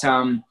 but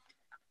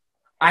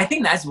I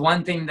think that's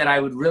one thing that I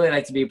would really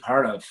like to be a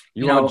part of.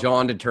 You want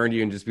John to turn to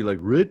you and just be like,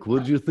 Rick, what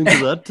did you think of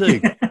that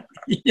take?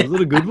 Yeah. Was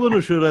it a good one,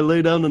 or should I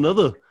lay down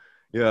another?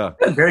 Yeah.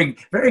 Very,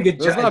 very good.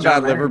 That's not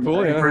bad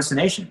Liverpool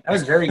impersonation. That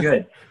was very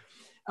good.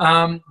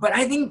 But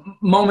I think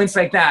moments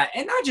like that,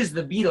 and not just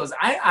the Beatles,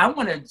 I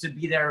wanted to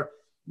be there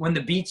when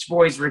the Beach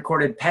Boys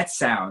recorded Pet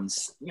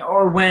Sounds,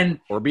 or when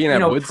being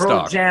at Woodstock.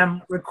 Pearl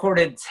Jam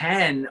recorded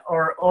 10,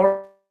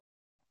 or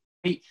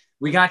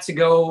we got to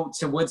go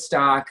to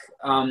Woodstock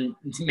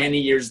many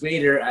years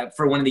later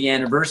for one of the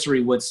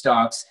anniversary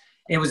Woodstocks.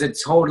 It was a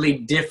totally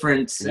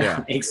different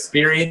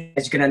experience,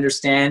 as you can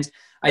understand.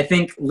 I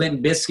think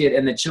Limp Bizkit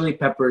and the Chili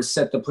Peppers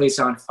set the place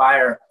on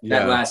fire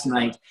that last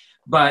night.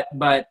 But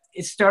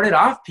it started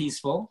off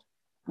peaceful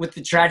with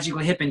the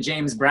Tragically Hip and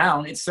James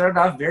Brown. It started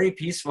off very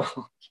peaceful.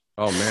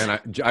 Oh, man,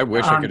 I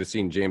wish I could have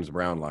seen James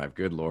Brown live.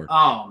 Good Lord.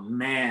 Oh,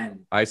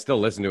 man. I still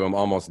listen to him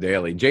almost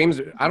daily. James,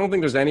 I don't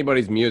think there's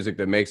anybody's music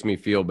that makes me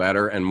feel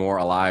better and more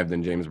alive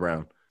than James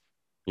Brown.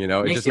 You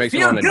know, it just makes me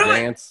want to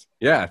dance.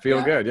 Yeah,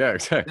 feel good. Yeah,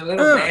 exactly. The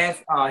little dance.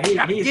 Oh,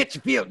 he get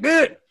you feel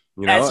good.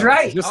 You know? That's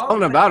right. There's just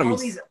something about him.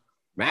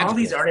 All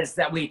these artists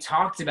that we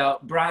talked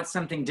about brought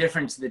something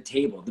different to the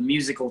table, the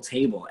musical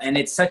table. And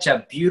it's such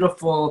a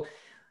beautiful,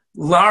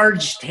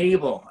 large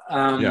table.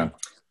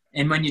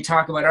 And when you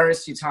talk about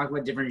artists, you talk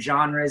about different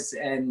genres,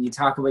 and you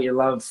talk about your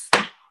love.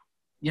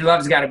 Your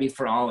love's got to be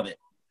for all of it,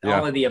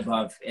 all of the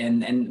above.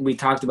 And we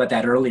talked about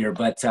that earlier.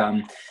 But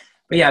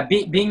yeah,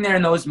 being there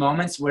in those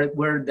moments where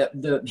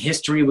the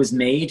history was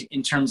made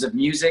in terms of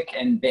music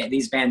and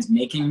these bands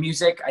making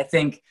music, I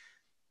think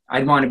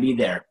I'd want to be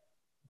there.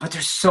 But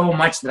there's so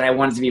much that I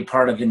wanted to be a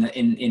part of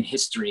in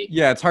history.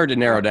 Yeah, it's hard to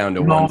narrow down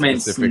to one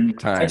specific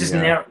time.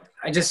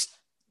 I just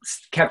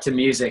kept to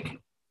music.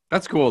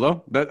 That's cool,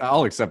 though.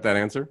 I'll accept that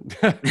answer.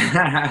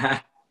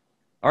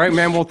 All right,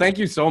 man. Well, thank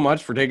you so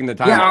much for taking the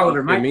time. Yeah, Oliver,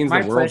 it means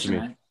the world to me.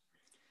 Man.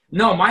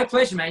 No, my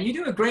pleasure, man. You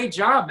do a great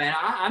job, man.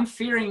 I'm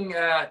fearing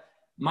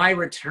my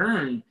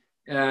return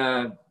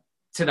to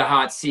the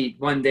hot seat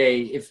one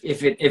day,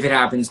 if it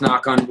happens,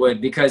 knock on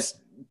wood, because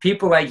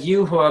people like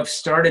you who have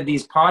started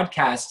these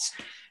podcasts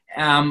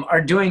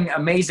are doing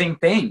amazing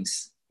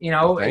things. You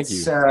know,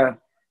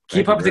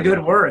 keep up the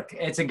good work.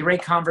 It's a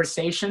great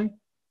conversation.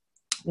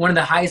 One of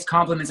the highest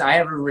compliments I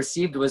ever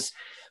received was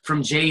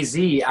from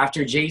Jay-Z.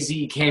 After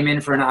Jay-Z came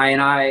in for an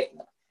I&I,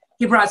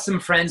 he brought some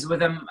friends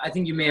with him. I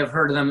think you may have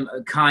heard of them,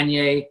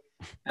 Kanye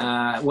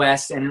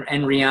West and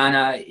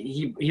Rihanna.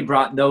 He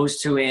brought those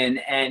two in,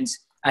 and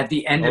at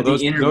the end of the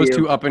interview, those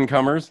two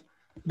up-and-comers,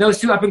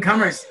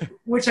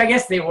 which I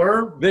guess they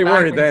were. They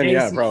were then,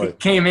 Jay-Z probably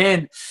came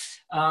in.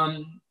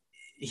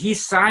 He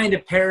signed a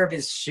pair of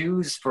his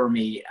shoes for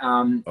me,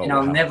 and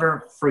I'll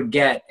never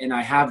forget. And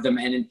I have them,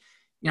 and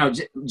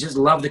just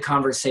love the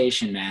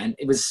conversation, man.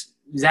 It was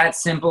that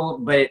simple,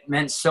 but it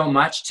meant so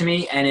much to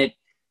me, and it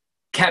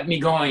kept me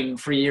going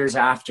for years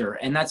after.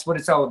 And that's what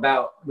it's all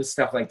about with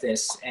stuff like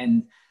this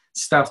and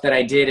stuff that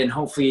I did and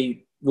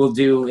hopefully will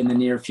do in the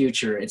near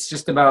future. It's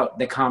just about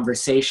the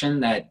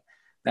conversation, that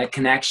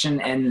connection,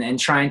 and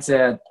trying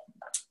to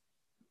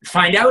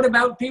find out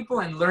about people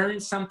and learn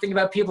something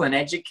about people and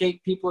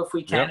educate people if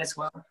we can as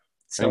well.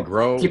 So and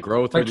grow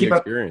through the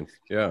experience.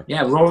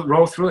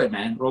 Roll through it,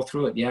 man. Roll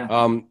through it. Yeah.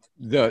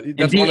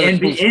 Be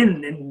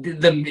in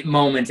the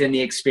moment and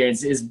the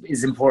experience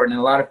is important.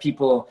 And a lot of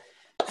people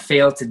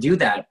fail to do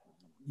that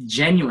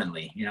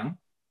genuinely,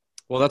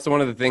 Well, that's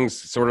one of the things,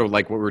 sort of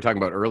like what we were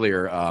talking about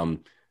earlier.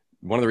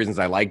 One of the reasons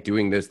I like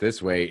doing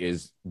this way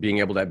is being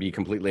able to be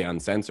completely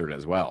uncensored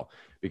as well,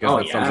 because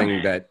that's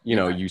something that,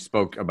 you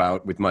spoke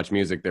about with Much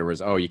Music. There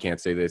was, you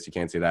can't say this, you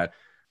can't say that.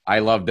 I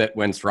loved that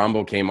when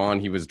Strombo came on,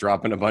 he was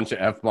dropping a bunch of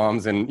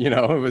F-bombs, and,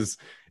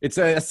 it's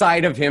a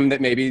side of him that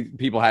maybe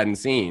people hadn't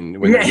seen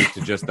when they're used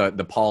to just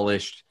the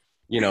polished,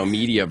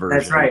 media version.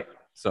 That's right.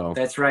 So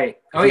that's right.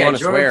 If you want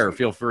to swear,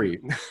 feel free.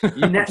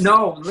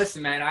 No,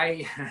 listen, man,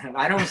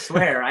 I don't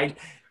swear. I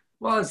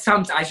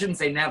shouldn't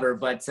say never,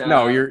 but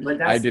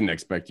I didn't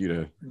expect you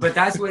to. But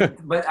that's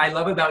what I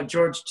love about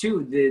George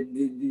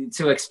too,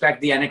 to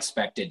expect the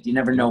unexpected. You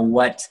never know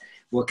what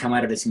will come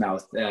out of his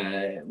mouth,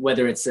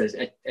 whether it's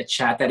a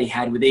chat that he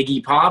had with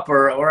Iggy Pop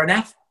or an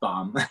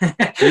F-bomb.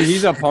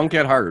 He's a punk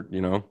at heart,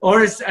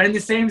 Or in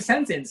the same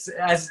sentence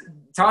as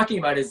talking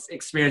about his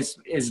experience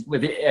is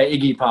with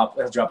Iggy Pop,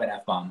 he'll drop an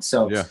F-bomb.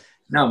 So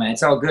no, man,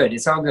 it's all good.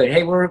 It's all good.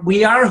 Hey,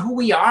 we are who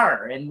we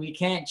are, and we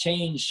can't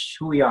change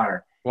who we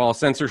are. Well,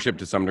 censorship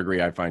to some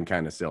degree I find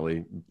kind of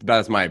silly.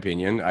 That's my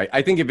opinion.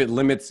 I think if it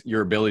limits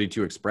your ability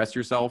to express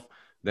yourself,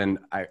 then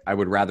I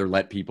would rather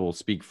let people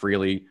speak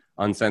freely,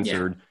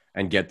 uncensored,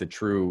 and get the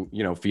true,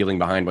 feeling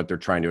behind what they're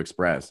trying to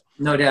express.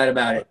 No doubt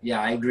about it.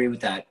 Yeah, I agree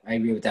with that.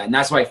 And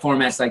that's why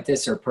formats like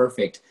this are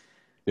perfect.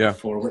 Yeah.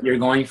 For what you're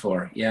going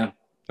for. Yeah.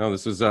 No,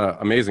 this was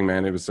amazing,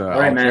 man. It was,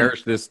 right, I'll man.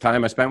 cherish this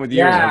time I spent with you.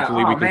 Yeah. And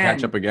hopefully we can man.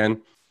 catch up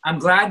again. I'm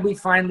glad we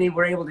finally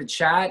were able to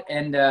chat,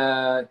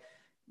 and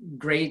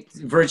great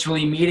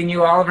virtually meeting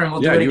you, Oliver, and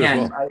we'll do it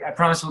again. Well. I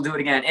promise we'll do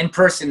it again in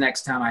person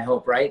next time, I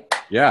hope, right?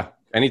 Yeah.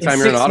 Anytime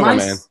you're in Ottawa,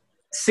 man.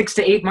 6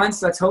 to 8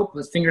 months, let's hope.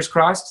 Let's fingers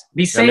crossed.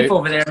 Be safe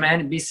over there,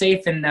 man. Be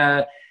safe and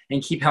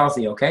keep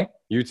healthy, okay?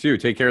 You too.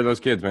 Take care of those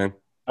kids, man.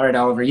 All right,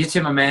 Oliver. You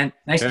too, my man.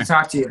 Nice to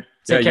talk to you.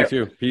 Take care.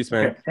 You too. Peace,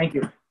 man. Okay. Thank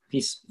you.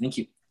 Peace. Thank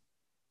you.